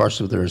during the course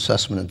of their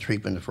assessment and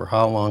treatment, and for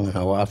how long and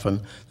how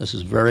often. This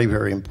is very,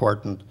 very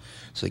important.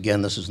 So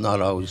again, this is not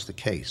always the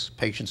case.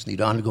 Patients need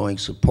ongoing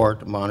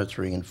support,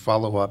 monitoring, and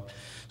follow-up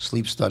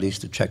sleep studies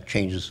to check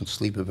changes in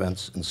sleep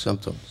events and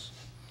symptoms.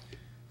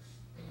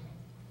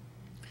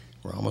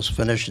 We're almost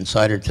finished.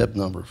 Insider tip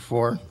number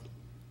 4.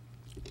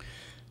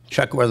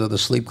 Check whether the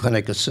sleep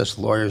clinic assists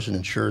lawyers and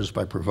insurers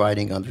by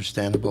providing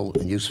understandable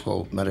and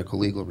useful medical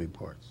legal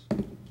reports.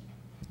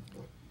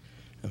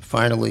 And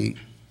finally,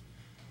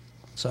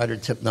 insider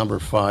tip number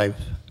 5,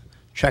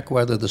 check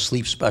whether the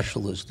sleep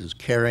specialist is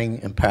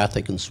caring,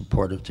 empathic, and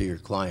supportive to your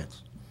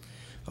clients.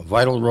 A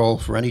vital role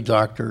for any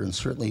doctor, and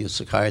certainly a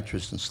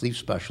psychiatrist and sleep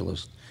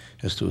specialist,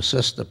 is to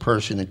assist the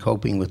person in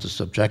coping with the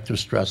subjective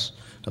stress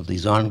of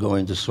these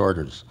ongoing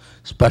disorders,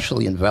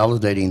 especially in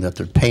validating that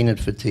their pain and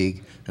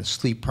fatigue and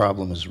sleep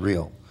problem is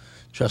real.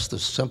 Just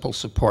this simple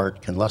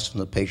support can lessen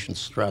the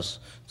patient's stress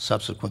and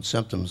subsequent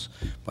symptoms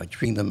by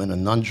treating them in a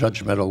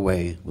non-judgmental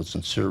way with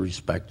sincere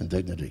respect and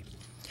dignity.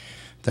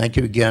 Thank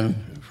you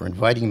again for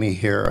inviting me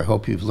here. I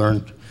hope you've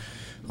learned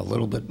a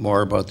little bit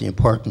more about the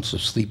importance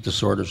of sleep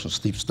disorders and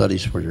sleep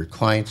studies for your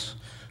clients.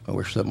 I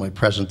wish that my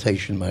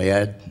presentation may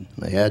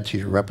add to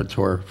your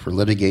repertoire for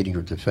litigating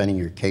or defending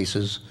your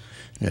cases.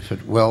 And if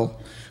it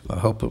will, I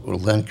hope it will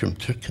then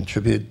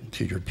contribute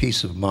to your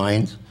peace of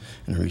mind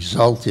and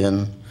result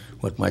in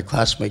what my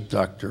classmate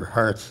Dr.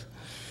 Harth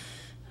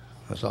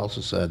has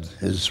also said,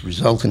 is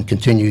result in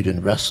continued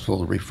and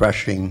restful,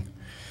 refreshing,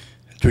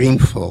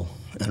 dreamful,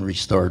 and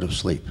restorative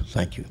sleep.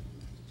 Thank you.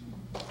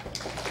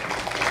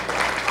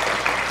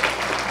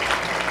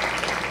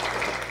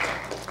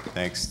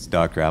 Thanks,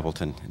 Dr.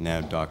 Appleton.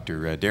 Now,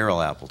 Dr.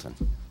 Darryl Appleton.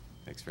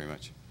 Thanks very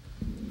much.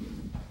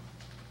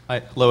 Hi,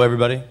 hello,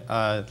 everybody.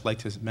 I'd like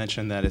to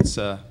mention that it's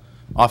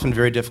often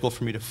very difficult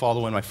for me to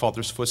follow in my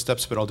father's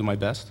footsteps, but I'll do my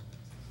best.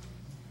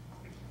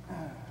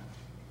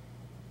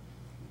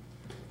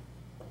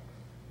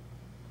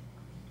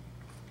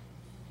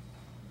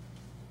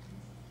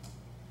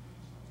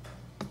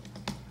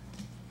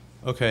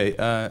 Okay,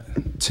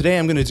 today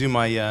I'm going to do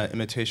my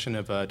imitation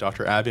of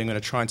Dr. Abbey. I'm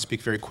going to try and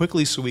speak very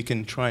quickly so we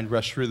can try and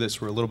rush through this.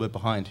 We're a little bit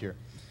behind here.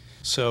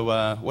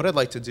 So what I'd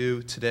like to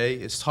do today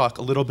is talk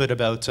a little bit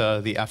about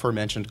the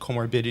aforementioned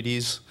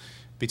comorbidities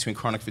between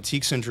chronic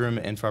fatigue syndrome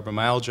and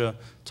fibromyalgia,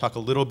 talk a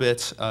little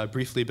bit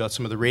briefly about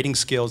some of the rating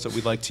scales that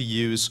we like to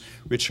use,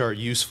 which are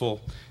useful,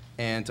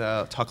 and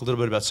talk a little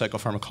bit about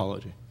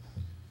psychopharmacology.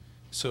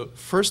 So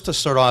first, to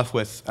start off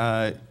with,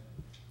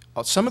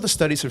 some of the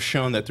studies have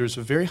shown that there's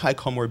a very high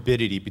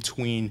comorbidity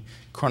between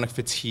chronic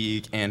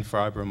fatigue and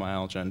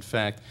fibromyalgia. In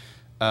fact,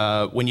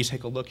 when you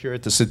take a look here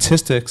at the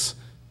statistics,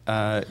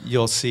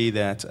 you'll see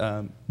that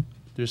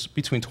there's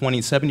between 20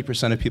 and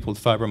 70% of people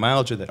with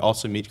fibromyalgia that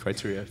also meet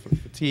criteria for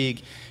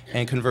fatigue,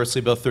 and conversely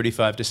about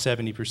 35 to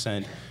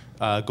 70%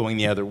 going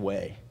the other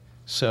way.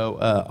 So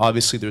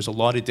obviously there's a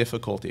lot of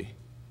difficulty.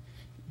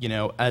 You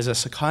know, as a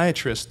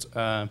psychiatrist,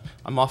 I'm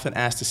often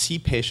asked to see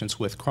patients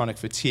with chronic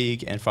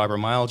fatigue and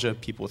fibromyalgia,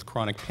 people with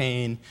chronic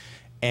pain,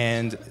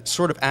 and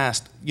sort of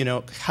asked, you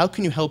know, how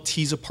can you help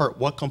tease apart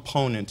what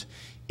component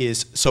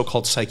is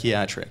so-called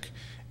psychiatric?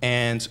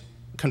 And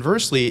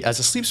conversely, as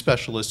a sleep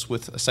specialist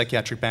with a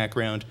psychiatric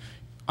background,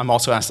 I'm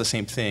also asked the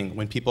same thing.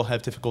 When people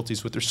have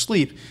difficulties with their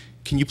sleep,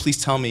 can you please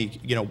tell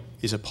me, you know,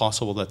 is it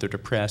possible that they're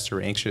depressed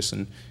or anxious,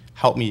 and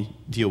help me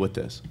deal with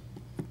this?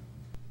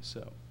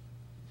 So,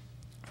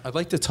 I'd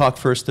like to talk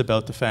first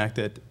about the fact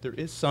that there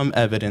is some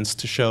evidence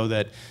to show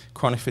that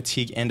chronic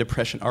fatigue and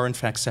depression are in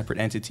fact separate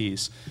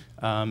entities.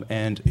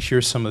 And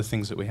here's some of the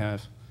things that we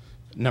have.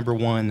 Number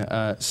one,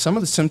 some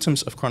of the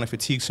symptoms of chronic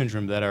fatigue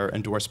syndrome that are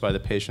endorsed by the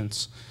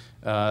patients,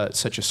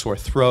 such as sore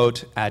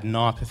throat,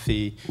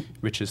 adenopathy,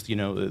 which is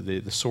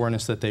the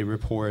soreness that they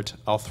report,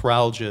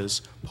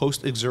 arthralgias,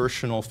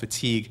 post-exertional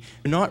fatigue,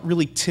 are not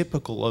really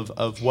typical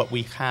of what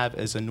we have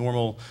as a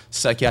normal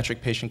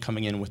psychiatric patient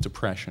coming in with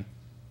depression.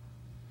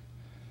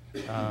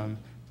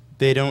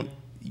 They don't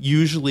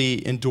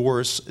usually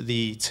endorse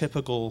the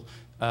typical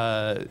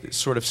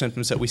sort of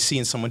symptoms that we see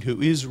in someone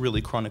who is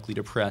really chronically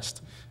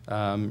depressed,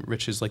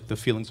 which is like the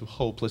feelings of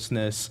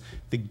hopelessness,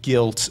 the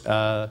guilt.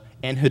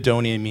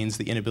 Anhedonia means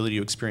the inability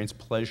to experience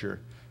pleasure,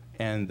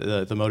 and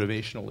the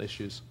motivational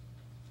issues.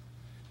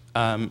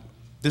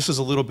 This is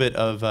a little bit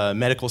of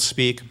medical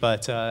speak,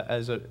 but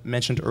as I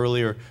mentioned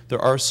earlier, there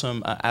are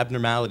some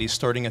abnormalities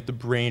starting at the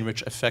brain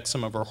which affect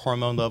some of our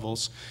hormone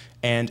levels.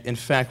 And in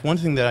fact, one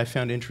thing that I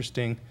found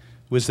interesting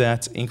was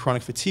that in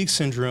chronic fatigue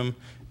syndrome,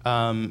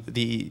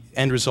 the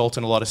end result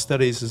in a lot of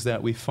studies is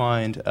that we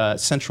find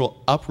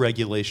central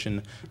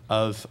upregulation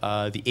of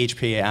the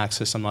HPA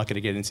axis. I'm not going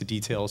to get into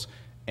details.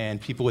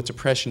 And people with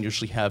depression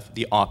usually have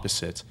the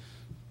opposite.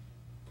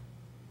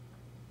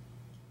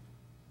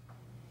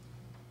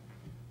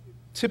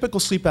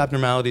 Typical sleep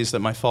abnormalities that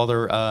my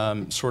father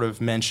sort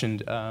of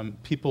mentioned,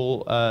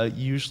 people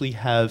usually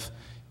have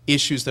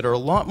issues that are a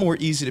lot more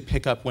easy to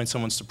pick up when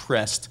someone's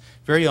depressed.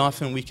 Very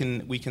often we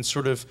can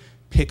sort of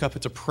pick up a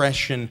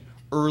depression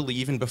early,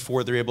 even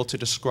before they're able to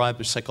describe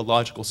their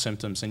psychological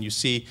symptoms. And you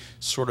see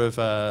sort of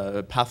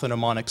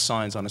pathognomonic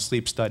signs on a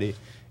sleep study.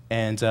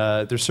 And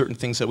there's certain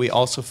things that we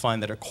also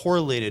find that are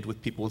correlated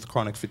with people with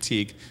chronic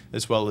fatigue,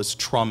 as well as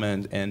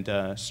trauma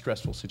and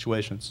stressful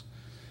situations.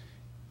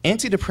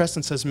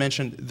 Antidepressants, as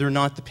mentioned, they're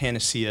not the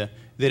panacea.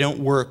 They don't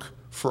work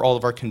for all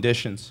of our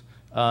conditions.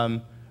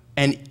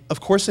 And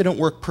of course, they don't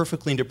work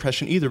perfectly in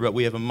depression either, but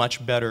we have a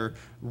much better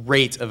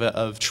rate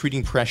of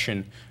treating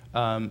depression.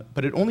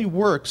 But it only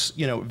works,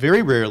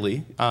 very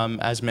rarely.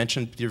 As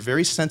mentioned, you're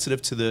very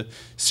sensitive to the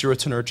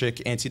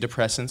serotonergic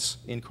antidepressants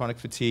in chronic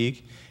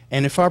fatigue.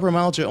 And in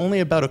fibromyalgia, only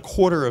about a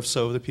quarter or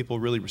so of the people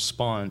really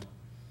respond.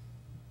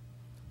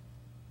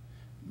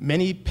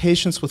 Many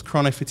patients with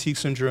chronic fatigue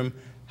syndrome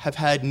have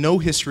had no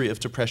history of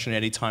depression at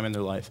any time in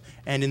their life.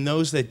 And in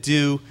those that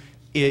do,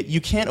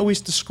 you can't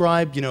always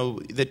describe,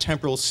 the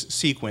temporal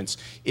sequence.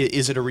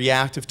 Is it a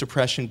reactive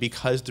depression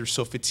because they're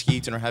so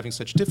fatigued and are having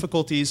such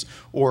difficulties,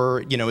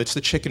 or it's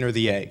the chicken or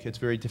the egg? It's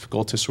very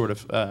difficult to sort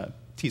of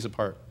tease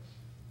apart.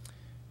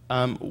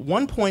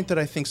 One point that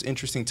I think is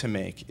interesting to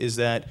make is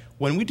that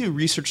when we do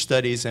research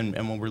studies and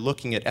when we're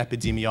looking at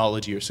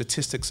epidemiology or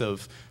statistics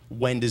of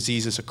when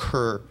diseases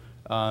occur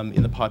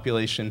in the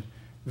population,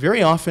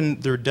 very often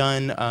they're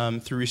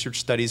done through research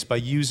studies by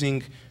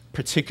using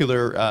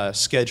particular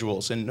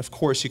schedules. And of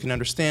course, you can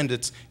understand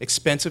it's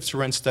expensive to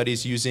run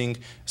studies using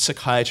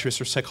psychiatrists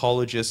or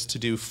psychologists to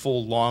do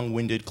full,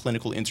 long-winded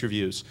clinical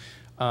interviews.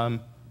 One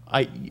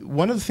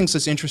of the things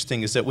that's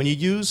interesting is that when you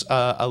use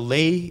a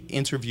lay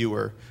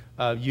interviewer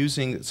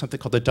using something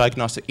called the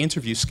diagnostic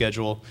interview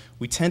schedule,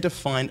 we tend to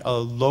find a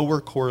lower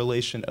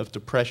correlation of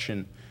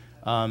depression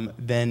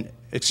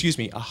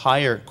a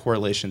higher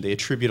correlation. They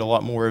attribute a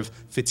lot more of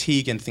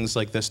fatigue and things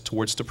like this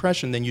towards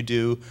depression than you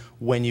do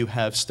when you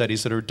have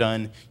studies that are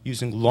done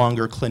using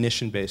longer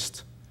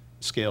clinician-based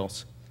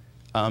scales.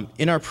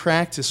 In our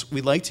practice,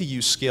 we like to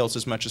use scales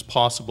as much as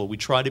possible. We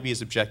try to be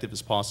as objective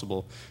as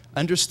possible,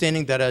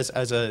 understanding that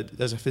as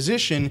a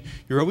physician,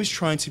 you're always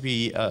trying to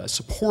be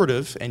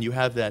supportive, and you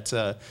have that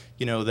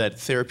that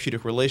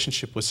therapeutic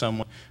relationship with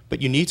someone.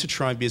 But you need to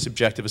try and be as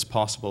objective as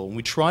possible. And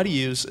we try to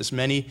use as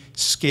many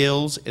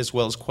scales as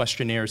well as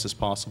questionnaires as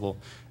possible.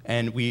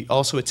 And we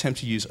also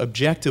attempt to use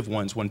objective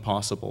ones when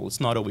possible. It's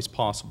not always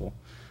possible.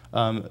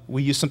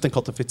 We use something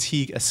called the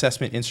fatigue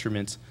assessment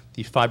instrument,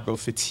 the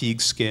fibro-fatigue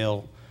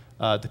scale,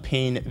 the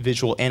pain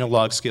visual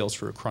analog scales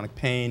for chronic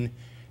pain,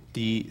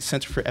 the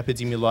Center for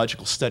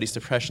Epidemiological Studies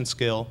depression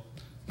scale,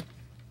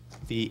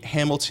 the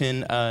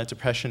Hamilton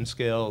depression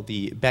scale,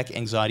 the Beck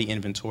anxiety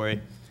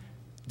inventory,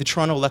 the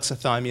Toronto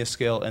alexithymia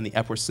scale, and the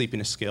Epworth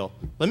sleepiness scale.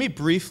 Let me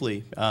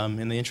briefly,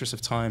 in the interest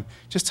of time,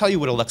 just tell you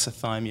what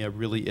alexithymia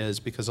really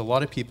is, because a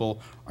lot of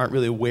people aren't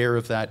really aware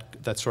of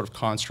that sort of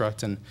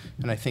construct, and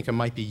I think it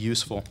might be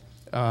useful.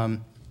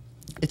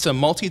 It's a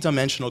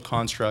multidimensional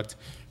construct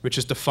which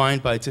is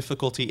defined by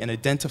difficulty in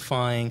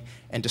identifying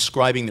and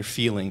describing their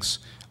feelings.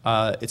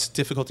 It's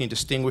difficulty in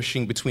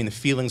distinguishing between the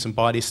feelings and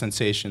body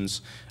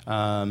sensations,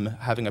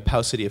 having a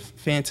paucity of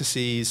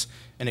fantasies,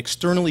 an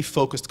externally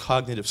focused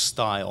cognitive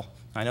style.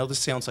 I know this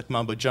sounds like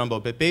mumbo jumbo,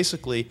 but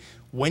basically,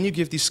 when you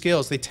give these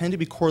scales, they tend to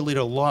be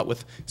correlated a lot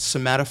with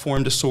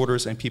somatoform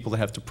disorders and people that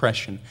have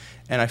depression.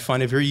 And I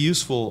find it very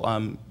useful,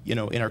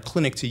 in our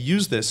clinic to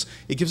use this.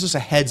 It gives us a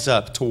heads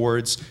up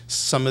towards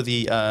some of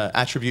the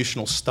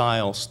attributional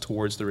styles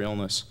towards their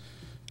illness.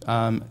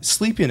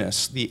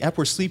 Sleepiness, the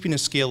Epworth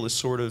sleepiness scale is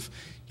sort of,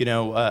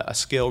 a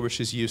scale which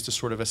is used to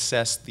sort of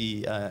assess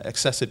the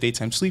excessive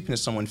daytime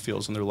sleepiness someone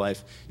feels in their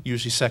life,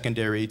 usually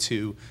secondary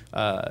to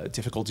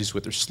difficulties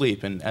with their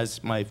sleep. And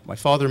as my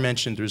father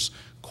mentioned, there's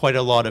quite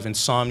a lot of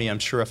insomnia. I'm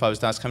sure if I was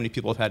to ask how many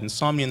people have had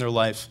insomnia in their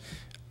life,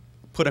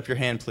 put up your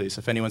hand, please,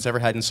 if anyone's ever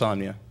had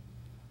insomnia.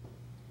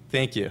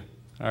 Thank you.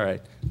 All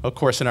right. Of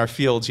course, in our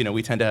fields,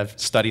 we tend to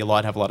study a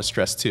lot, have a lot of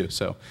stress too.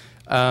 So,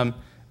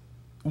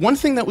 one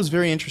thing that was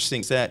very interesting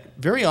is that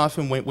very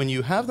often when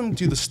you have them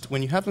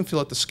when you have them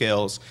fill out the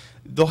scales,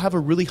 they'll have a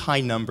really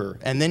high number,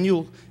 and then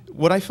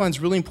what I find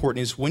is really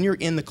important is when you're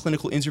in the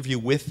clinical interview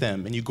with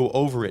them and you go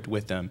over it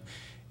with them,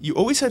 you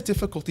always have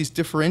difficulties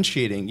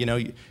differentiating.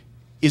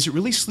 Is it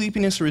really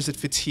sleepiness or is it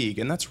fatigue?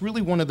 And that's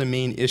really one of the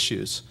main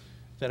issues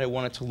that I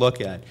wanted to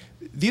look at.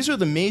 These are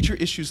the major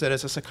issues that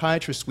as a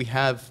psychiatrist we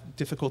have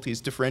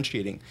difficulties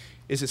differentiating.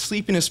 Is it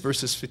sleepiness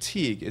versus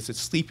fatigue? Is it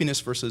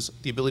sleepiness versus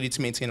the ability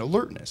to maintain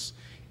alertness?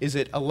 Is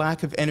it a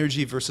lack of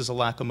energy versus a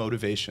lack of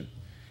motivation?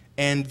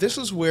 And this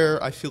is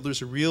where I feel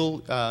there's a real,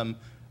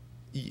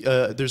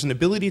 there's an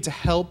ability to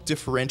help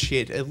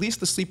differentiate at least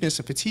the sleepiness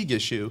and fatigue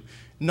issue,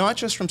 not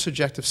just from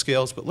subjective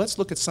scales, but let's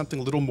look at something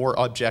a little more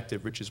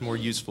objective, which is more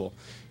useful.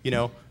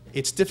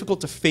 It's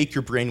difficult to fake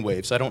your brain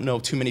waves. I don't know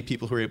too many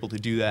people who are able to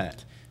do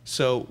that.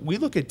 So we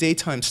look at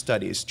daytime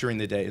studies during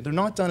the day. They're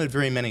not done at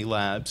very many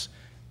labs.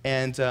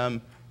 And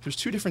there's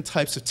two different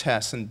types of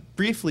tests. And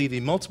briefly, the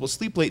multiple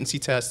sleep latency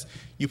test,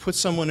 you put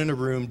someone in a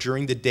room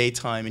during the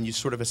daytime and you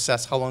sort of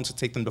assess how long does it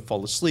take them to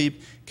fall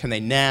asleep, can they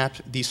nap,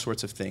 these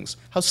sorts of things.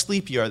 How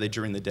sleepy are they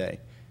during the day?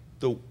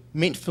 The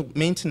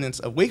maintenance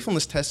of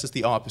wakefulness test is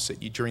the opposite.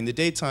 During the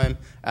daytime,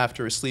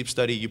 after a sleep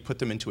study, you put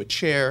them into a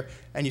chair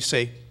and you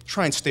say,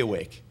 try and stay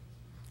awake,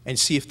 and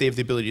see if they have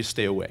the ability to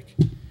stay awake.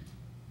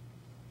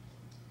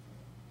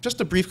 Just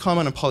a brief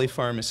comment on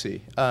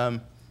polypharmacy.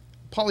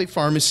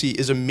 Polypharmacy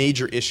is a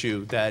major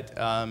issue that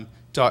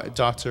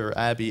Dr.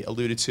 Abbey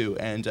alluded to,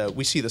 and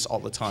we see this all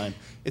the time.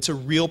 It's a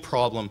real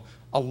problem.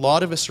 A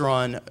lot of us are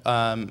on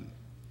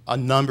a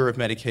number of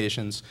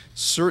medications.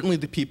 Certainly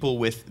the people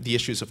with the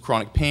issues of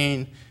chronic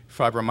pain,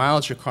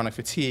 fibromyalgia, chronic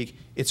fatigue,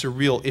 it's a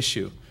real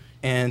issue.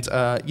 And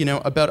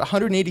about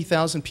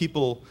 180,000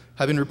 people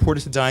have been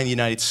reported to die in the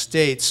United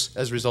States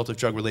as a result of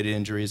drug-related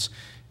injuries.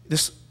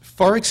 This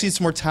far exceeds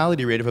the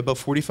mortality rate of about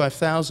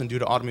 45,000 due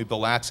to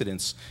automobile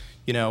accidents.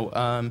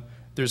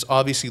 There's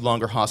obviously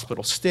longer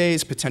hospital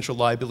stays, potential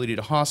liability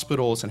to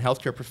hospitals and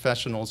healthcare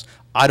professionals.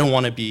 I don't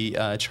want to be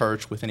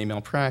charged with any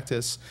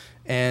malpractice.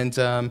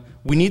 And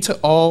we need to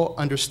all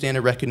understand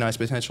and recognize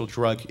potential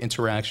drug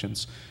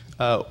interactions.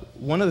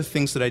 One of the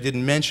things that I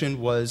didn't mention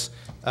was,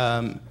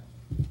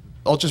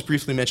 I'll just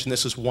briefly mention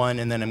this as one,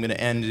 and then I'm going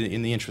to end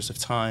in the interest of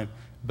time.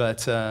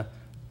 But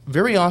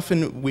very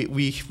often,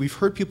 we've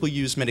heard people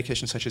use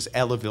medications such as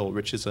Elavil,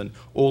 which is an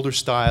older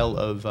style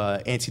of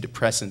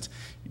antidepressant.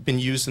 Been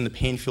used in the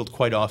pain field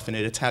quite often.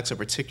 It attacks a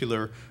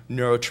particular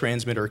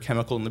neurotransmitter or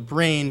chemical in the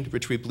brain,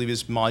 which we believe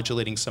is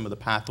modulating some of the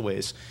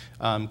pathways,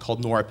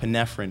 called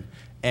norepinephrine.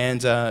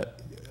 And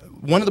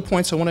one of the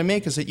points I want to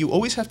make is that you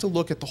always have to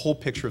look at the whole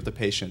picture of the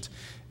patient.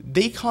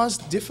 They cause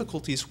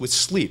difficulties with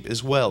sleep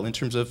as well in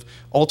terms of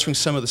altering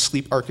some of the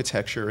sleep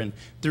architecture. And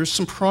there's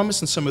some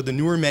promise in some of the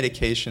newer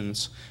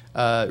medications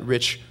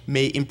which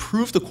may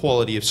improve the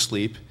quality of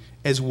sleep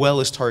as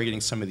well as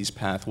targeting some of these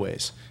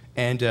pathways.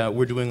 And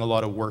we're doing a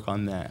lot of work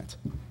on that.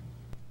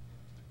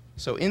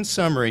 So in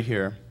summary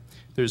here,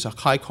 there's a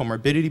high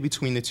comorbidity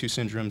between the two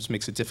syndromes,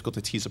 makes it difficult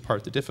to tease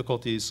apart the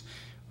difficulties.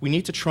 We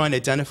need to try and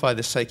identify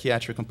the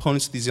psychiatric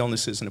components of these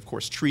illnesses and, of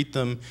course, treat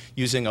them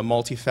using a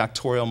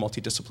multifactorial,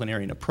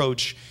 multidisciplinary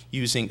approach.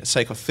 Using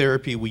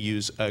psychotherapy, we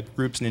use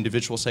groups and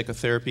individual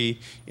psychotherapy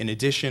in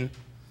addition.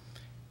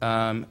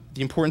 The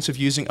importance of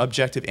using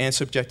objective and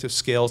subjective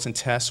scales and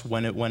tests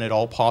when at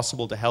all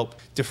possible to help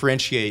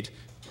differentiate,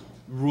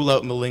 rule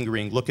out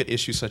malingering, look at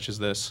issues such as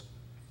this.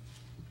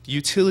 The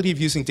utility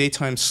of using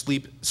daytime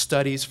sleep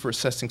studies for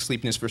assessing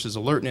sleepiness versus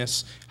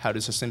alertness. How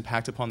does this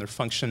impact upon their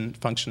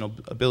functional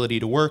ability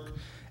to work?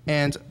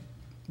 And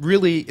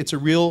really, it's a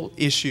real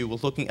issue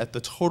with looking at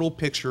the total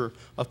picture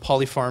of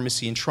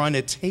polypharmacy and trying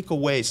to take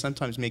away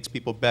sometimes makes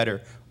people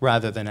better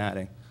rather than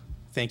adding.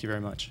 Thank you very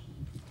much.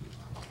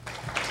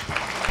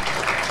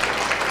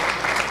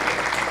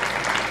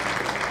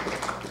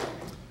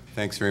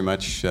 Thanks very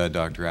much,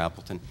 Dr.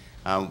 Appleton.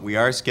 We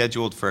are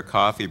scheduled for a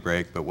coffee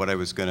break, but what I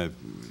was going to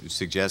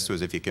suggest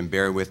was if you can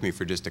bear with me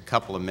for just a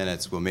couple of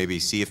minutes, we'll maybe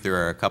see if there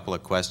are a couple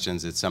of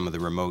questions at some of the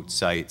remote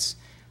sites,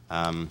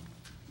 and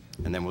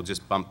then we'll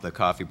just bump the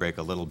coffee break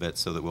a little bit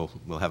so that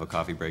we'll have a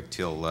coffee break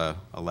till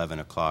 11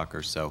 o'clock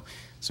or so.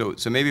 So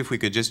maybe if we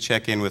could just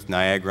check in with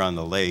Niagara on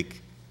the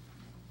Lake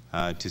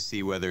to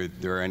see whether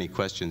there are any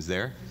questions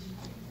there.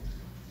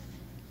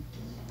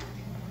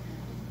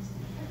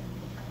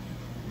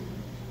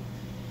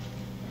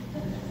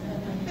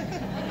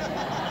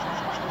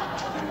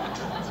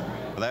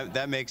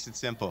 That makes it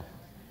simple.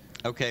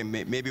 Okay,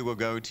 maybe we'll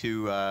go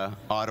to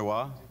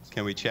Ottawa.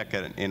 Can we check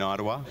in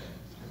Ottawa?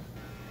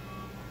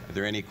 Are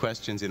there any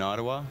questions in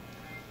Ottawa?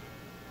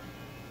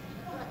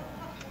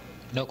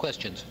 No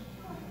questions.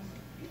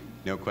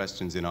 No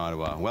questions in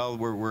Ottawa. Well,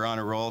 we're on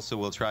a roll, so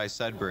we'll try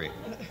Sudbury.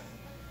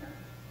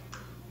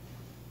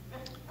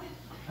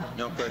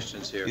 No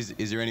questions here.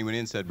 Is there anyone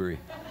in Sudbury?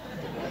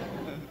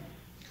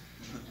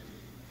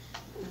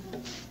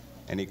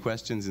 Any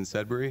questions in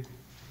Sudbury?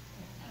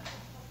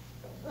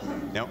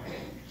 No?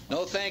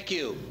 No, thank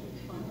you.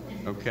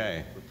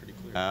 Okay.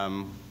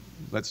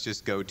 Let's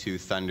just go to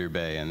Thunder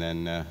Bay and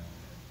then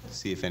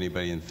see if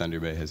anybody in Thunder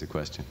Bay has a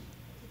question.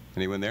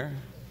 Anyone there?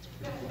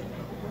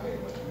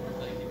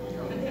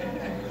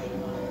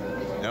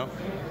 No?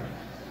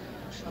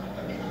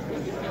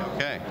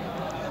 Okay.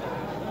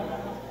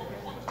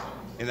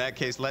 In that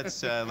case,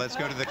 let's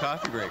go to the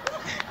coffee break.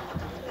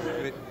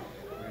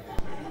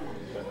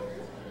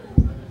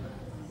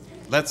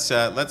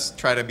 Let's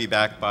try to be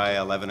back by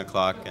 11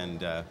 o'clock and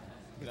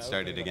get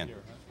started again.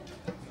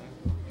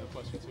 No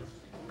questions here.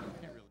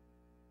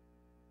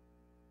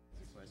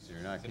 Question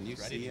or not? Can you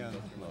see? No.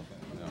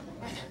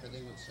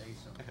 They would say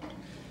something.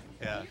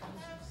 Yeah.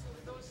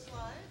 Those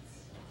slides?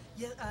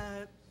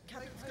 Yeah,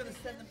 Catherine's going to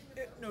send them.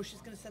 No, she's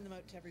going to send them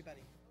out to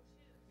everybody.